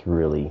Vader is this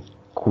really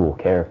cool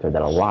character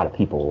that a lot of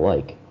people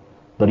like,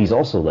 but he's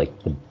also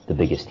the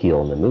biggest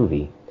heel in the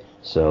movie.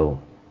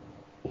 So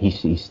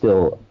he's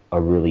still a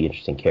really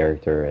interesting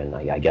character and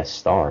I guess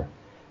star,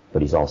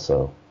 but he's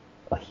also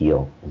a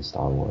heel in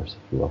Star Wars,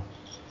 if you will.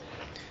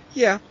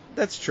 Yeah,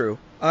 that's true.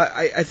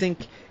 I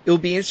think it will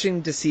be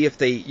interesting to see if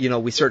they,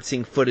 we start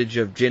seeing footage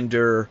of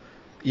Jinder,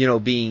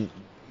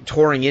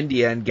 touring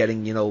India and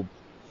getting,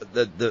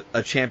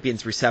 a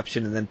champion's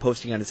reception, and then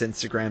posting on his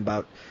Instagram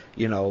about,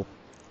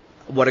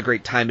 what a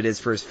great time it is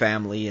for his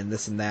family and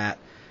this and that.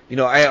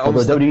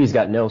 Although WWE's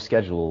got no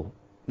schedule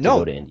to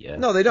go to India.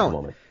 No, they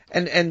don't.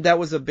 And that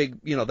was a big,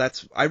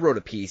 I wrote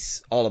a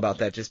piece all about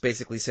that, just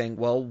basically saying,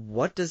 well,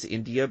 what does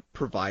India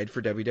provide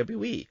for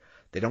WWE?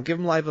 They don't give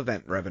them live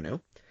event revenue.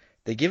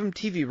 They give them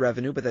TV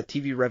revenue, but that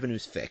TV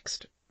revenue's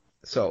fixed.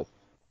 So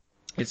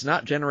it's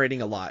not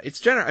generating a lot.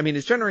 It's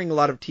generating a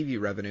lot of TV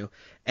revenue,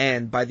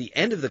 and by the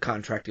end of the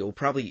contract, it will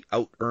probably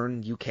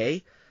out-earn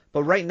UK.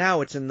 But right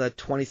now, it's in the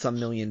 $20-some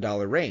million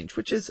range,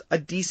 which is a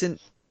decent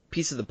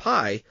piece of the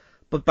pie,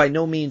 but by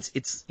no means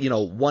it's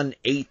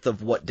 1/8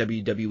 of what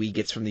WWE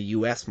gets from the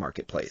US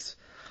marketplace.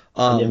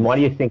 And why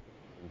do you think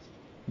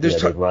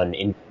they run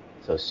in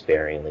so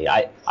sparingly?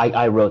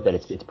 I wrote that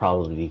it's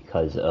probably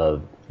because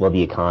of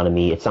the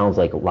economy. It sounds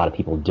like a lot of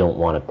people don't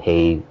want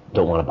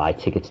to buy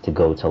tickets to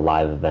go to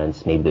live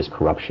events. Maybe there's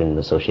corruption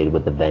associated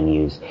with the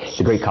venues.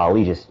 The Great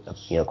Khali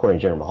according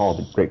to Jinder Mahal,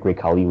 the Great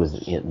Khali was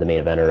the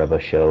main eventer of a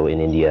show in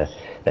India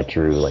that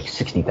drew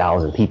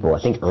 60,000 people, I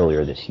think,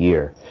 earlier this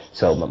year.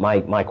 So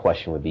my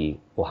question would be,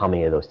 well, how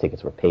many of those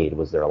tickets were paid?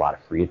 Was there a lot of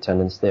free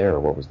attendance there,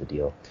 or what was the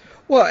deal?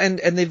 Well, and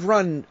they've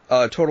run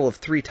a total of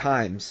 3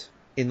 times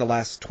in the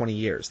last 20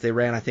 years. They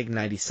ran, I think, in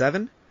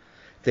 97.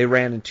 They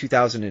ran in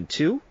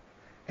 2002.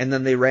 And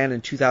then they ran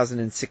in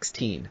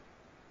 2016.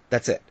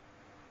 That's it.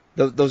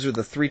 Those are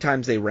the 3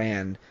 times they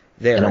ran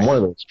there. And on one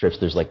of those trips,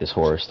 there's this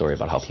horror story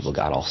about how people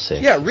got all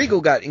sick. Yeah,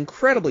 Regal got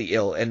incredibly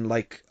ill, and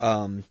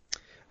Lance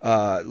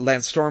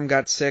Storm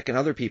got sick, and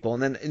other people.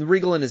 And then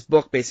Regal in his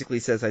book basically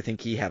says, I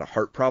think he had a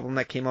heart problem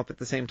that came up at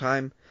the same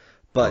time.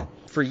 But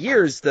for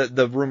years,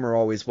 the rumor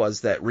always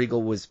was that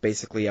Regal was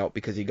basically out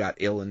because he got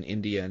ill in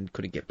India and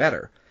couldn't get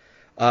better.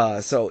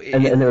 And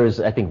there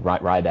was, I think,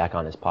 Ryback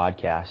on his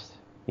podcast.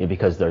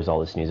 Because there's all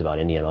this news about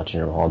India and about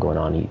Jinder Mahal going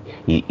on,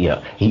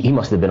 he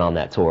must have been on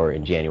that tour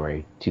in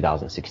January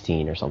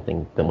 2016 or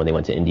something. Then when they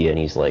went to India, and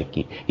he's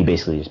he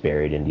basically just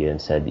buried India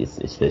and said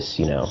it's this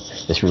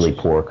this really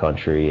poor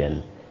country,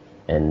 and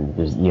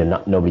there's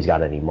nobody's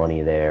got any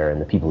money there, and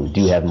the people who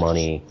do have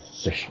money,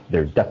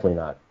 they're definitely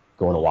not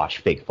going to watch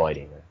fake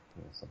fighting or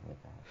something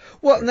like that.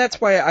 Well, and that's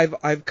why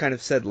I've kind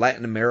of said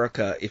Latin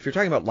America. If you're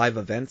talking about live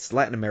events,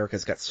 Latin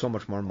America's got so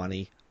much more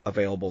money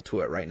available to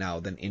it right now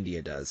than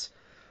India does.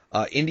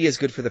 India is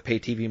good for the pay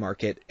TV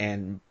market,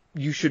 and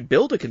you should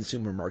build a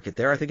consumer market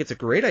there. I think it's a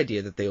great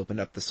idea that they opened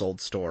up the Sold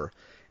store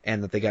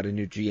and that they got a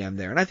new GM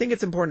there. And I think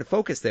it's important to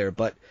focus there,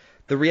 but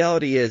the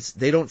reality is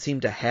they don't seem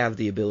to have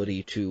the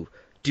ability to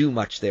do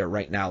much there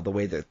right now, the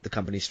way that the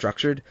company's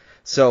structured.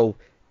 So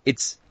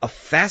it's a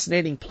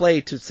fascinating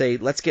play to say,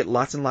 let's get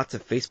lots and lots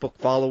of Facebook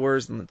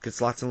followers and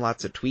get lots and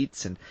lots of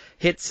tweets and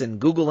hits and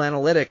Google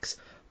Analytics.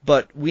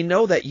 But we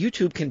know that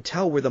YouTube can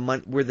tell where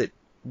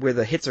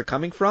the hits are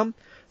coming from.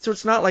 So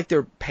it's not like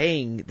they're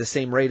paying the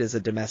same rate as a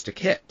domestic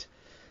hit.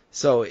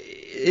 So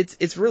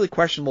it's really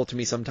questionable to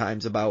me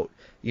sometimes about,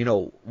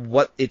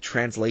 what it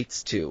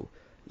translates to,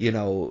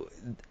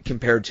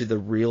 compared to the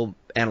real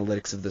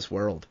analytics of this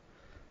world.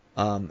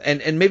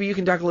 And maybe you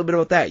can talk a little bit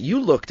about that. You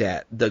looked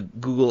at the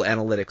Google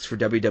Analytics for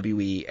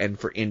WWE and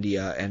for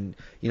India, and,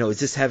 is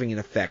this having an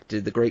effect?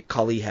 Did the Great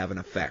Khali have an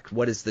effect?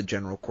 What is the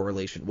general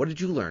correlation? What did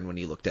you learn when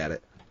you looked at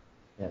it?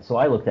 Yeah, so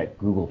I looked at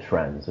Google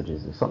Trends, which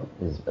is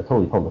a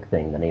totally public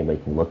thing that anybody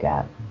can look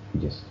at.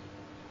 You just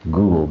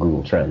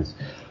Google Trends.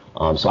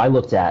 So I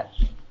looked at,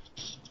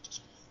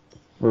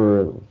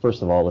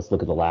 first of all, let's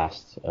look at the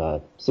last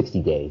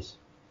 60 days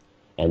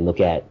and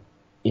look at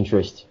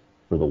interest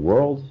for the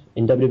world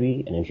in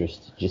WWE and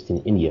interest just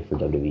in India for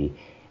WWE.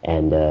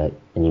 And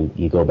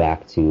you go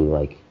back to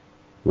like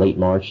late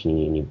March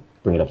and you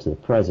bring it up to the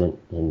present,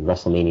 and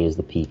WrestleMania is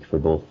the peak for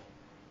both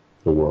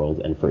the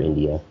world and for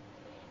India.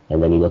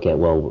 And then you look at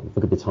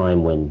the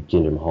time when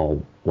Jinder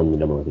Mahal won the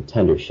number one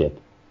contendership,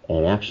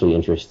 and actually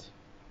interest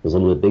was a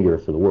little bit bigger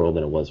for the world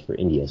than it was for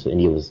India. So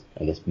India was,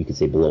 I guess you could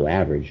say, below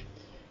average.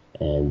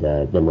 And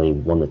then when he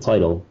won the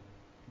title,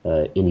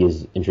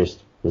 India's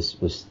interest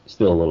was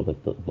still a little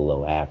bit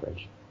below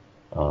average.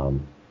 But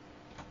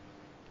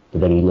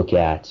then you look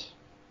at...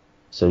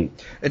 So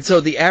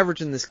the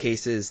average in this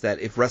case is that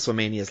if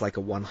WrestleMania is like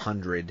a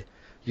 100,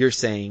 you're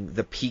saying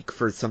the peak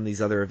for some of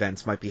these other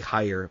events might be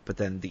higher, but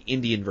then the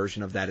Indian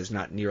version of that is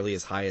not nearly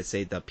as high as,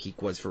 say, the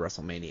peak was for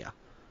WrestleMania.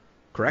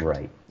 Correct?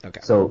 Right.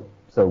 Okay. So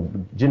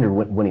Jinder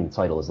winning the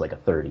title is like a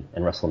 30,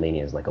 and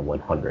WrestleMania is like a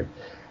 100.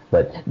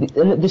 But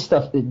this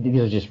stuff,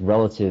 these are just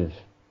relative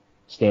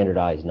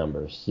standardized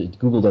numbers.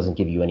 Google doesn't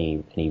give you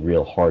any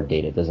real hard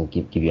data. It doesn't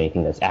give you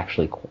anything that's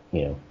actually,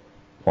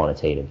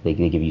 quantitative. They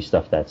give you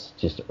stuff that's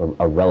just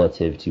a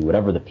relative to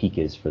whatever the peak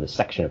is for the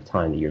section of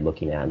time that you're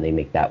looking at, and they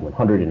make that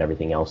 100, and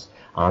everything else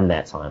on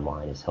that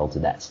timeline is held to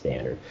that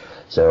standard.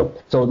 So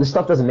this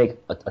stuff doesn't make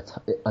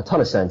a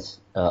ton of sense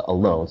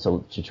alone.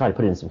 So to try to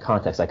put it in some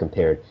context, I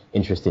compared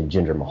interest in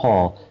Jinder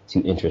Mahal to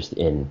interest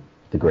in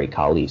the Great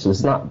Khali. So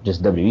it's not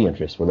just WWE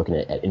interest. We're looking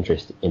at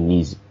interest in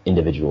these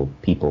individual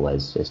people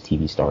as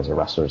TV stars or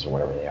wrestlers or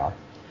whatever they are.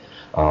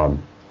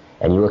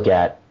 And you look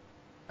at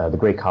the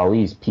Great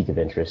Khali's peak of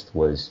interest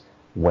was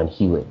when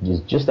he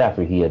just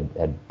after he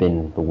had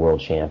been the world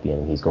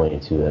champion. He's going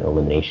into an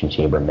Elimination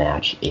Chamber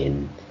match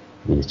in,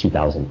 I believe it was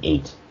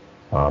 2008.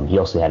 He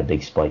also had a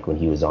big spike when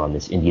he was on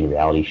this Indian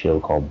reality show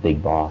called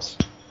Big Boss.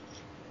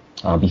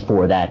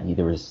 Before that,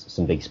 there was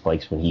some big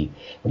spikes when he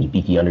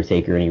beat The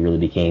Undertaker and he really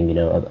became,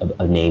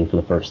 a name for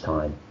the first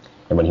time.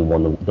 And when he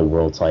won the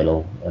world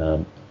title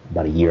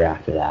about a year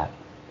after that.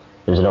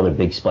 There's another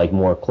big spike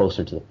more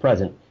closer to the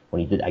present when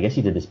he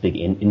did this big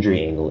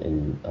injury angle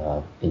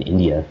in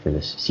India for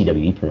this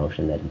CWE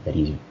promotion that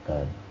he's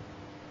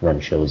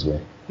run shows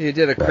with. He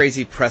did a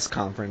crazy press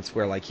conference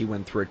where he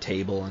went through a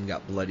table and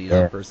got bloodied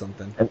up or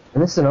something. And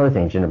this is another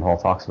thing Jinder Mahal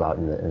talks about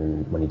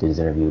when he did his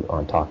interview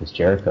on Talk is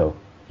Jericho.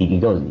 He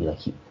goes,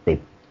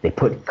 they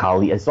put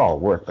Khali, it's all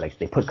work, but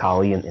they put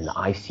Khali in the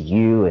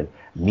ICU, and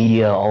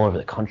media all over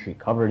the country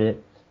covered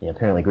it.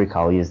 Apparently Great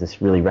Khali is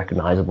this really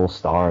recognizable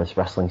star, this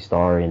wrestling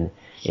star in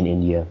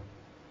India.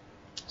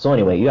 So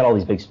anyway, you got all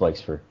these big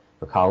spikes for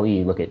Khali.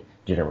 You look at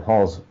Jinder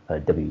Mahal's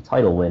WWE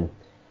title win,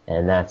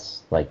 and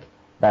that's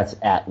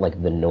at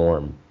the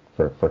norm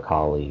for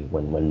Khali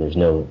when there's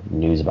no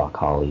news about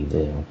Khali.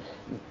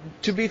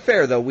 To be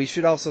fair, though, we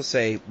should also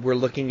say we're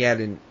looking at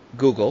in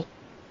Google.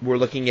 We're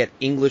looking at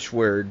English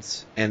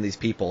words and these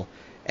people.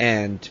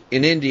 And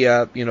in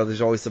India,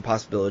 there's always the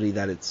possibility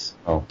that it's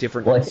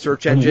different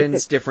search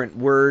engines, different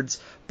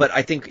words. But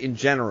I think in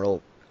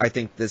general,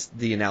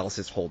 the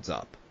analysis holds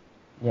up.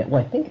 Yeah,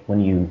 well, I think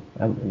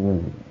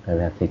I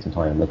have to take some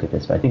time and look at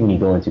this, but I think when you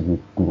go into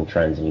Google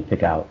Trends and you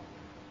pick out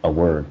a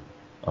word,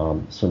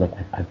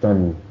 I've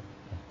done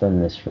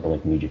this for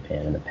New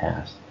Japan in the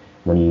past.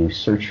 When you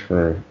search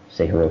for,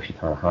 say, Hiroshi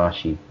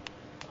Tanahashi,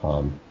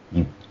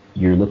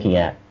 you're looking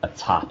at a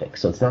topic,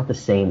 so it's not the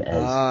same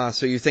as...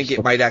 so you think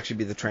it might actually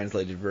be the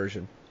translated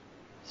version.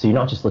 So you're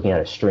not just looking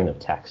at a string of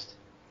text.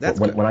 That's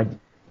good.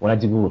 When I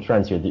do Google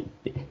Trends here,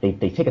 they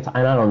take a time,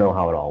 and I don't know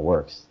how it all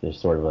works. There's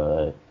sort of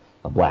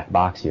a black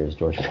box here, as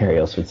George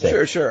Barrios would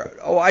say. Sure.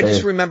 Oh, I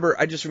just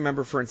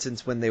remember, for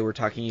instance, when they were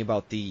talking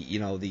about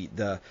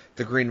the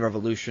Green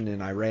Revolution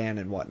in Iran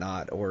and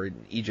whatnot, or in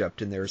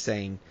Egypt, and they were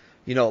saying,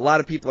 a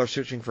lot of people are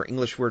searching for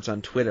English words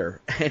on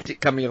Twitter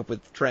and coming up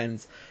with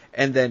trends.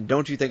 And then,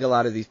 don't you think a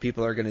lot of these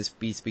people are going to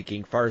be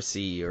speaking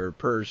Farsi or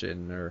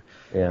Persian or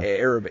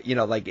Arabic?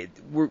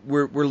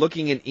 We're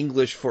looking in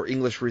English for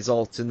English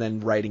results and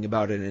then writing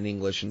about it in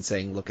English and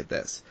saying, look at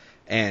this.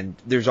 And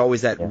there's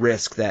always that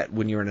risk that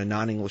when you're in a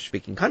non-English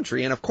speaking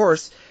country, and of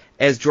course,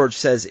 as George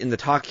says in the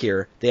talk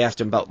here, they asked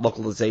him about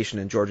localization,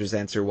 and George's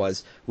answer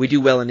was, we do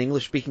well in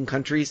English speaking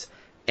countries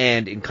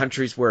and in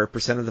countries where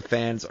 1% of the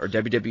fans are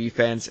WWE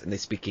fans and they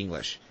speak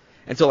English.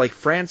 And so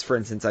France, for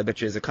instance, I bet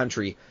you as a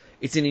country,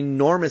 it's an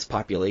enormous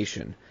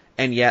population,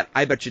 and yet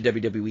I bet you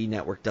WWE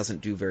Network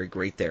doesn't do very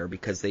great there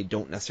because they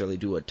don't necessarily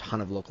do a ton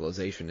of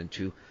localization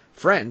into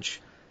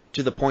French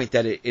to the point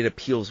that it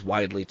appeals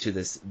widely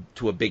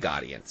to a big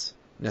audience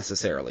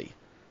necessarily.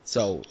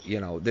 So,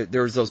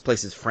 there's those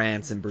places,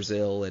 France and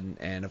Brazil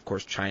and of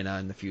course China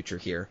in the future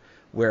here,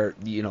 where,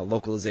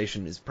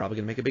 localization is probably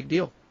going to make a big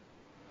deal.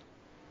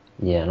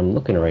 Yeah, and I'm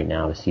looking right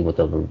now to see what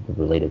the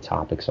related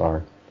topics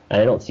are.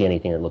 And I don't see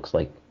anything that looks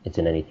like it's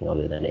in anything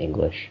other than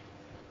English.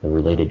 The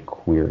related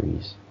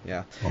queries.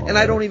 Yeah, and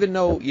I don't even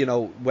know,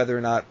 whether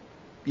or not,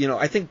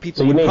 I think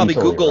people you would may be probably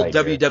totally Google right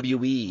here.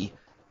 WWE.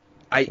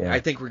 Yeah. I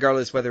think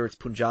regardless whether it's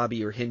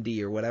Punjabi or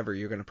Hindi or whatever,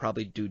 you're going to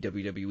probably do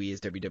WWE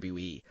as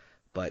WWE.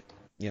 But,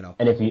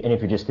 And if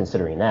you're just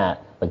considering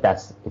that, like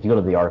that's if you go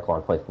to the article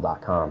on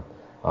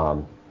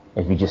Fightful.com,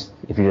 if you're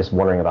just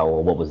wondering about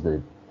what was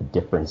the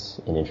difference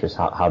in interest,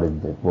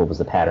 what was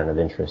the pattern of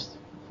interest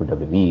for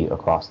WWE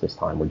across this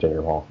time where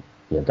Jinder Mahal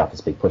got this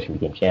big push and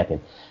became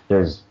champion,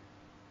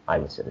 I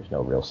would say there's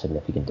no real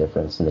significant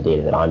difference in the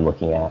data that I'm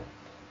looking at.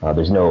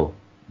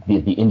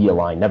 The India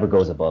line never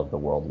goes above the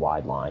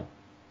worldwide line.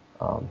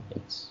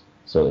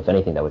 So if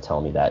anything, that would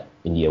tell me that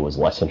India was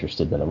less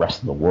interested than the rest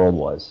of the world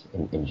was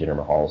in Jinder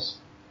Mahal's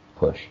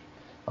push.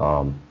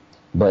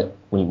 But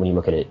when you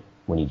look at it,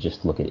 when you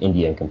just look at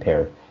India and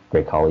compare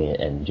Great Khali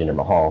and Jinder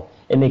Mahal,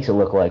 it makes it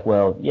look like,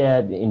 well, yeah,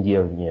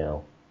 India,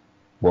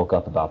 woke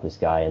up about this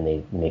guy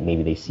and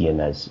maybe they see him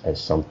as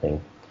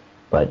something,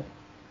 but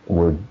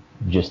we're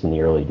just in the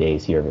early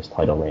days here of his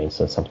title reign,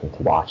 so it's something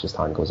to watch as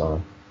time goes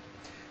on.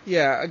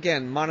 Yeah,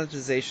 again,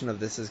 monetization of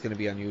this is going to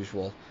be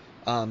unusual.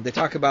 They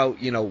talk about,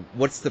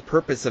 what's the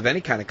purpose of any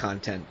kind of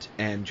content,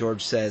 and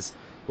George says,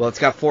 well, it's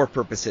got 4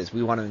 purposes.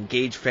 We want to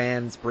engage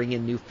fans, bring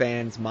in new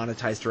fans,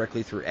 monetize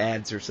directly through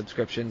ads or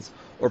subscriptions,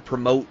 or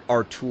promote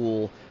our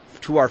tool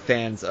to our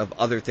fans of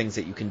other things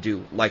that you can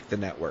do, like the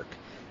network.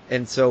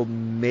 And so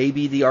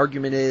maybe the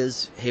argument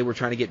is, hey, we're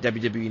trying to get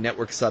WWE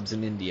Network subs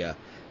in India.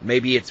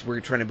 Maybe we're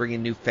trying to bring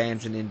in new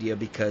fans in India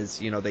because,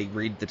 they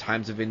read the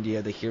Times of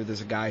India, they hear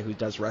there's a guy who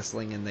does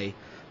wrestling, and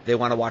they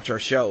want to watch our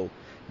show.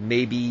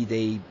 Maybe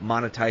they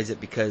monetize it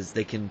because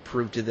they can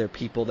prove to their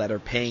people that are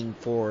paying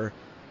them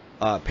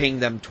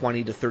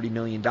 $20 to $30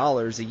 million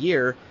a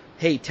year,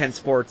 hey, 10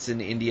 Sports in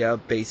India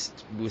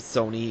based with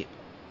Sony,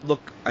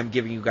 look, I'm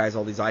giving you guys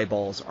all these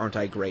eyeballs, aren't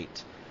I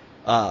great?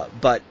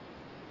 But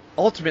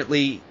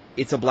ultimately,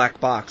 it's a black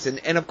box.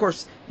 And of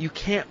course, you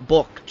can't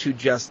book to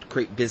just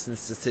create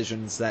business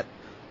decisions that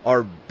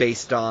are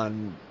based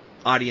on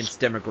audience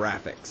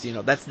demographics.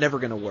 That's never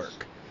going to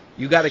work.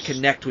 You got to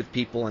connect with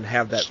people and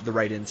have the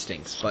right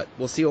instincts. But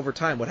we'll see over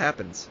time what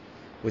happens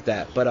with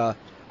that. But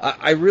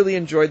I really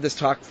enjoyed this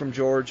talk from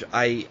George.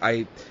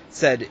 I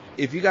said,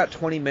 if you got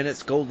 20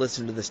 minutes, go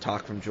listen to this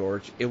talk from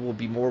George. It will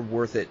be more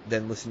worth it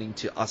than listening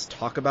to us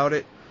talk about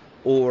it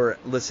or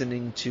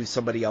listening to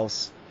somebody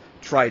else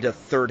try to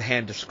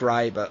third-hand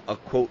describe a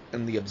quote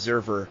in The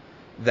Observer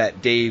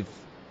that Dave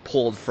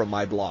pulled from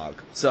my blog.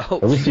 So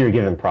at least you were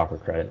given proper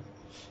credit.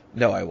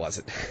 No, I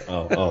wasn't.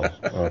 Oh,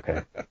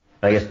 okay.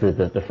 I guess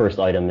the first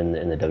item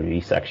in the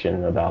WWE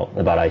section about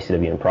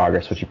ICW in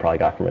progress, which you probably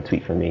got from a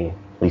tweet from me.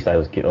 At least I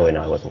was.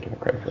 I wasn't giving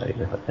credit for that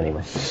either. But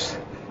anyway.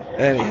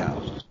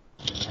 Anyhow,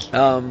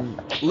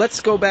 let's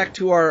go back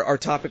to our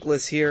topic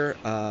list here,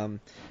 and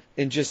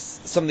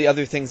just some of the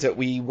other things that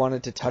we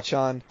wanted to touch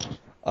on.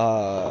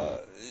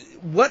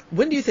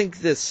 When do you think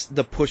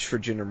the push for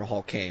Jinder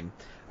Mahal came?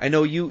 I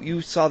know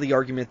you saw the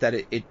argument that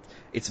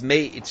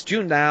it's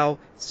June now,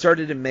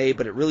 started in May,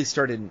 but it really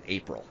started in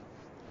April.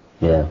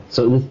 Yeah,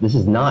 so this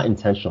is not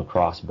intentional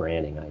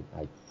cross-branding,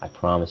 I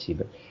promise you,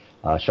 but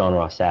Sean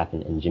Ross Sapp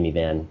and Jimmy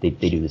Van, they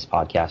do this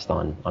podcast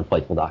on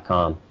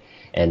Fightful.com,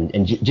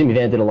 and Jimmy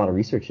Van did a lot of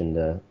research,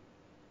 and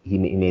he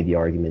made the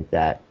argument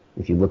that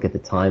if you look at the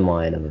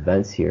timeline of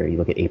events here, you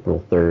look at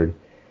April 3rd,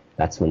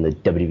 that's when the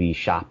WWE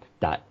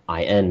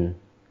Shop.in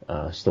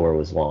store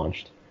was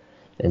launched,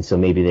 and so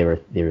maybe they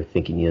were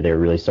thinking, they were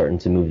really starting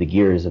to move the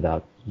gears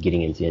about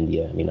getting into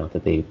India. I mean, not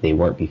that they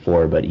weren't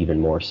before, but even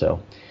more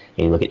so.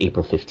 And you look at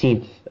April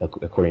 15th,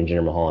 according to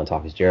Jinder Mahal on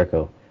Talk is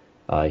Jericho,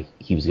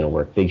 he was going to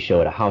work Big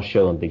Show at a house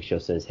show, and Big Show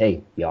says,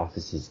 hey, the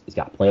office has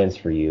got plans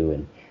for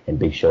you, and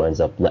Big Show ends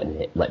up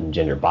letting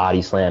Jinder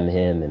body slam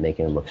him and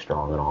making him look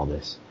strong and all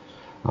this.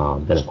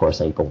 Then, of course,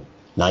 April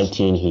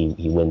 19,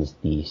 he wins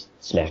the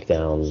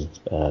SmackDown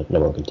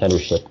number one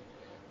contendership.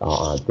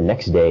 The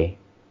next day,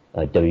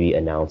 WWE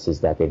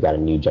announces that they've got a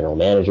new general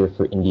manager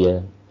for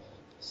India,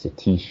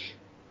 Satish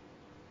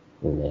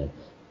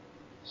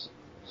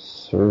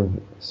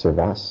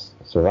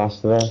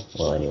Srivastava.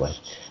 Well, anyway,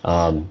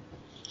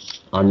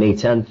 on May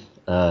 10th,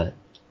 the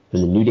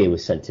New Day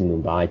was sent to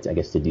Mumbai, I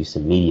guess, to do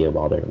some media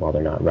while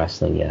they're not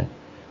wrestling yet.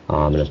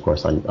 And of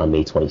course, on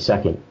May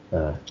 22nd,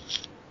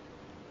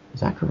 is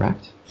that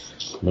correct?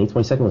 May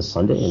 22nd was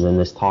Sunday, and then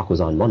this talk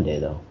was on Monday,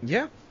 though.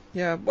 Yeah.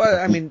 Well,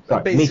 I mean,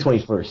 sorry, May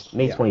 21st.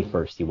 May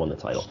 21st, he won the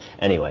title.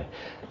 Anyway,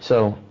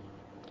 so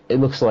it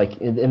looks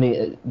like, I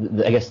mean,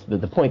 I guess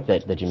the point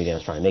that Jimmy Van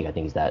was trying to make, I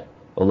think, is that,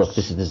 well, look,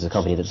 this is a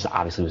company that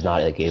obviously was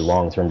not like a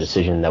long-term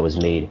decision that was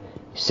made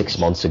 6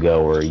 months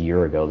ago or a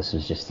year ago. This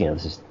is just, kind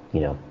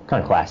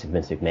of classic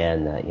Vince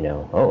McMahon that,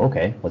 oh,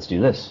 okay, let's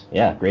do this.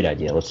 Yeah, great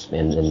idea. Let's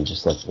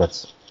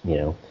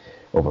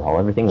overhaul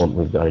everything.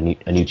 We've got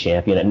a new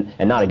champion,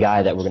 and not a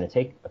guy that we're going to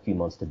take a few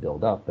months to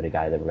build up, but a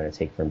guy that we're going to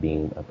take from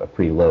being a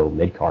pretty low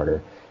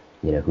mid-carder,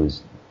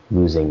 who's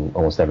losing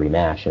almost every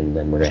match, and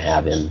then we're going to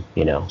have him,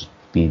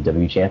 be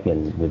WWE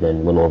champion within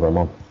a little over a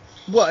month.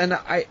 Well, and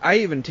I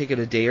even take it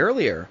a day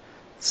earlier,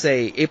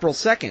 say April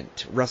 2nd,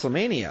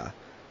 WrestleMania.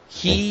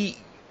 He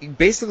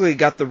basically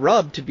got the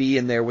rub to be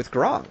in there with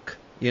Gronk.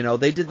 You know,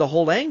 they did the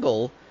whole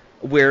angle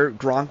where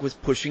Gronk was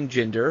pushing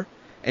Jinder,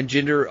 and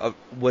Jinder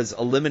was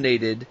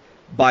eliminated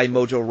by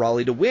Mojo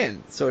Rawley to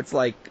win. So it's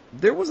like,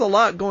 there was a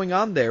lot going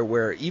on there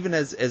where even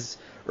as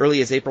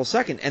early as April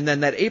 2nd, and then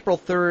that April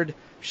 3rd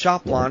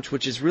shop launch,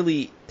 which is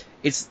really,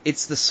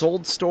 it's the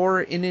sold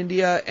store in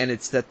India, and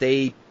it's that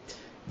they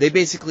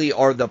basically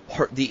are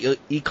the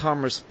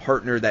e-commerce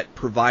partner that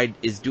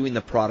is doing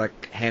the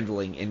product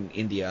handling in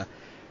India.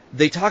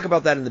 They talk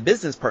about that in the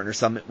Business Partner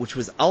Summit, which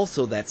was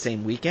also that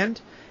same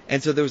weekend.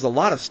 And so there was a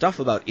lot of stuff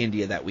about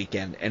India that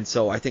weekend. And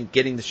so I think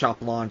getting the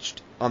shop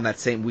launched on that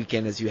same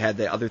weekend as you had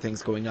the other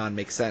things going on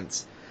makes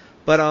sense.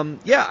 But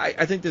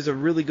I think there's a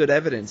really good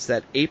evidence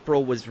that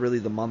April was really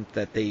the month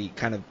that they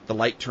the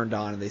light turned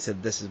on and they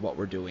said, this is what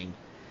we're doing.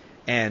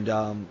 And,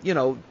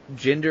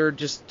 Jinder,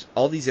 just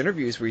all these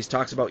interviews where he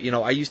talks about,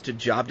 I used to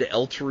job to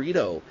El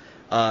Torito.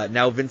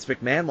 Now Vince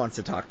McMahon wants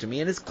to talk to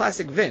me. And it's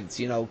classic Vince.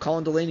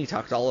 Colin Delaney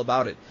talked all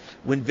about it.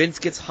 When Vince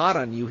gets hot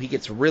on you, he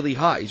gets really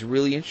hot. He's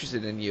really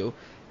interested in you.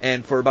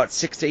 And for about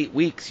 6 to 8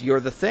 weeks, you're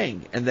the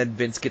thing. And then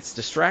Vince gets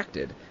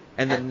distracted.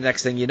 And then the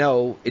next thing you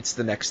know, it's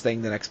the next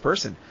thing, the next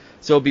person.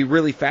 So it'd be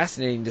really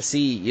fascinating to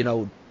see,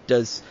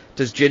 does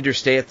Jinder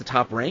stay at the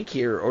top rank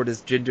here? Or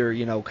does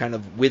Jinder, kind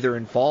of wither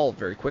and fall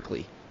very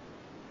quickly?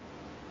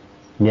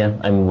 Yeah,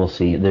 I mean, we'll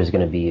see. There's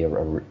going to be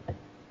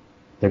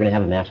they're going to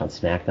have a match on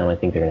SmackDown. I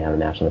think they're going to have a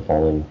match on the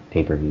following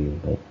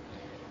pay-per-view, but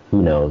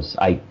who knows?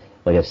 Like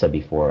I've said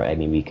before, I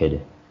mean, we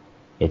could.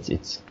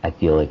 I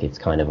feel like it's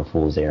kind of a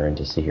fool's errand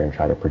to sit here and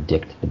try to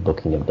predict the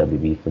booking of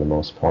WWE for the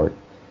most part.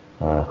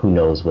 Who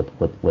knows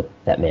what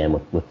that man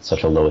with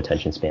such a low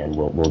attention span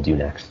will do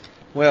next?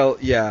 Well,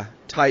 yeah,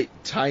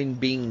 Tyne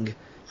Bing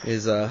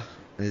is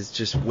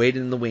just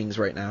waiting in the wings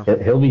right now.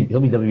 He'll be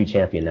WWE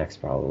champion next,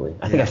 probably.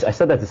 I think I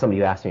said that to somebody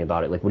who asked me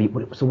about it. Like, what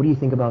do you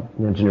think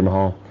about Jinder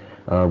Mahal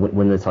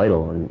win the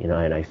title? And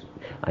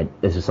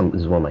this is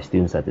one of my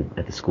students at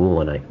the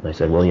school, and I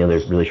said, well,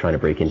 they're really trying to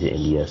break into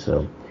India,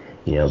 so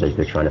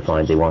they're trying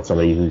to they want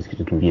somebody who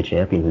can be a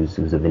champion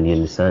who's of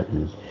Indian descent,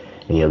 and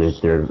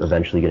they're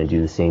eventually going to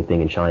do the same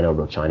thing in China,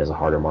 although China's a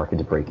harder market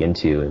to break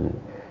into,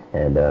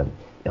 and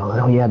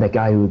oh yeah, that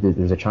guy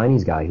there's a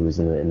Chinese guy who was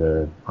in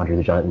the Andre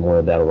the Giant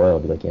Memorial Battle Royal. I'll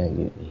be like, yeah,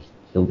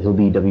 he'll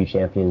be W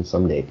champion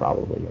someday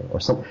probably, or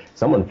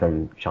someone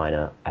from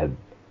China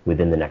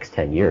within the next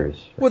 10 years.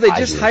 Well, they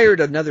just hired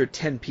another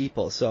 10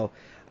 people, so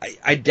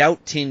I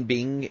doubt Tin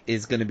Bing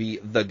is going to be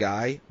the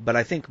guy, but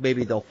I think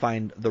maybe they'll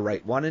find the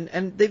right one,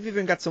 and they've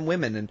even got some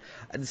women, and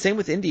the same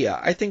with India.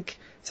 I think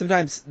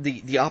sometimes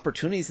the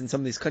opportunities in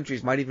some of these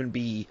countries might even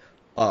be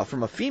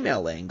from a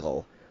female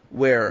angle,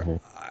 where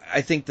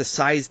I think the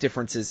size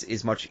difference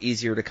is much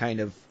easier to kind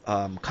of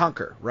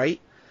conquer,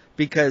 right?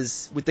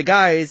 Because with the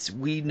guys,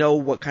 we know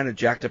what kind of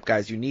jacked up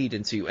guys you need,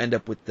 and so you end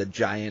up with the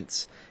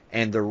giants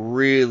and the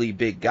really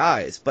big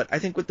guys. But I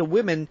think with the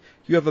women,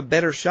 you have a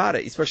better shot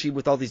at, especially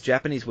with all these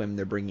Japanese women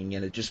they're bringing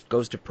in. It just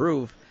goes to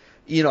prove,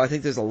 I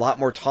think there's a lot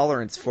more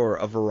tolerance for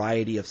a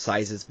variety of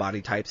sizes,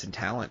 body types, and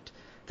talent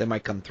that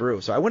might come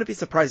through. So I wouldn't be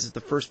surprised if the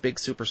first big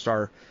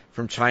superstar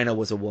from China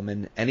was a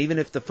woman, and even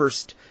if the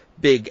first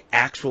big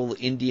actual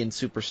Indian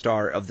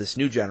superstar of this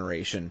new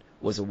generation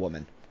was a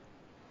woman.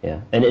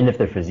 Yeah, and if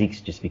their physiques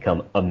just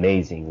become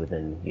amazing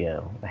within,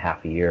 a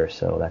half a year or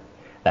so,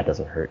 that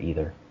doesn't hurt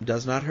either.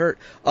 Does not hurt.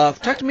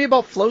 Talk to me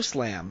about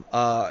FloSlam.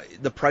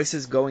 The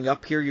prices going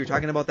up here. You're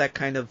talking about that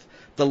kind of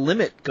the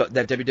limit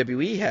that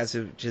WWE has,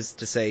 which is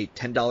to say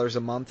 $10 a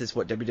month is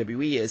what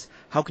WWE is.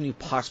 How can you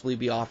possibly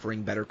be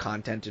offering better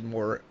content and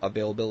more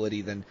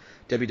availability than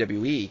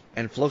WWE?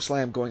 And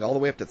FloSlam going all the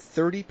way up to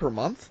 $30 per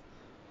month?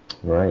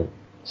 Right.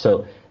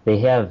 So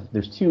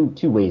there's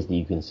two ways that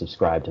you can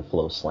subscribe to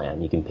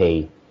FloSlam. You can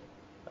pay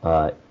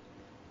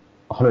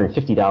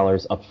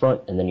 $150 up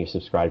front, and then you're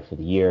subscribed for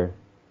the year.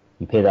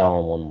 You pay that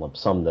all in one lump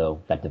sum,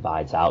 though. That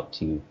divides out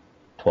to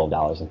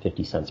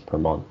 $12.50 per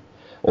month.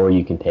 Or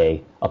you can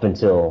pay, up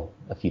until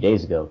a few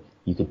days ago,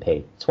 you could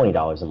pay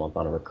 $20 a month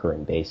on a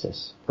recurring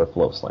basis for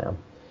FloSlam.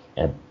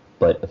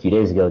 But a few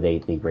days ago,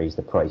 they raised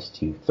the price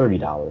to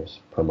 $30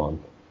 per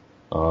month.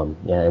 And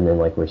then,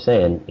 like we're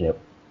saying,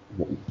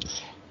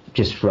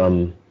 just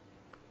from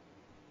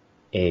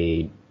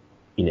a,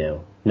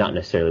 not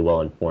necessarily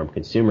well-informed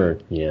consumer,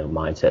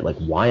 mindset, like,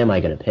 why am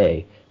I going to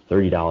pay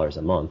 $30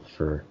 a month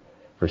for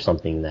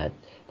something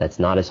that's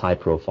not as high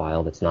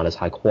profile, that's not as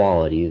high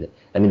quality?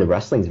 I mean, the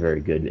wrestling's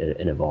very good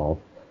and Evolve,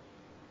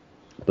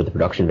 but the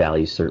production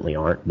values certainly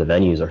aren't. The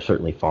venues are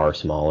certainly far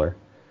smaller.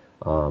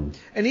 And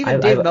even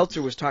Dave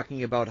Meltzer was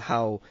talking about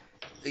how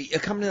a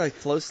company like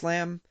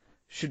FloSlam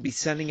should be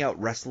sending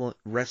out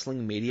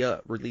wrestling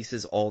media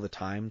releases all the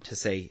time to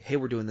say, hey,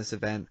 we're doing this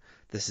event,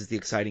 this is the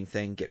exciting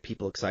thing, get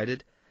people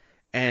excited.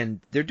 And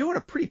they're doing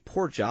a pretty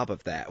poor job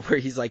of that, where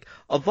he's like,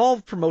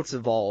 Evolve promotes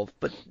Evolve,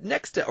 but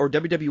or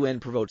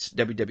WWN promotes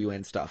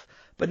WWN stuff.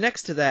 But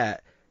next to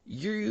that,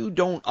 you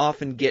don't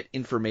often get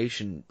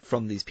information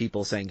from these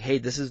people saying, hey,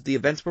 this is the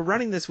events we're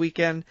running this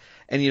weekend,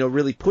 and,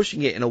 really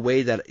pushing it in a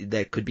way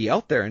that could be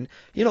out there. And,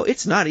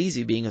 it's not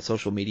easy being a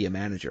social media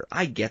manager.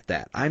 I get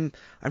that. I'm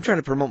trying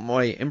to promote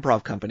my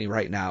improv company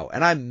right now,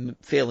 and I'm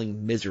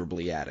failing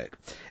miserably at it.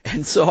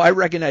 And so I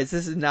recognize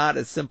this is not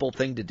a simple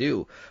thing to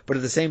do, but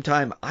at the same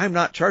time, I'm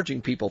not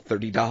charging people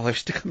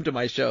 $30 to come to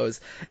my shows,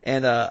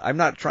 and I'm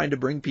not trying to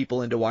bring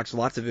people in to watch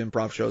lots of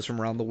improv shows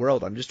from around the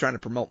world. I'm just trying to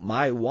promote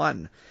my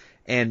one.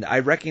 And I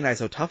recognize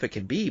how tough it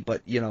can be,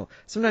 but,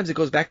 sometimes it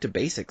goes back to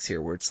basics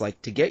here, where it's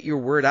like, to get your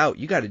word out,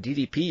 you got to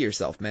DDP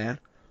yourself, man.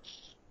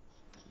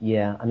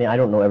 Yeah, I mean, I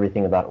don't know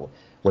everything about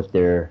what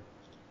their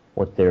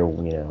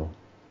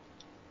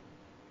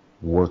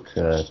work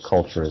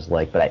culture is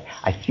like, but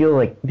I feel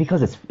like,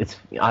 because it's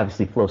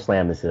obviously Flow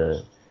Slam is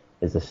a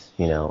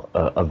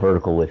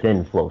vertical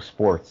within Flow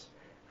Sports.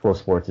 Flow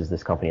Sports is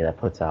this company that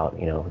puts out,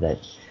 that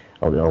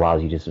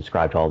allows you to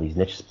subscribe to all these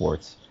niche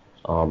sports.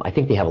 I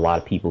think they have a lot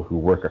of people who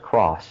work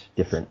across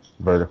different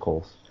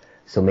verticals,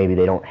 so maybe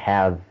they don't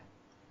have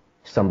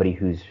somebody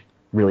who's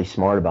really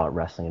smart about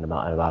wrestling and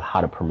about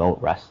how to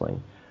promote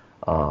wrestling.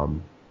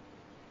 And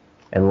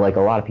like a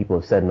lot of people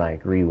have said, and I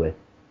agree with,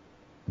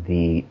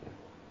 I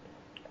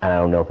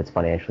don't know if it's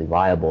financially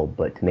viable,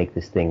 but to make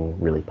this thing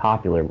really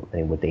popular,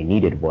 and what they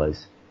needed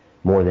was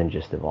more than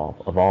just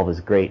Evolve. Evolve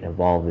is great, and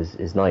Evolve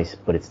is nice,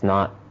 but it's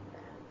not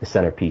the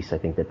centerpiece I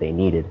think that they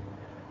needed.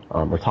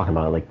 We're talking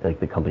about it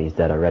like the company's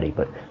dead already,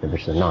 but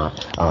they're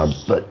not.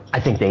 But I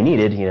think they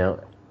needed,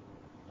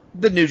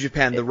 the New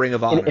Japan, the Ring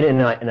of Honor.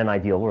 In an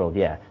ideal world,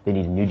 yeah. They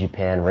needed New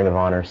Japan, Ring of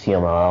Honor,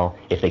 CMLL,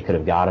 if they could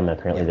have got them. And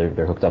apparently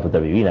they're hooked up with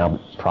WWE now,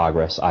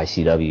 Progress,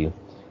 ICW.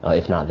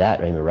 If not that,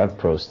 I mean, Rev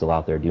Pro's still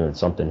out there doing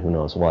something, who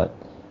knows what.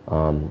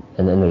 And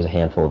then there's a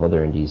handful of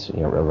other indies,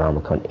 around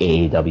the country.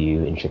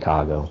 AAW in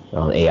Chicago,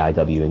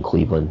 AIW in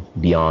Cleveland,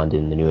 Beyond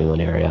in the New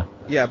England area.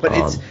 Yeah, but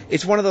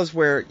it's one of those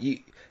where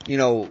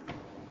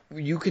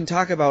you can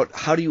talk about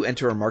how do you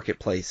enter a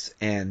marketplace,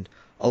 and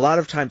a lot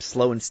of times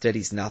slow and steady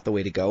is not the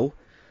way to go.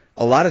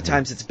 A lot of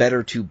times it's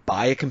better to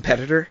buy a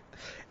competitor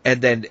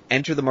and then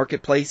enter the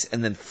marketplace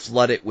and then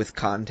flood it with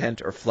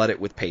content or flood it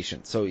with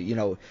patience. So,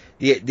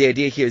 the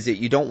idea here is that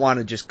you don't want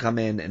to just come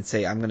in and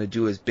say, I'm going to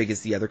do as big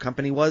as the other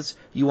company was.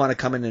 You want to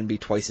come in and be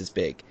twice as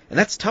big. And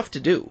that's tough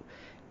to do.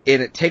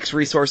 And it takes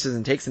resources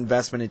and takes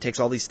investment and takes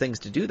all these things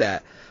to do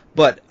that.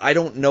 But I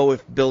don't know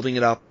if building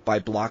it up by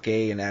Block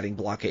A and adding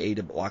Block A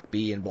to Block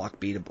B and Block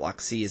B to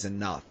Block C is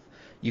enough.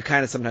 You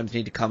kind of sometimes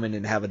need to come in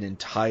and have an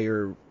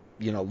entire,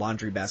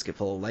 laundry basket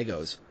full of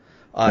Legos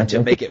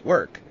to make it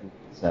work.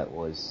 That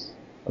was,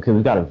 okay,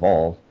 we've got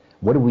Evolve.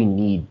 What do we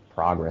need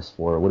Progress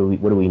for? What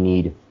do we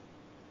need?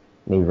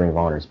 Maybe Ring of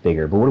Honor is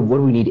bigger, but what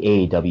do we need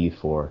AAW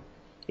for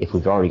if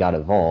we've already got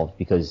Evolve?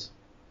 Because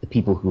the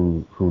people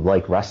who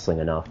like wrestling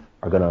enough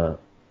are gonna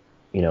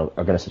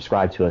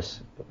subscribe to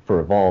us for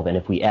Evolve, and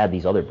if we add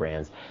these other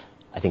brands,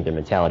 I think their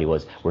mentality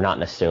was, we're not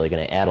necessarily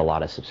going to add a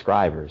lot of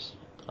subscribers,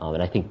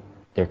 and I think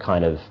they're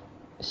kind of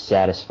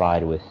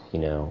satisfied with,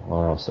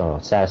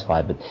 not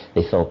satisfied, but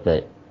they felt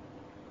that,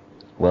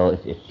 well,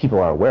 if people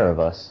are aware of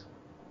us,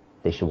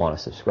 they should want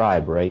to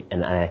subscribe, right?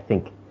 And I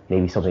think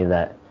maybe something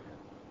that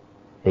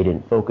they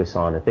didn't focus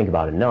on and think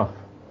about enough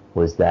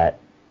was that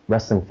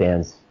wrestling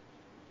fans,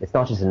 it's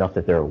not just enough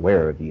that they're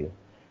aware of you.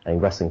 I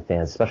think wrestling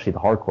fans, especially the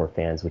hardcore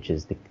fans, which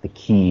is the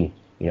key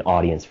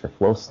audience for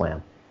Flow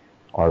Slam,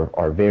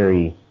 are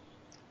very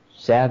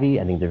savvy.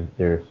 I think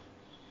they're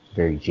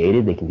very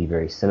jaded. They can be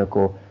very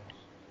cynical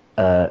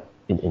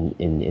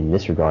in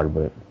this regard,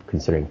 but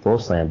considering Flow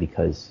Slam,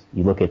 because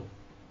you look at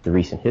the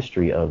recent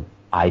history of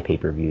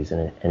iPay-per-views,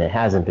 and it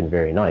hasn't been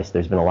very nice.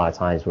 There's been a lot of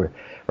times where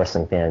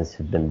wrestling fans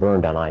have been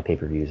burned on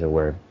iPay-per-views, or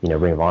where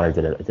Ring of Honor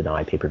did an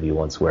iPay-per-view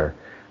once where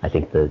I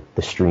think the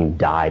stream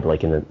died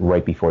like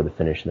right before the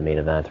finish of the main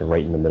event, or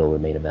right in the middle of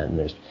the main event.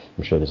 And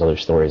I'm sure there's other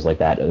stories like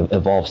that.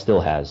 Evolve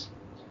still has,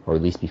 or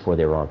at least before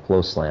they were on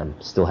Flow Slam,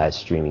 still has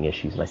streaming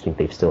issues, and I think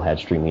they've still had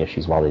streaming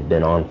issues while they've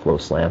been on Flow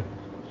Slam.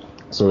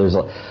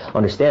 So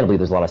understandably,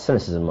 there's a lot of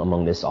cynicism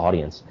among this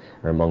audience,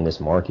 or among this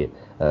market,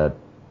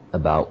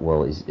 about,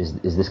 well, is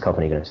this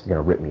company going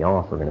to rip me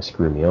off or going to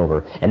screw me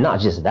over? And not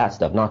just that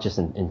stuff, not just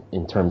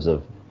in terms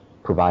of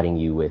providing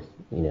you with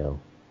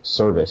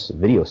service,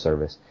 video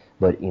service,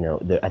 but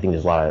I think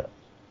there's a lot of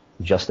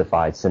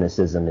justified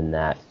cynicism in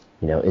that.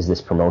 Is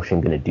this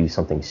promotion going to do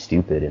something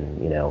stupid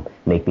and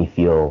make me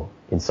feel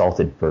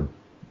insulted for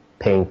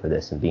paying for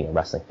this and being a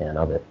wrestling fan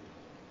of it?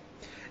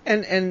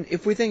 And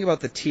if we think about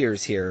the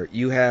tiers here,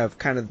 you have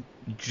kind of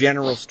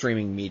general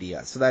streaming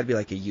media, so that'd be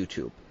like a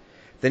YouTube.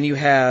 Then you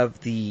have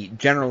the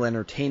general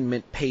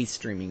entertainment pay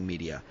streaming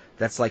media,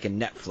 that's like a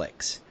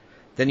Netflix.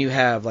 Then you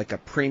have like a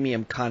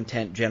premium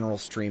content general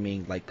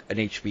streaming, like an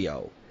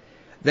HBO.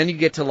 Then you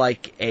get to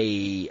like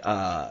a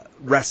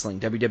wrestling,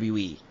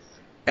 WWE.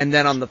 And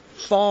then on the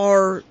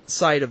far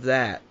side of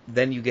that,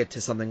 then you get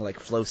to something like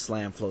Flow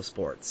Slam, Flow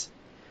Sports,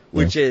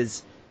 which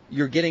is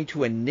you're getting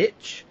to a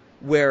niche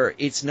where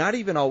it's not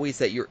even always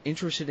that you're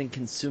interested in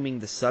consuming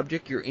the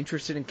subject, you're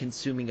interested in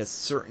consuming a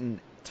certain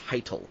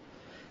title.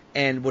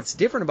 And what's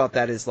different about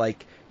that is,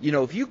 like, you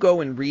know, if you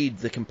go and read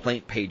the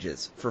complaint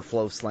pages for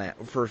Flow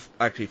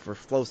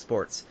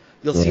Sports,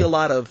 you'll see a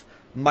lot of,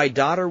 my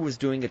daughter was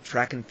doing a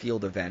track and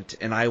field event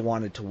and I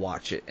wanted to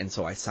watch it, and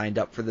so I signed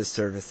up for this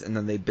service, and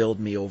then they billed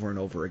me over and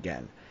over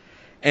again.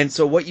 And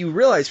so what you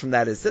realize from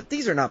that is that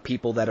these are not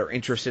people that are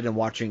interested in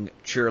watching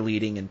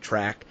cheerleading and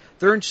track.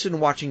 They're interested in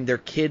watching their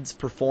kids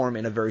perform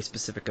in a very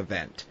specific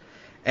event.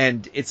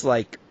 And it's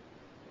like,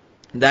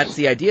 that's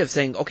the idea of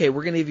saying, okay,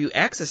 we're going to give you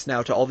access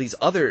now to all these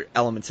other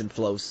elements in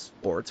Flow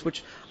Sports,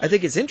 which I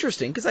think is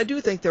interesting, because I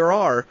do think there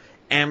are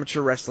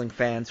amateur wrestling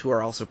fans who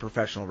are also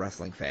professional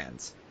wrestling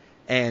fans,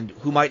 and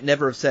who might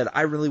never have said,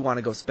 I really want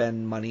to go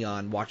spend money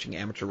on watching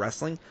amateur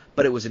wrestling,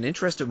 but it was an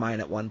interest of mine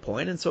at one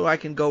point, and so I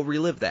can go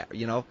relive that,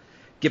 you know,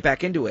 get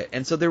back into it.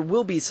 And so there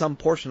will be some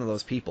portion of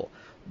those people,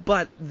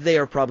 but they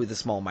are probably the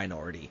small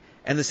minority.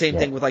 And the same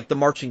thing with, like, the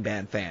marching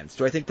band fans.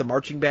 Do I think the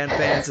marching band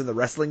fans and the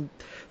wrestling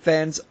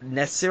fans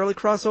necessarily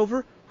cross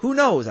over? Who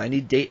knows? I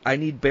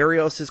need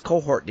Barrios'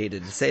 cohort data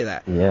to say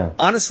that. Yeah.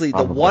 Honestly,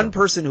 the one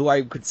person who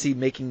I could see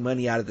making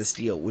money out of this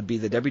deal would be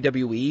the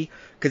WWE,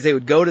 because they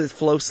would go to the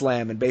Flow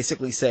Slam and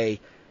basically say,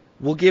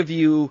 we'll give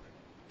you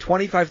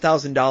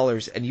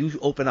 $25,000 and you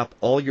open up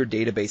all your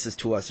databases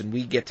to us, and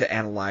we get to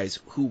analyze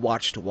who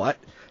watched what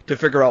to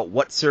figure out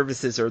what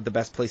services are the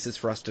best places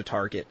for us to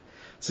target.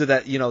 So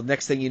that, you know,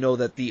 next thing you know,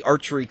 that the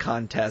archery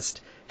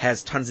contest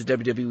has tons of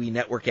WWE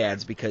Network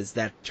ads because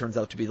that turns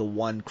out to be the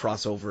one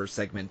crossover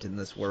segment in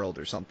this world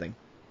or something.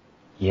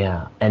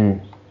 Yeah,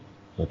 and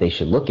what they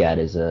should look at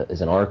is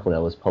an article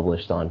that was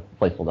published on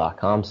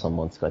Fightful.com some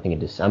months ago, I think in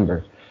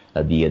December,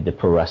 the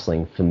Pro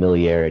Wrestling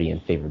Familiarity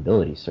and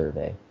Favorability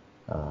Survey.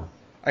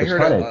 I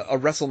heard a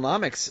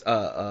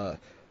WrestleNomics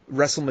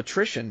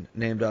WrestleMetrician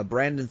named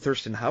Brandon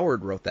Thurston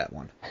Howard wrote that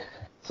one.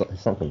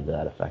 Something to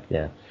that effect,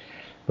 yeah.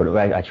 But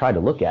I tried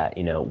to look at,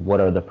 you know, what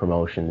are the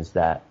promotions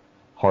that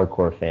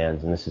hardcore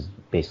fans, and this is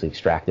basically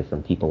extracted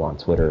from people on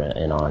Twitter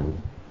and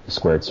on the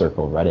Squared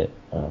Circle Reddit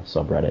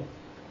subreddit,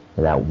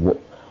 that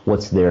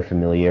what's their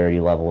familiarity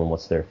level and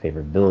what's their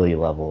favorability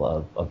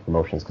level of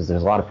promotions, because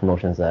there's a lot of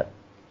promotions that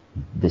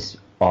this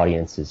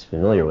audience is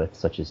familiar with,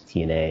 such as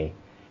TNA,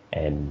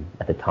 and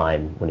at the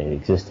time when it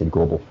existed,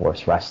 Global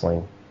Force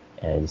Wrestling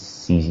and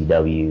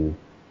CZW,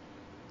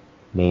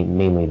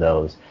 mainly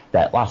those,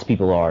 that lots of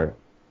people are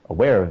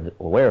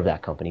aware of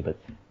that company, but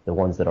the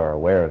ones that are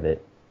aware of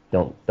it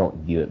don't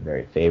view it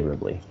very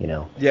favorably, you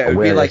know. Yeah, it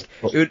would be like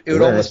it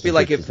would almost be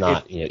like if it's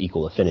not, you know,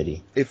 equal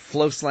affinity. If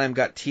Flow Slam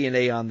got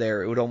TNA on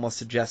there, it would almost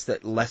suggest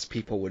that less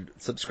people would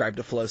subscribe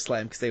to Flow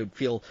Slam because they would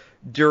feel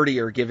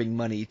dirtier giving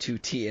money to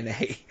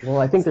TNA. Well,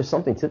 I think there's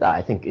something to that.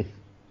 I think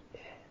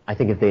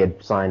if they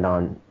had signed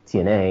on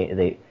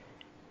TNA,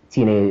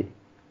 TNA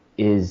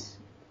is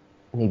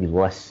maybe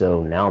less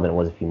so now than it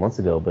was a few months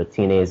ago, but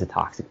TNA is a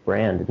toxic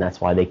brand, and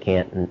that's why they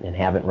can't and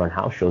haven't run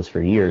house shows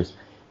for years.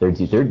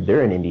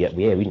 They're in India.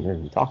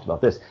 We talked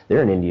about this.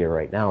 They're in India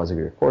right now as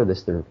we record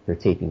this. They're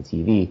taping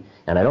TV,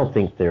 and I don't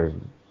think they're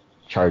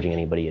charging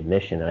anybody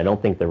admission, and I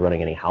don't think they're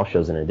running any house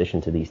shows in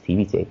addition to these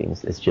TV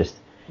tapings. It's just,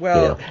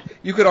 well,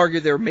 you could argue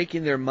they're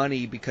making their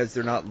money because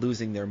they're not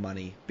losing their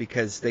money,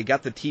 because they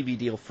got the TV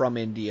deal from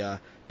India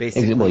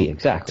basically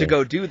to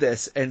go do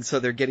this, and so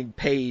they're getting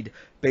paid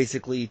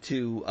basically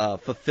to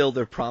fulfill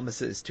their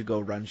promises to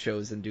go run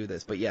shows and do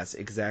this. But yes,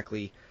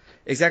 exactly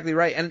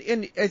right,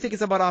 and I think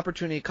it's about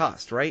opportunity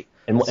cost, right?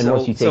 And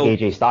once you take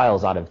AJ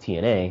Styles out of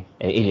TNA,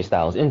 and AJ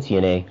Styles in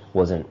TNA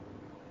wasn't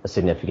a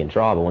significant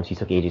draw, but once you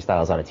took AJ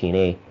Styles out of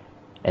TNA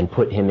and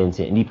put him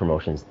into indie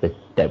promotions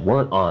that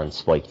weren't on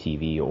Spike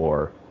TV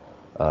or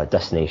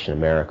Destination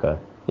America,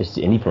 just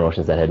indie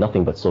promotions that had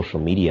nothing but social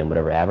media and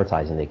whatever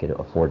advertising they could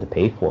afford to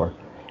pay for,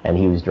 and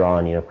he was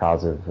drawing, you know,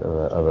 crowds of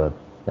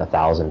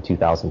 1,000,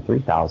 2,000,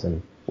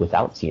 3,000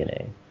 without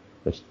TNA,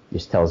 which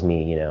just tells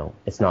me, you know,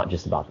 it's not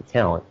just about the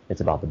talent,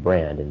 it's about the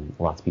brand. And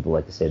lots of people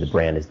like to say the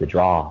brand is the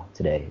draw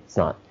today. It's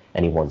not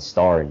any one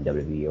star in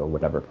WWE or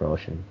whatever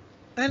promotion.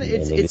 And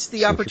it's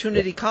the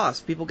opportunity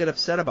cost. People get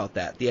upset about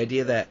that. The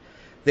idea that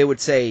they would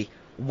say,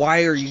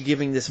 why are you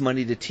giving this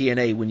money to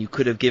TNA when you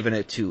could have given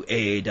it to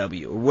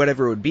AAW or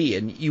whatever it would be?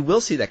 And you will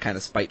see that kind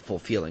of spiteful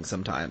feeling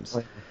sometimes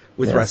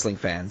with wrestling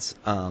fans.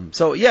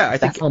 So yeah, I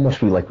think that's how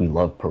much we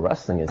love pro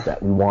wrestling, is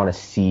that we want to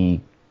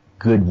see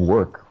good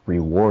work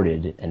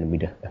rewarded, and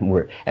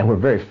we're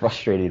very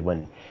frustrated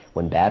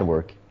when bad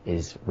work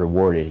is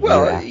rewarded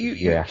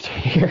year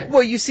after year.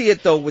 Well, you see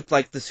it though with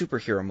like the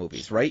superhero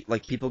movies, right?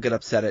 Like people get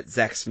upset at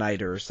Zack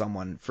Snyder or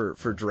someone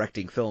for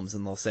directing films,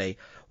 and they'll say,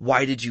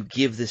 "Why did you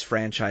give this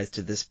franchise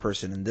to this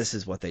person, and this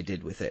is what they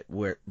did with it,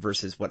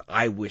 versus what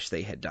I wish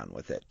they had done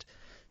with it."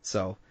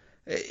 So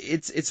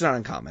it's not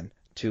uncommon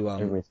to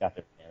everybody's got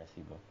their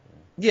fantasy book.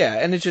 Yeah,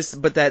 and it's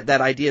just, but that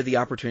idea of the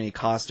opportunity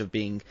cost of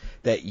being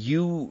that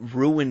you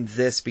ruined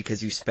this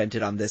because you spent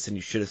it on this and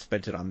you should have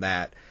spent it on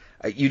that.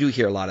 You do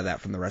hear a lot of that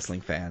from the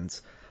wrestling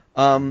fans.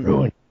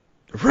 Ruined.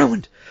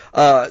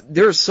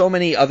 There are so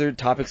many other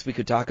topics we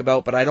could talk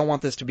about, but I don't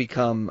want this to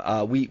become.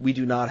 We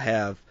do not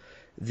have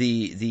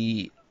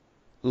the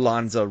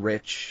Lanza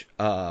Rich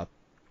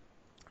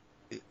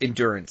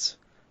endurance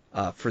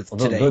for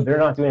today. They're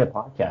not doing a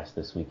podcast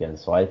this weekend,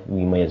 so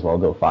we may as well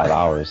go 5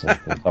 hours and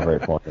cover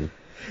it for them.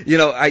 You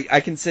know, I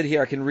can sit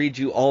here, I can read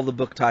you all the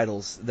book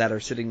titles that are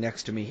sitting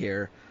next to me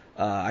here.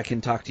 I can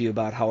talk to you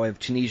about how I have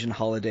Tunisian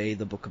Holiday,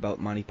 the book about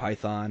Monty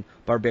Python,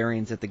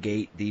 Barbarians at the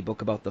Gate, the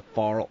book about the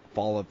fall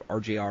of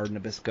RJR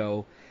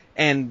Nabisco,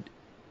 and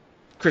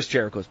Chris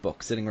Jericho's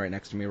book sitting right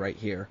next to me right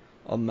here,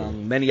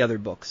 among many other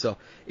books. So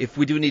if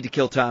we do need to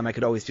kill time, I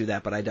could always do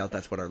that, but I doubt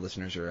that's what our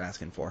listeners are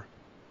asking for.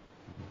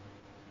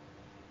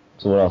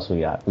 So what else we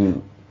got?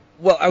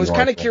 Well, I was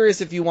kind of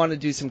curious if you want to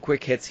do some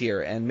quick hits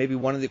here, and maybe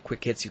one of the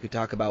quick hits you could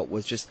talk about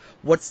was just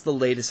what's the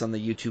latest on the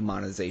YouTube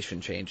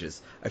monetization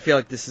changes. I feel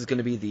like this is going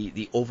to be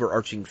the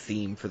overarching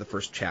theme for the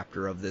first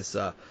chapter of this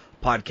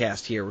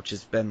podcast here, which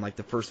has been like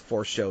the first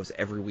 4 shows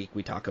every week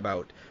we talk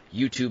about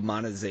YouTube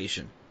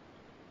monetization.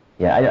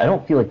 Yeah, I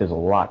don't feel like there's a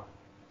lot.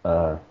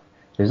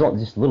 There's all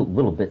just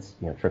little bits,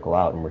 trickle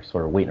out, and we're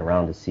sort of waiting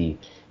around to see,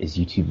 is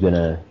YouTube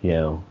gonna,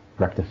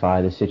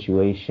 rectify the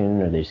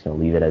situation, or are they just gonna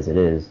leave it as it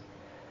is?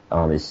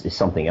 Is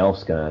something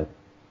else going to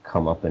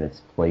come up in its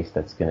place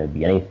that's going to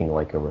be anything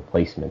like a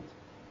replacement?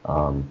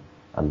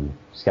 I'm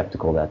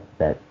skeptical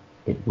that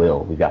it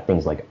will. We've got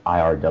things like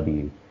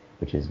IRW,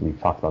 which is, we've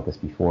talked about this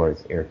before,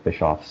 it's Eric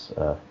Bischoff's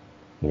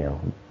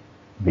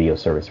video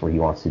service where he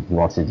wants to do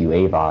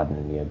AVOD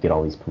and get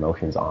all these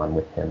promotions on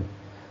with him.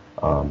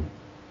 Then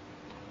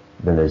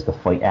there's the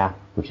Fight app,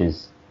 which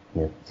is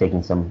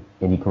taking some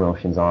indie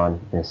promotions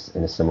on in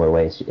a similar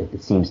way.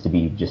 It seems to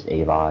be just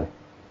AVOD,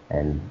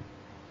 and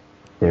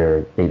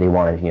they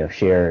want to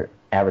share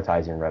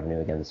advertising revenue.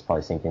 Again, this is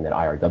probably the same thing that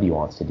IRW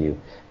wants to do.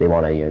 They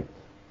want to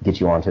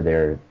get you onto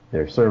their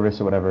service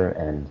or whatever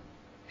and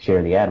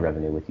share the ad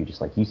revenue with you,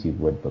 just like YouTube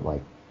would. But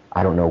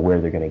I don't know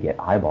where they're going to get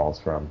eyeballs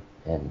from.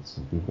 And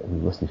we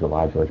listened to a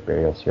lot of George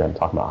Barrios here. I'm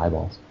talking about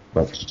eyeballs,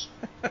 but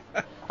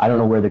I don't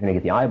know where they're going to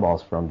get the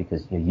eyeballs from,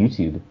 because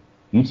YouTube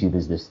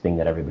is this thing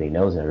that everybody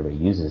knows and everybody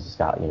uses. It's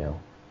got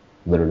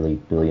literally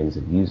billions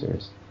of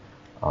users,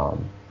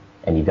 and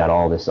you've got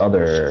all this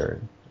other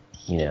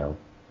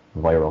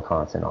viral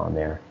content on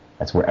there.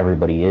 That's where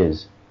everybody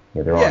is.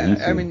 They're on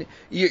YouTube. I mean,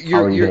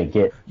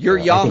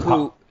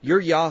 you're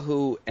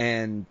Yahoo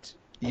and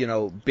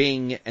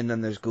Bing, and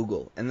then there's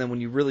Google. And then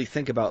when you really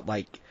think about,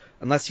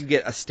 unless you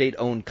get a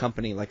state-owned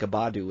company like a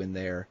Baidu in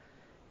there,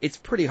 it's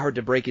pretty hard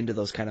to break into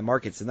those kind of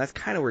markets. And that's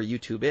kind of where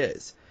YouTube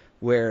is,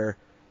 where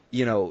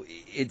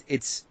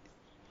it's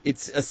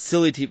a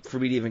silly for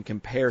me to even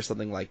compare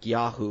something like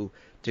Yahoo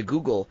to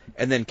Google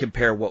and then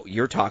compare what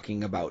you're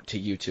talking about to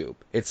YouTube.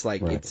 It's right.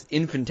 It's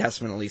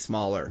infinitesimally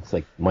smaller.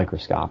 It's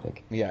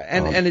microscopic. Yeah,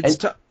 and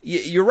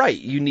you're right.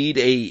 You need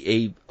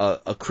a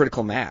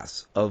critical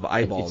mass of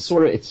eyeballs.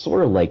 It's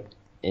sort of like,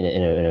 in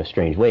a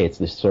strange way, it's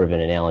this sort of an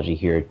analogy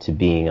here to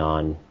being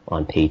on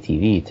pay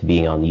TV, to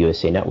being on the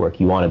USA Network.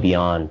 You want to be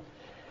on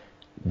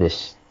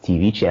this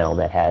TV channel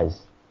that has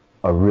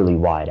a really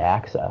wide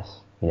access.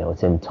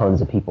 It's in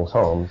tons of people's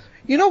homes.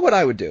 You know what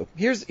I would do?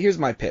 Here's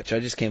my pitch. I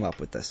just came up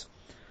with this.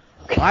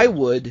 I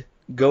would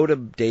go to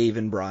Dave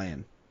and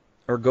Brian,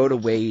 or go to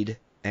Wade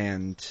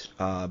and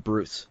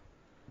Bruce.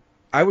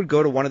 I would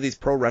go to one of these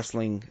pro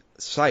wrestling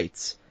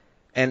sites,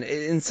 and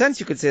in a sense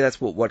you could say that's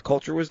what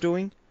Culture was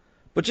doing.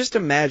 But just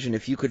imagine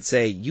if you could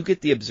say, you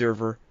get the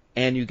Observer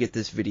and you get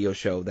this video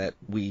show that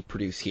we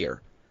produce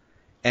here,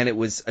 and it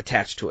was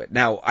attached to it.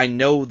 Now, I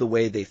know the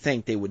way they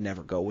think, they would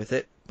never go with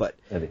it, but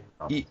but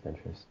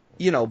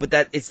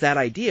it's that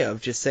idea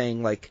of just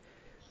saying,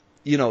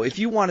 if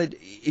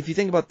you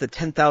think about the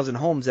 10,000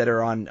 homes that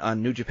are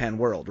on New Japan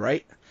World,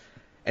 right?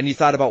 And you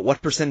thought about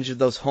what percentage of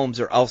those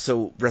homes are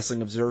also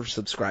Wrestling Observer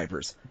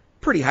subscribers,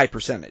 pretty high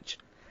percentage.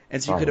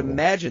 And so you could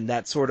imagine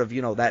that sort of,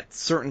 that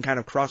certain kind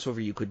of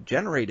crossover you could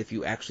generate if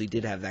you actually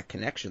did have that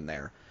connection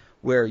there,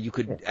 where you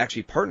could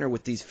actually partner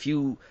with these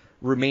few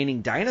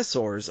remaining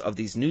dinosaurs of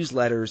these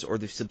newsletters or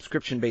the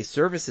subscription-based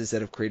services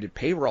that have created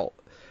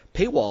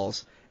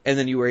paywalls, and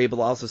then you were able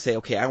to also say,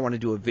 okay, I want to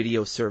do a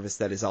video service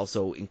that is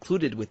also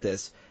included with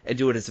this, and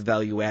do it as a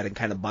value add and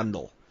kind of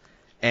bundle.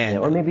 And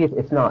or maybe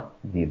if not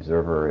the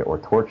Observer or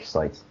Torch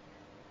sites,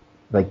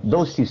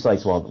 those two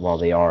sites, while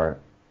they are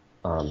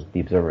the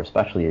Observer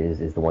especially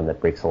is the one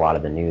that breaks a lot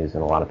of the news,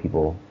 and a lot of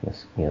people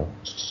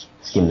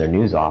skim their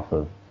news off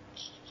of.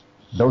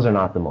 Those are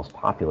not the most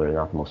popular, they're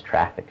not the most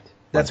trafficked.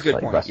 That's a good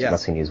point. Yes.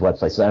 Wrestling news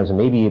websites. So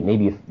maybe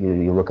if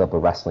you look up a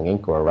Wrestling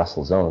Inc. or a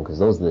WrestleZone, because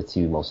those are the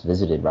two most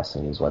visited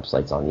wrestling news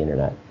websites on the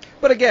internet.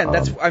 But again,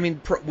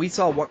 we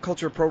saw What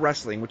Culture Pro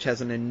Wrestling, which has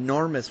an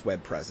enormous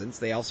web presence.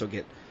 They also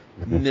get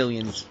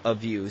millions of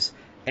views,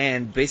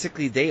 and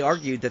basically they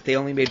argued that they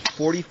only made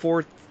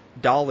 $44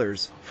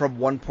 from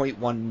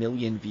 1.1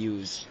 million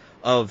views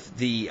of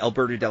the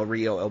Alberto Del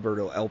Rio,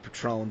 Alberto El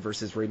Patron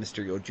versus Rey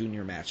Mysterio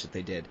Jr. match that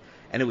they did,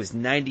 and it was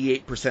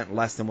 98%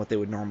 less than what they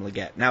would normally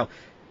get. Now,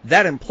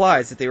 that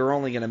implies that they were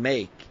only going to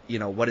make,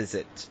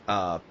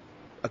 a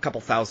couple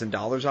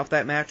 $1,000s off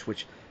that match,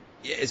 which,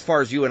 as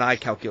far as you and I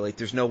calculate,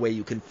 there's no way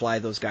you can fly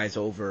those guys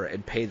over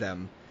and pay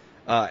them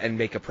and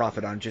make a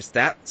profit on just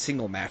that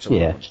single match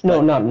alone. Yeah,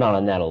 no, not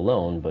on that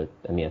alone, but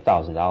I mean,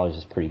 $1,000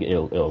 is pretty good.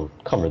 It'll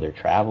cover their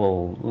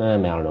travel. I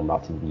mean, I don't know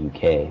about to the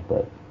UK,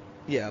 but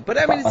yeah, but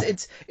I mean,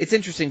 it's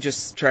interesting.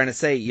 Just trying to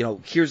say,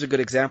 here's a good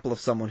example of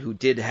someone who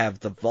did have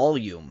the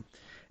volume,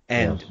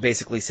 and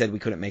basically said we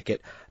couldn't make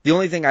it. The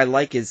only thing I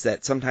like is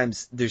that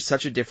sometimes there's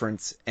such a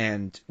difference,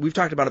 and we've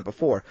talked about it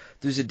before.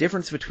 There's a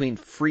difference between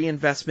free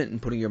investment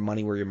and putting your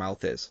money where your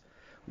mouth is,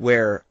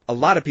 where a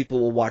lot of people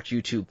will watch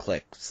YouTube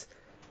clips,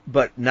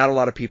 but not a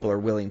lot of people are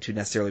willing to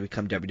necessarily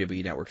become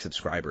WWE Network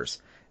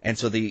subscribers. And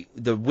so the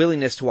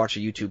willingness to watch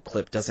a YouTube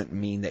clip doesn't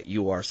mean that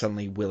you are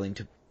suddenly willing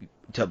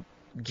to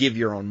give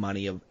your own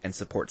money and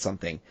support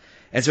something.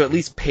 And so at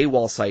least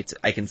paywall sites,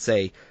 I can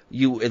say,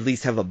 you at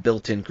least have a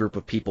built-in group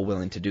of people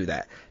willing to do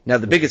that. Now,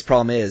 the biggest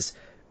problem is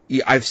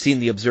I've seen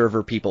the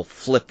Observer people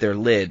flip their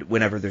lid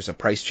whenever there's a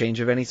price change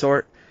of any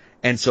sort.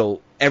 And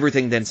so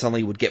everything then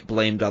suddenly would get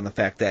blamed on the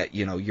fact that,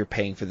 you're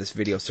paying for this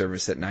video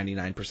service that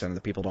 99% of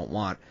the people don't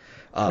want.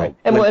 Right.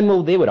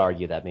 And they would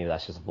argue that maybe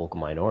that's just a vocal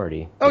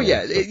minority. Oh,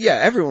 yeah.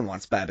 Everyone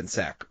wants Bab and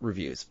Sack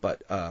reviews,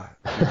 but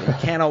you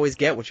can't always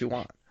get what you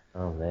want.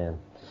 Oh, man.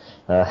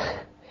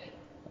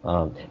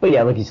 But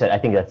yeah, like you said, I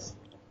think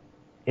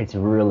it's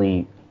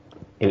really,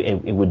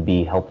 it would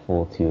be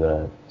helpful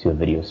to a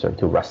video service,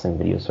 to a wrestling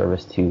video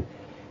service, to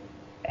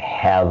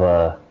have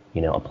a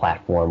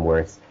platform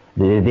where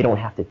they don't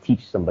have to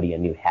teach somebody a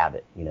new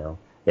habit.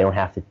 They don't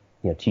have to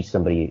teach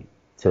somebody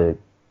to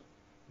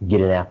get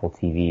an Apple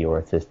TV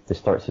or to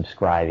start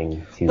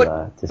subscribing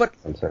to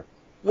some sort.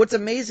 What's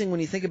amazing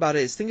when you think about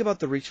it is think about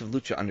the reach of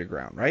Lucha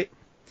Underground, right?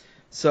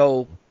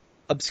 So,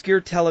 obscure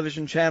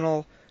television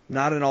channel,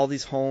 not in all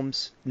these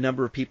homes,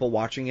 number of people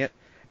watching it,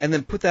 and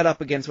then put that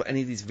up against what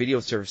any of these video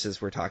services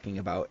we're talking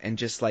about, and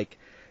just like,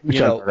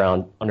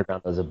 Underground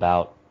does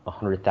about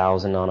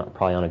 100,000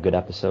 probably on a good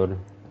episode.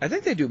 I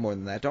think they do more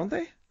than that, don't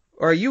they?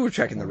 Or you were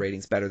checking the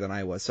ratings better than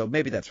I was, so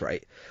maybe that's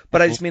right.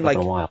 But I just mean, like,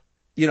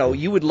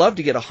 you would love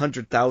to get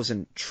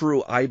 100,000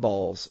 true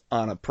eyeballs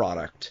on a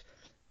product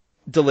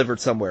delivered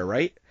somewhere,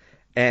 right?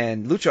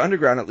 And Lucha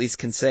Underground at least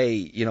can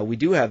say, we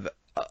do have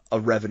a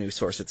revenue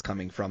source that's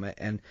coming from it,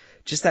 and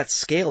just that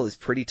scale is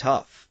pretty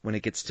tough when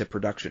it gets to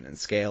production and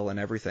scale and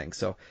everything.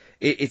 So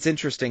it's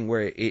interesting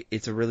where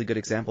it's a really good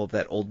example of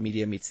that old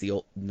media meets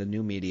the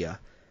new media,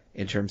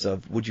 in terms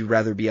of, would you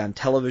rather be on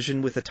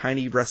television with a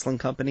tiny wrestling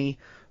company,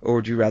 or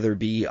would you rather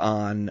be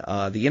on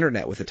the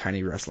internet with a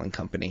tiny wrestling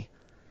company?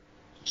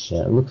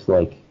 Yeah, it looks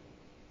like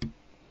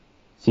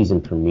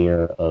season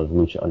premiere of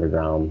Lucha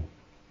Underground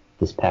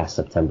this past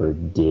September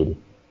did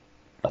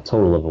a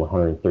total of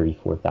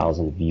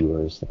 134,000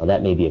 viewers. Now,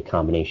 that may be a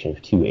combination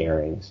of two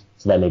airings,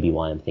 so that may be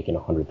why I'm thinking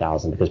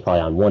 100,000, because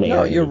probably on one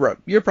airing... No,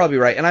 you're probably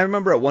right. And I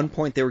remember at one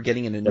point they were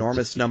getting an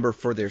enormous number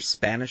for their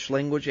Spanish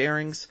language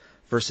airings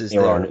versus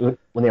when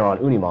they were on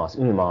Unimos.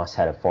 Unimos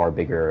had a far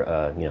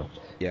bigger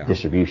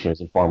distributions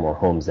and far more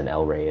homes than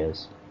El Rey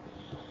is.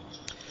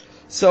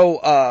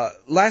 So,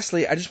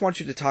 lastly, I just want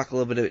you to talk a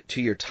little bit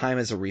to your time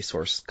as a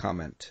resource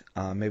comment.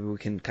 Maybe we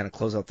can kind of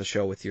close out the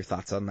show with your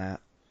thoughts on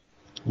that.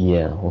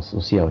 Yeah, we'll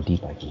see how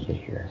deep I can get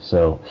here.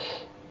 So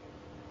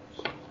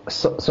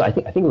I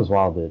think it was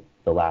while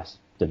the last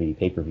WWE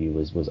pay-per-view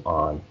was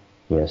on.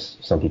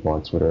 Some people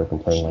on Twitter are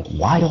complaining, like,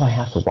 why do I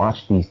have to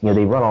watch these?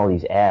 They run all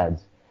these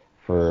ads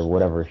for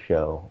whatever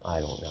show, I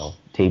don't know,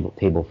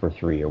 Table for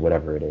Three or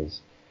whatever it is.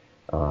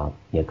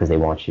 Because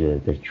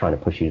they're trying to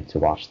push you to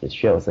watch this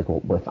show. It's like,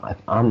 well, if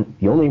I'm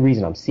the only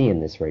reason I'm seeing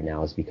this right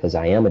now is because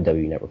I am a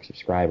W Network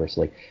subscriber.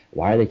 So, like,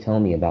 why are they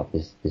telling me about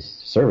this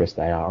service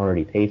that I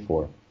already paid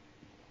for?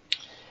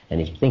 And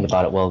if you think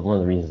about it, well, one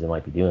of the reasons they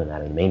might be doing that,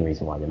 and the main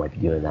reason why they might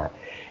be doing that,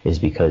 is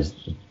because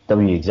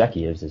W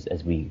executives,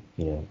 as we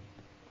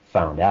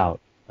found out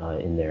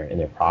in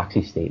their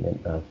proxy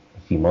statement a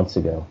few months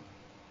ago,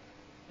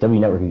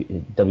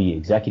 W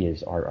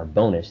executives are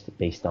bonused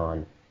based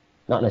on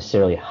not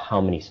necessarily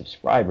how many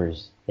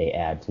subscribers they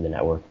add to the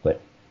network,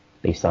 but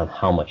based on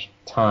how much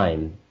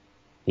time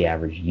the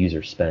average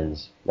user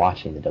spends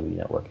watching the W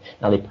network.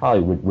 Now, they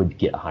probably would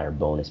get a higher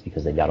bonus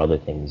because they got other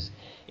things,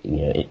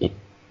 it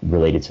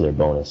related to their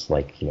bonus,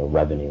 like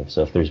revenue.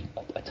 So if there's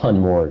a ton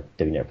more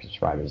W network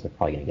subscribers, they're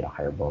probably going to get a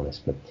higher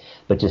bonus.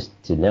 But just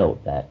to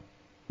note that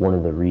one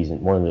of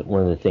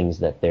the things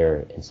that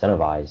they're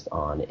incentivized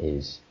on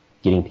is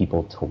getting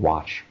people to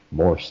watch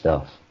more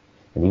stuff.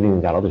 And even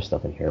we've got other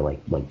stuff in here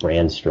like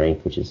brand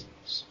strength, which is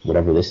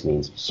whatever this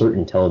means,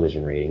 certain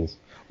television ratings.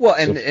 Well,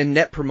 and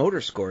Net Promoter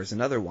Score is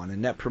another one.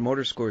 And Net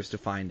Promoter Score is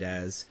defined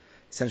as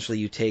essentially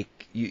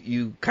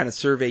you kind of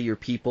survey your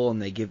people,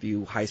 and they give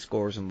you high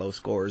scores and low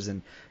scores,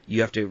 and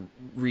you have to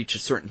reach a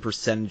certain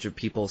percentage of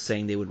people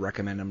saying they would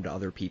recommend them to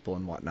other people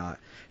and whatnot.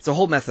 It's a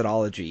whole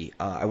methodology.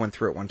 I went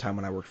through it one time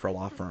when I worked for a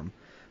law firm.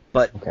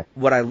 But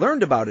What I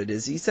learned about it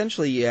is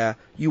essentially,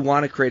 you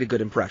want to create a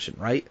good impression,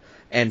 right?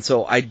 And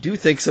so I do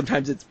think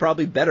sometimes it's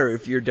probably better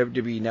if your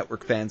WWE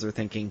Network fans are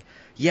thinking,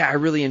 yeah, I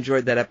really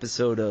enjoyed that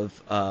episode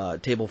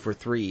of Table for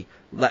Three,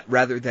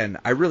 rather than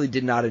I really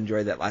did not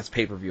enjoy that last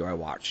pay-per-view I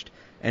watched.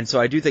 And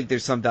so I do think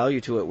there's some value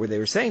to it where they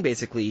were saying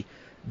basically,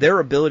 their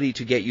ability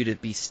to get you to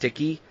be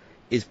sticky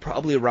is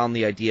probably around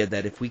the idea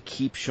that if we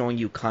keep showing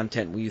you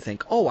content where you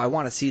think, oh, I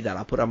want to see that,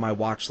 I'll put it on my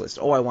watch list.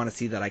 Oh, I want to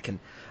see that,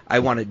 I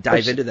want to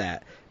dive into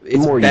that.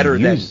 It's better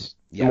than...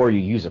 The more you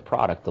use a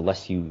product, the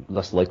less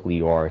likely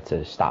you are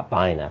to stop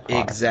buying that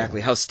product.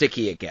 Exactly, how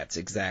sticky it gets,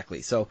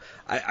 exactly. So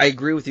I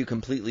agree with you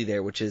completely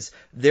there, which is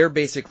they're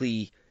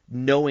basically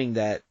knowing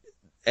that,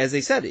 as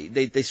they said,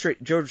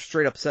 George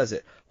straight up says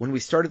it. When we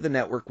started the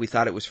network, we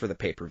thought it was for the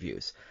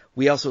pay-per-views.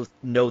 We also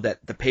know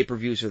that the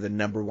pay-per-views are the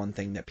number one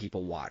thing that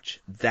people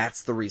watch.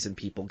 That's the reason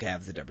people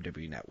have the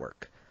WWE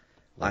Network.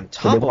 On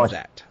top of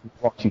that, they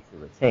want you to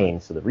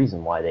retain. So the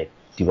reason why they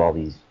do all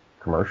these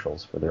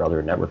commercials for their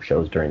other network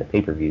shows during the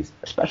pay-per-views,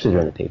 especially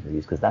during the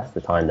pay-per-views, because that's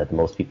the time that the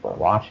most people are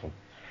watching,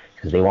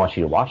 because they want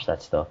you to watch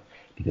that stuff.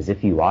 Because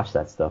if you watch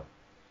that stuff,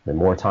 the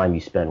more time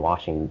you spend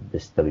watching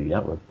this WWE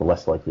Network, the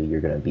less likely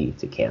you're going to be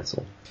to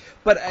cancel.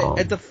 But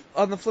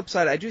on the flip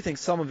side, I do think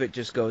some of it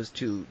just goes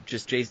to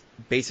just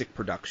basic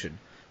production,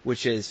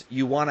 which is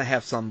you want to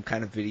have some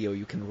kind of video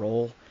you can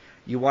roll.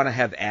 You want to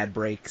have ad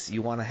breaks.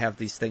 You want to have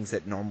these things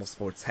that normal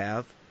sports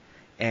have.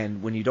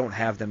 And when you don't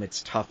have them,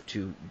 it's tough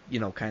to,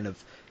 kind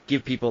of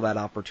give people that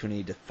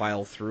opportunity to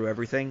file through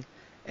everything.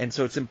 And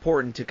so it's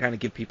important to kind of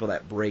give people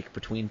that break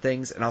between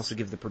things and also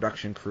give the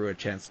production crew a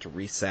chance to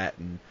reset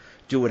and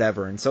do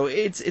whatever. And so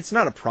it's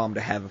not a problem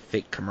to have a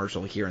fake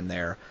commercial here and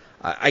there.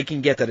 I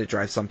can get that it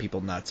drives some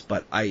people nuts,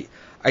 but I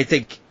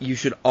think you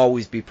should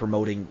always be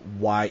promoting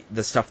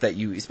the stuff that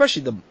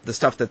especially the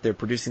stuff that they're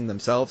producing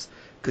themselves,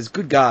 because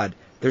good God,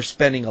 they're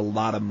spending a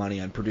lot of money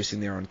on producing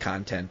their own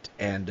content,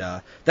 and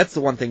that's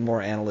the one thing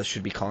more analysts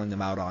should be calling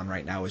them out on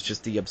right now, is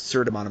just the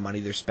absurd amount of money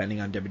they're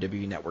spending on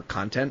WWE Network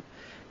content,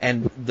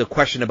 and the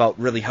question about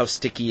really how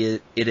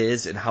sticky it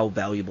is and how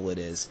valuable it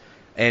is.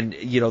 And,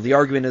 the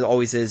argument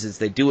always is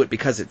they do it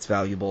because it's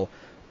valuable,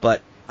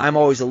 but I'm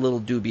always a little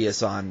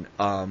dubious on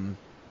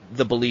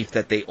the belief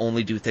that they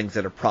only do things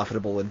that are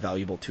profitable and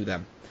valuable to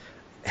them.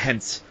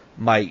 Hence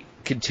my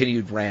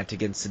continued rant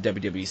against the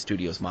WWE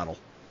Studios model.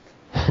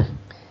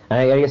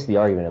 I guess the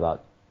argument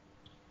about,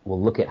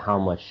 look at how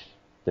much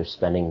they're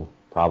spending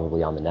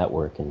probably on the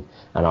network and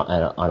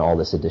on all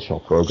this additional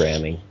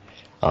programming.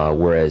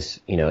 Whereas,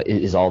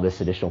 is all this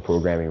additional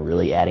programming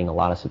really adding a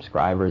lot of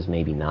subscribers?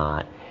 Maybe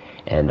not.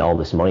 And all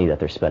this money that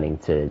they're spending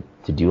to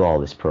do all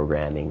this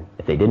programming,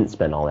 if they didn't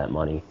spend all that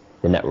money,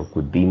 the network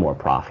would be more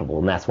profitable.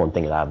 And that's one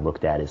thing that I've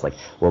looked at is like,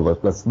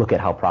 let's look at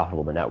how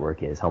profitable the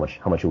network is. How much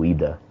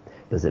EBITDA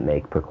does it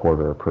make per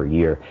quarter or per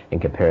year,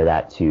 and compare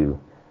that to.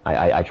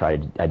 I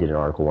did an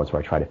article once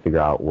where I tried to figure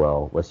out,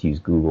 let's use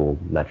Google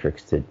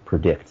metrics to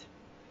predict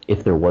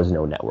if there was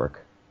no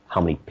network,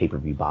 how many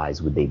pay-per-view buys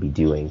would they be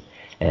doing,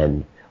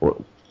 and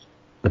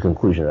the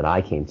conclusion that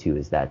I came to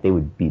is that they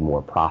would be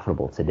more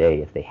profitable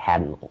today if they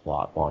hadn't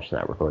launched the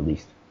network, or at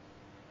least,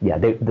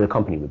 the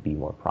company would be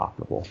more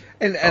profitable.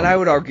 And I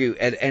would argue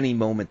at any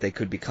moment they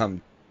could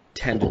become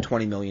 $10 to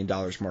 $20 million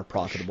more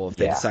profitable if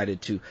they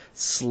decided to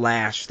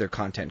slash their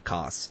content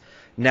costs.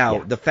 Now,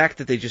 the fact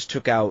that they just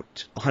took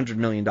out $100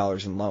 million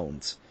in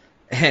loans,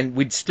 and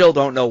we still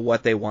don't know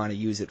what they want to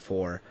use it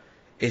for,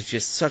 is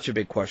just such a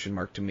big question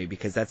mark to me,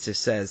 because that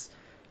just says,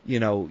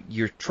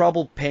 you're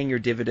trouble paying your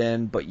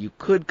dividend, but you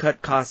could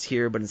cut costs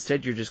here, but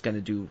instead you're just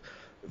going to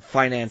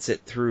finance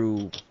it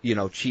through,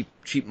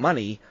 cheap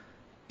money.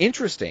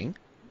 Interesting.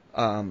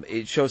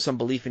 It shows some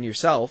belief in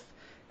yourself.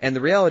 And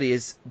the reality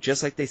is,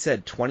 just like they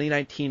said,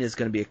 2019 is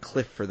going to be a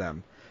cliff for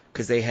them,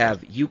 because they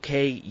have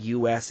UK,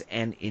 US,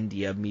 and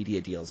India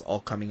media deals all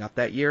coming up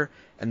that year,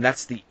 and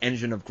that's the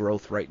engine of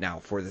growth right now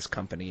for this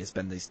company, has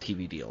been these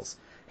TV deals.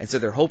 And so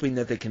they're hoping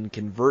that they can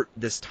convert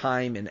this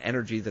time and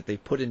energy that they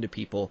put into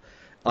people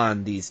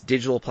on these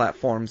digital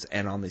platforms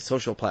and on these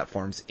social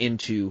platforms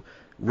into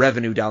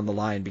revenue down the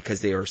line,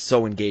 because they are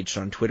so engaged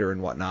on Twitter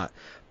and whatnot.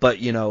 But,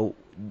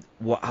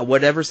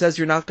 whatever says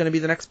you're not going to be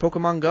the next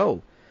Pokemon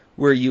Go,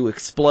 where you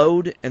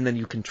explode and then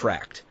you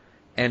contract.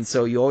 And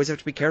so you always have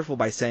to be careful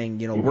by saying,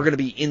 we're going to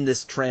be in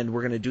this trend,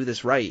 we're going to do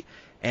this right.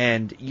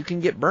 And you can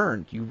get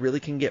burned. You really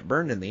can get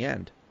burned in the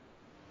end.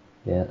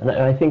 Yeah, and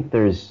I think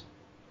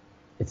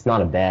it's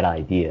not a bad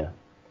idea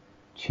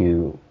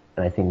to,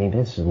 and I think maybe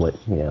this is what,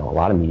 a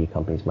lot of media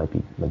companies might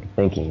be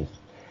thinking, is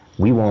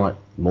we want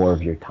more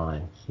of your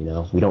time.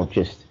 We don't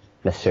just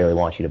necessarily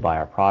want you to buy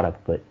our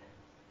product, but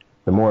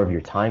the more of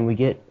your time we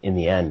get, in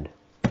the end,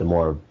 the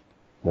more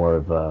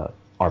of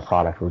our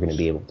product we're going to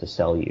be able to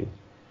sell you.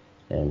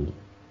 And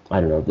I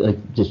don't know,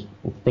 just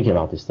thinking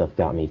about this stuff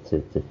got me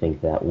to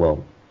think that,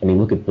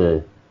 look at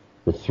the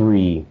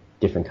three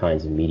different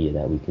kinds of media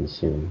that we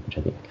consume, which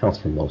I think accounts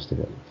for most of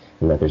it.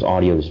 And that there's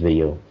audio, there's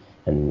video,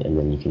 and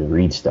then you can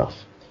read stuff,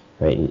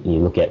 right? And you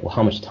look at,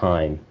 how much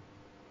time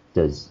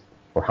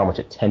or how much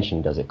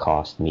attention does it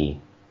cost me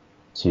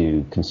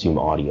to consume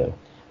audio?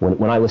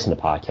 When I listen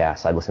to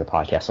podcasts, I listen to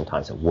podcasts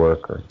sometimes at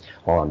work or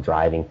while I'm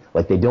driving.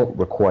 They don't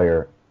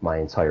require my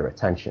entire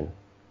attention.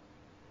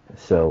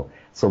 So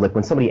like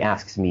when somebody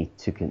asks me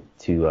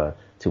to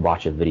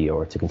watch a video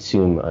or to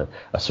consume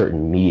a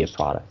certain media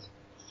product,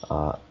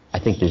 I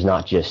think there's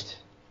not just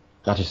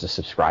not just a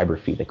subscriber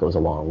fee that goes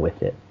along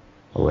with it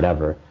or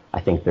whatever.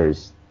 I think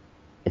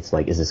it's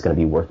like, is this going to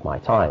be worth my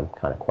time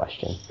kind of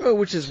question. Oh,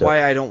 which is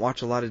why I don't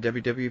watch a lot of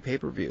WWE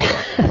pay-per-view.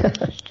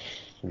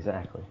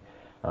 Exactly.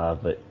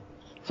 So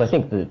I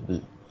think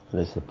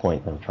that's the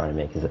point that I'm trying to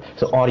make is that,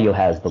 so audio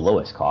has the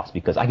lowest cost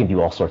because I can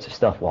do all sorts of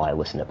stuff while I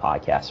listen to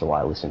podcasts or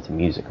while I listen to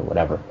music or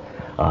whatever.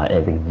 And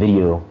I think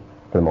video,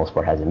 for the most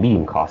part, has a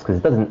medium cost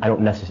because I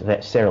don't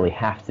necessarily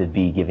have to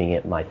be giving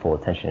it my full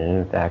attention. And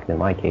in fact, in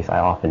my case, I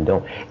often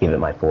don't give it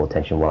my full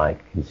attention when I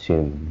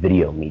consume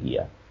video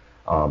media.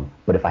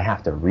 But if I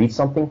have to read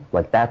something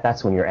like that,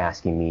 that's when you're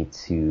asking me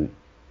to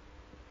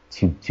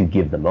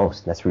give the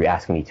most. That's where you're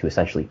asking me to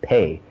essentially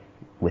pay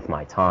with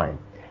my time.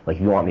 Like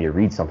if you want me to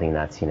read something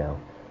that's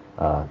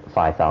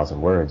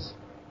 5,000 words,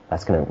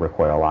 that's going to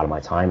require a lot of my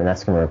time, and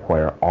that's going to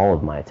require all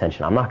of my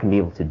attention. I'm not going to be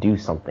able to do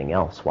something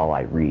else while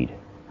I read.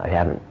 I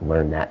haven't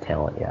learned that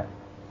talent yet.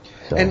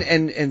 So.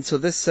 And so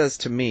this says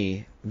to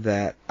me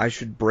that I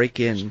should break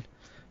in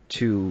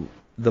to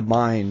the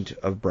mind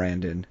of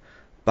Brandon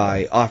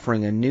by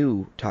offering a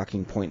new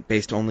talking point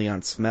based only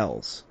on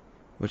smells,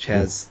 which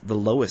has the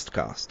lowest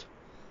cost.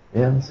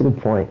 Yeah, that's a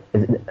good point.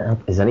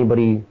 Is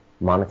anybody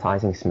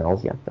monetizing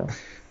smells yet, though?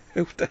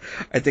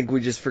 I think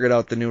we just figured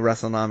out the new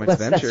WrestleNomics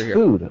venture that's here.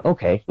 Food.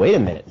 Okay, wait a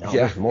minute. No,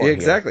 yeah, there's more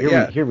exactly. Here.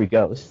 Yeah. Here we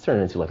go. This is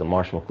turning into like a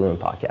Marsh McLuhan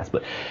podcast,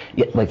 but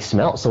yeah, like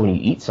smell. So when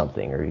you eat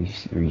something, or I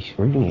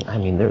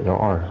mean, there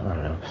are, I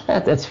don't know.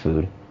 That's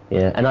food.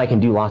 Yeah, and I can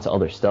do lots of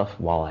other stuff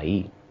while I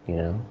eat.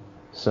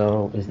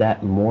 So is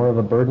that more of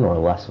a burden or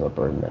less of a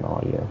burden than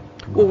audio?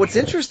 Well, what's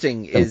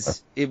interesting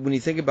is when you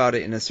think about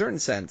it in a certain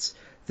sense,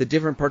 the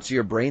different parts of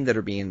your brain that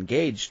are being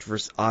engaged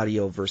versus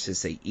audio versus,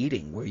 say,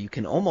 eating, where you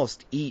can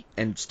almost eat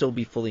and still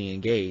be fully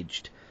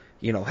engaged,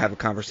 have a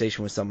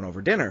conversation with someone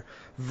over dinner,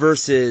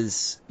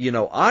 versus,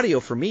 audio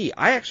for me,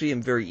 I actually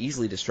am very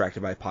easily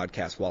distracted by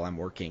podcasts while I'm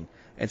working.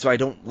 And so I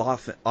don't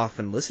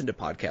often listen to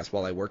podcasts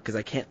while I work because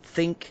I can't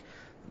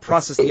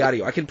process the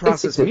audio. I can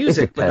process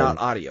music, but not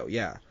audio,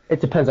 yeah.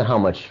 It depends on how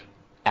much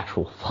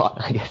actual thought,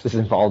 I guess, is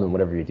involved in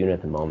whatever you're doing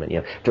at the moment.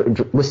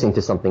 Listening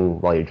to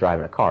something while you're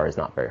driving a car is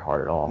not very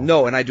hard at all.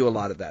 No, and I do a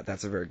lot of that.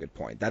 That's a very good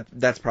point.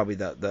 That's probably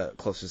the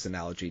closest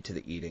analogy to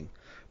the eating.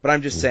 But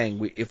I'm just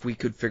saying, if we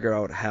could figure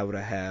out how to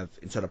have,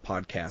 instead of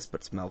podcasts, but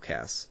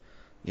smellcasts,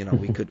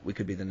 we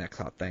could be the next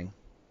hot thing.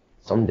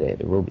 Someday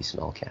there will be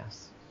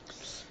smellcasts.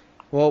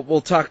 Well,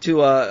 we'll talk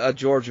to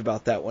George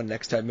about that one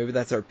next time. Maybe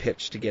that's our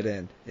pitch to get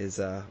in.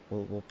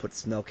 We'll put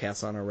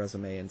smellcasts on our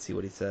resume and see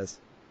what he says.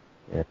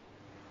 Yeah.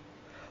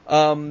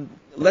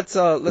 Let's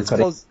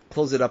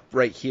close it up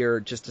right here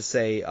just to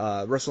say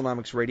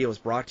WrestleNomics Radio is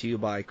brought to you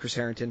by Chris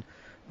Harrington,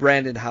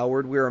 Brandon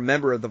Howard. We're a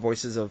member of the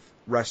Voices of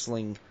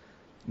Wrestling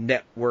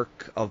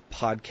network of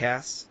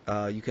podcasts.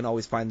 You can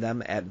always find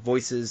them at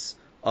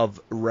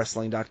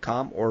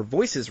voicesofwrestling.com or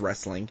Voices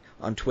Wrestling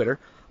on Twitter.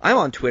 I'm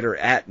on Twitter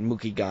at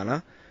Mookie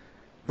Ghana.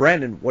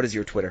 Brandon, what is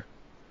your Twitter?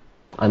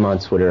 I'm on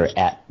Twitter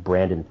at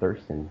Brandon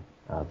Thurston,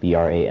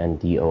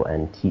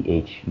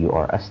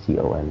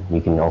 BrandonThurston.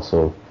 You can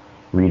also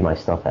read my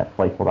stuff at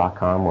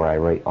Fightful.com, where I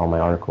write all my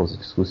articles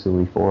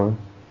exclusively for.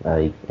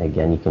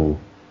 Again, you can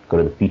go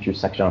to the features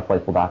section on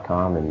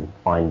Fightful.com and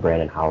find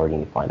Brandon Howard,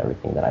 and you can find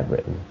everything that I've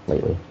written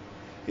lately.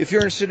 If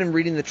you're interested in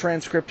reading the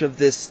transcript of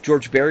this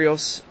George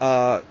Barrios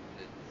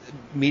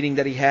meeting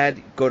that he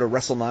had, go to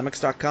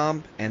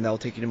WrestleNomics.com, and that'll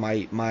take you to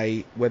my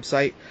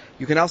website.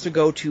 You can also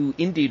go to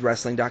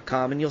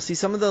IndeedWrestling.com, and you'll see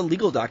some of the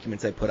legal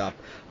documents I put up.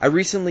 I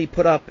recently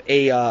put up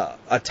a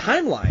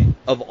timeline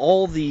of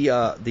all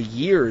the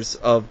years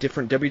of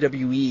different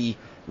WWE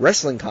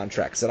wrestling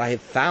contracts that I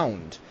have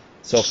found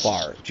so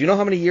far. Do you know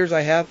how many years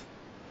I have?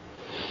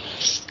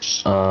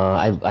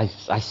 I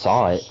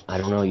saw it. I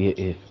don't know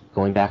if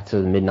going back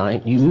to the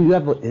mid-90s. You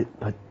have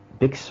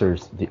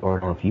Bixer's, or I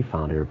don't know if you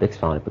found it or Bix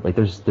found it, but like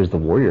there's the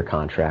Warrior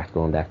contract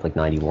going back to like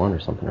 91 or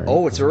something. Right?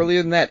 Oh, it's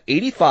earlier than that.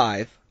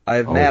 85, I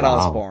have Matt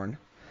Osborne.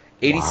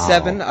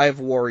 87, I have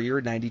Warrior.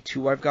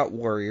 92, I've got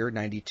Warrior.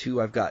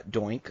 92, I've got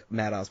Doink,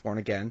 Matt Osborne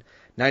again.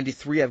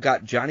 93, I've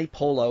got Johnny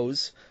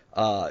Polo's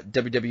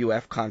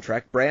WWF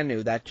contract, brand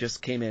new. That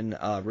just came in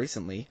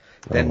recently.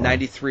 Then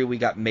 93, we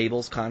got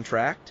Mabel's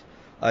contract.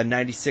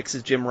 96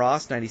 is Jim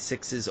Ross.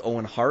 96 is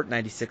Owen Hart.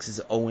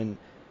 96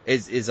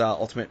 is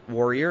Ultimate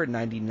Warrior.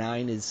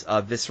 99 is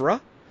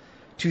Viscera.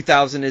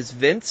 2000 is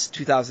Vince.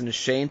 2000 is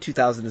Shane.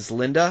 2000 is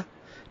Linda.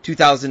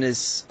 2000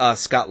 is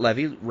Scott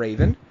Levy,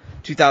 Raven.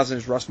 2000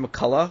 is Russ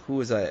McCullough, who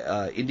is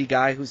a indie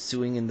guy who's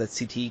suing in the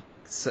CT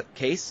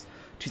case.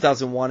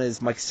 2001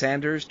 is Mike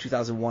Sanders.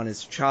 2001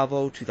 is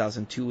Chavo.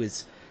 2002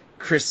 is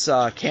Chris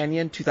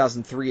Canyon.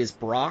 2003 is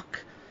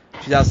Brock.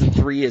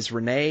 2003 is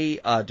Rene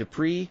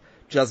Dupree.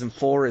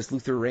 2004 is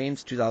Luther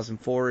Reigns.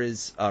 2004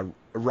 is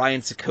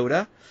Ryan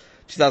Sakota.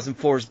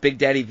 2004 is Big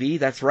Daddy V.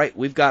 That's right.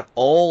 We've got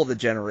all the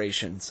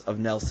generations of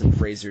Nelson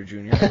Frazier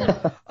Jr.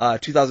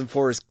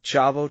 2004 is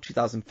Chavo.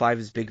 2005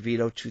 is Big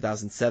Vito.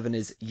 2007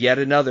 is yet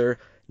another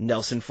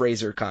Nelson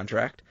Frazier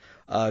contract.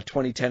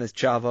 2010 is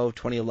Chavo,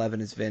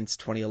 2011 is Vince,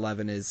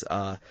 2011 is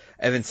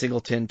Evan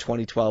Singleton,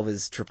 2012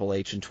 is Triple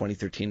H, and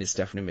 2013 is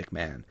Stephanie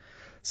McMahon.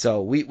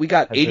 So we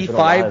got 85. There's been a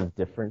lot of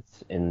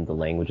difference in the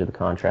language of the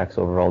contracts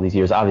over all these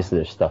years. Obviously,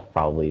 there's stuff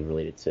probably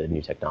related to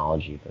new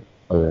technology, but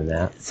other than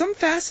that, some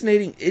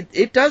fascinating.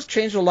 It does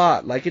change a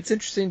lot. Like, it's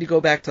interesting to go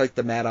back to like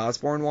the Matt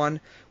Osborne one,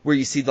 where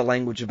you see the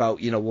language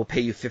about, we'll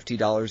pay you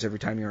 $50 every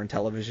time you're on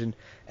television,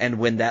 and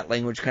when that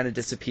language kind of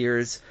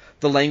disappears,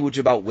 the language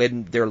about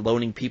when they're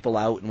loaning people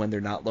out and when they're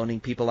not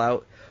loaning people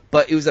out.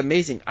 But it was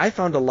amazing. I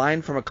found a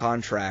line from a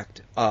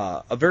contract,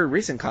 a very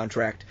recent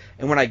contract,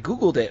 and when I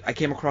Googled it, I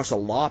came across a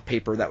law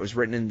paper that was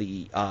written in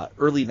the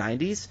early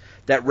 90s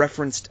that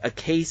referenced a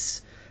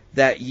case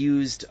that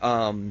used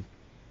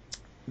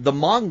the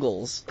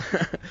Mongols,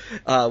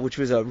 which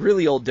was a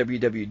really old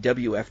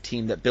WWF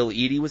team that Bill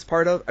Eadie was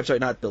part of. I'm sorry,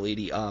 not Bill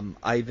Eadie.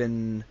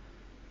 Ivan...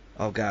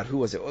 Oh, God, who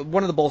was it?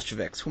 One of the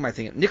Bolsheviks. Who am I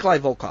thinking? Nikolai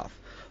Volkov.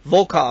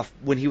 Volkov,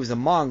 when he was a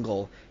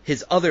Mongol,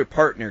 his other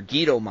partner,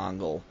 Guido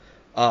Mongol...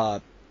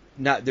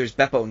 there's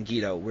Beppo and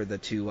Guido were the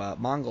two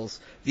Mongols.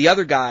 The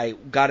other guy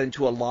got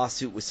into a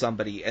lawsuit with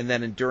somebody, and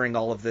then during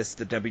all of this,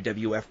 the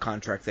WWF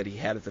contract that he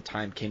had at the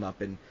time came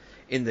up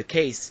in the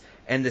case,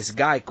 and this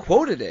guy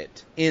quoted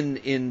it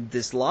in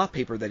this law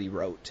paper that he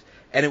wrote,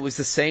 and it was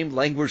the same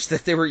language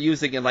that they were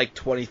using in like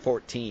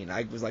 2014.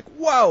 I was like,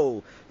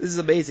 whoa, this is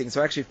amazing.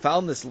 So I actually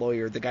found this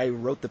lawyer, the guy who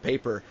wrote the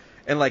paper,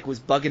 and like was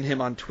bugging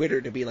him on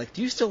Twitter to be like,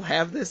 do you still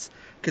have this?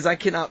 Because I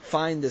cannot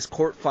find this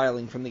court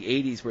filing from the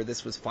 80s where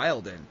this was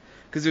filed in.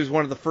 Because it was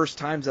one of the first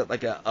times that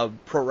like a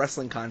pro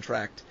wrestling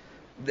contract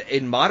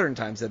in modern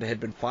times that it had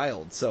been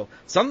filed. So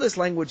some of this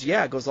language,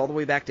 goes all the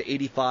way back to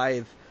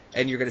 85,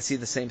 and you're going to see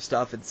the same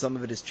stuff, and some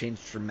of it has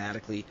changed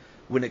dramatically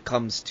when it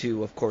comes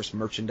to, of course,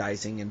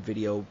 merchandising and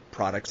video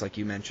products like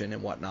you mentioned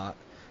and whatnot.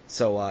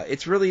 So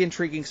it's really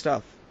intriguing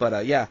stuff. But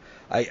I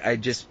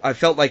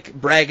felt like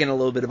bragging a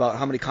little bit about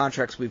how many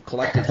contracts we've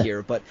collected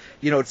here. But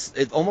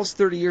it's almost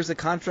 30 years of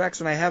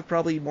contracts, and I have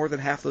probably more than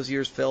half those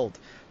years filled.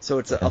 So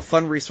it's a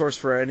fun resource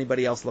for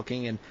anybody else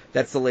looking, and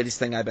that's the latest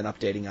thing I've been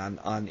updating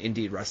on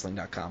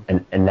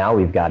IndeedWrestling.com. And now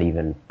we've got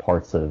even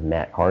parts of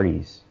Matt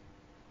Hardy's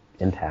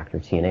Impact or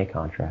TNA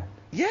contract.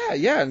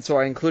 Yeah, and so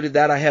I included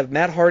that. I have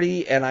Matt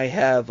Hardy and I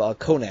have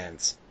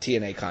Conan's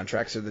TNA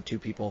contracts are the two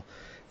people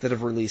that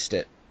have released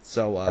it.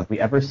 So have we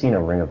ever seen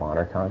a Ring of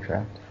Honor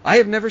contract? I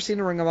have never seen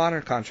a Ring of Honor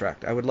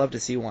contract. I would love to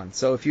see one.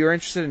 So if you're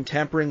interested in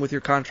tampering with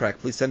your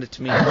contract, please send it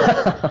to me.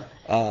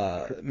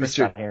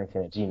 Mr.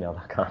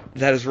 Harrington@gmail.com.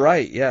 That is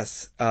right,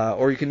 yes.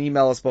 Or you can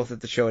email us both at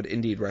the show at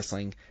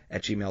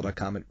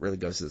IndeedWrestling@gmail.com. It really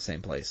goes to the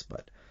same place.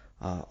 But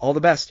all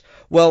the best.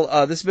 Well,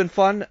 this has been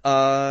fun.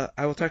 I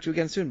will talk to you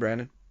again soon,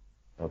 Brandon.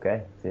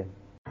 Okay, see you.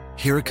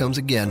 Here it comes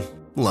again.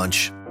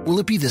 Lunch. Will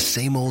it be the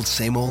same old,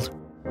 same old?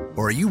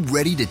 Or are you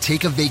ready to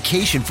take a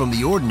vacation from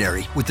the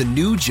ordinary with the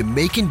new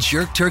Jamaican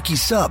Jerk Turkey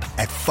Sub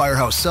at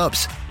Firehouse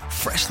Subs?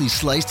 Freshly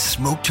sliced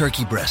smoked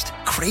turkey breast,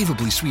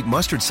 craveably sweet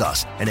mustard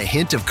sauce, and a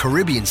hint of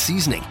Caribbean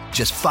seasoning.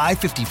 Just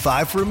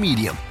 $5.55 for a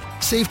medium.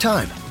 Save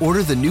time.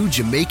 Order the new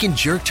Jamaican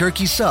Jerk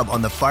Turkey Sub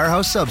on the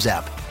Firehouse Subs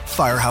app.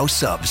 Firehouse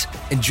Subs.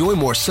 Enjoy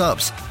more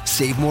subs.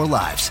 Save more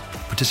lives.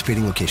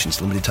 Participating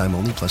locations. Limited time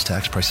only, plus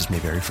tax. Prices may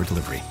vary for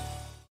delivery.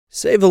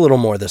 Save a little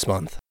more this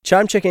month.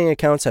 Chime checking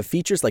accounts have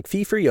features like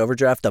fee-free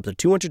overdraft up to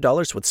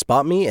 $200 with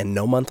SpotMe and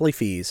no monthly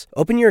fees.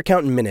 Open your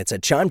account in minutes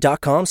at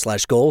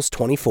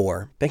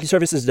chime.com/goals24. Banking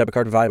services debit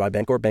card provided by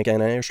Bancorp, Bank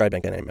NA, or Stride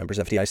Bank NA. Members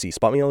FDIC.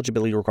 SpotMe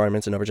eligibility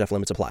requirements and overdraft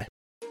limits apply.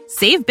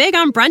 Save big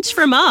on brunch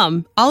for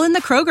mom, all in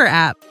the Kroger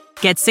app.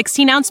 Get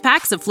 16-ounce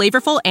packs of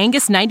flavorful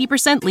Angus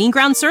 90% lean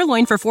ground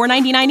sirloin for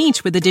 $4.99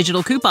 each with a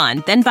digital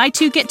coupon. Then buy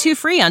 2, get 2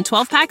 free on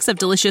 12 packs of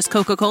delicious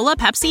Coca-Cola,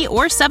 Pepsi,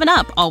 or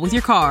 7-Up, all with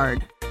your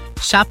card.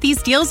 Shop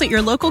these deals at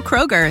your local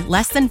Kroger,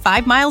 less than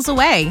 5 miles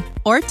away.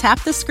 Or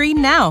tap the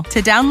screen now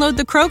to download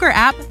the Kroger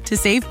app to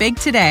save big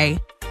today.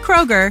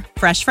 Kroger,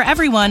 fresh for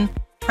everyone.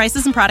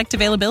 Prices and product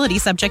availability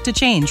subject to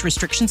change.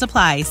 Restrictions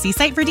apply. See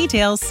site for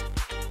details.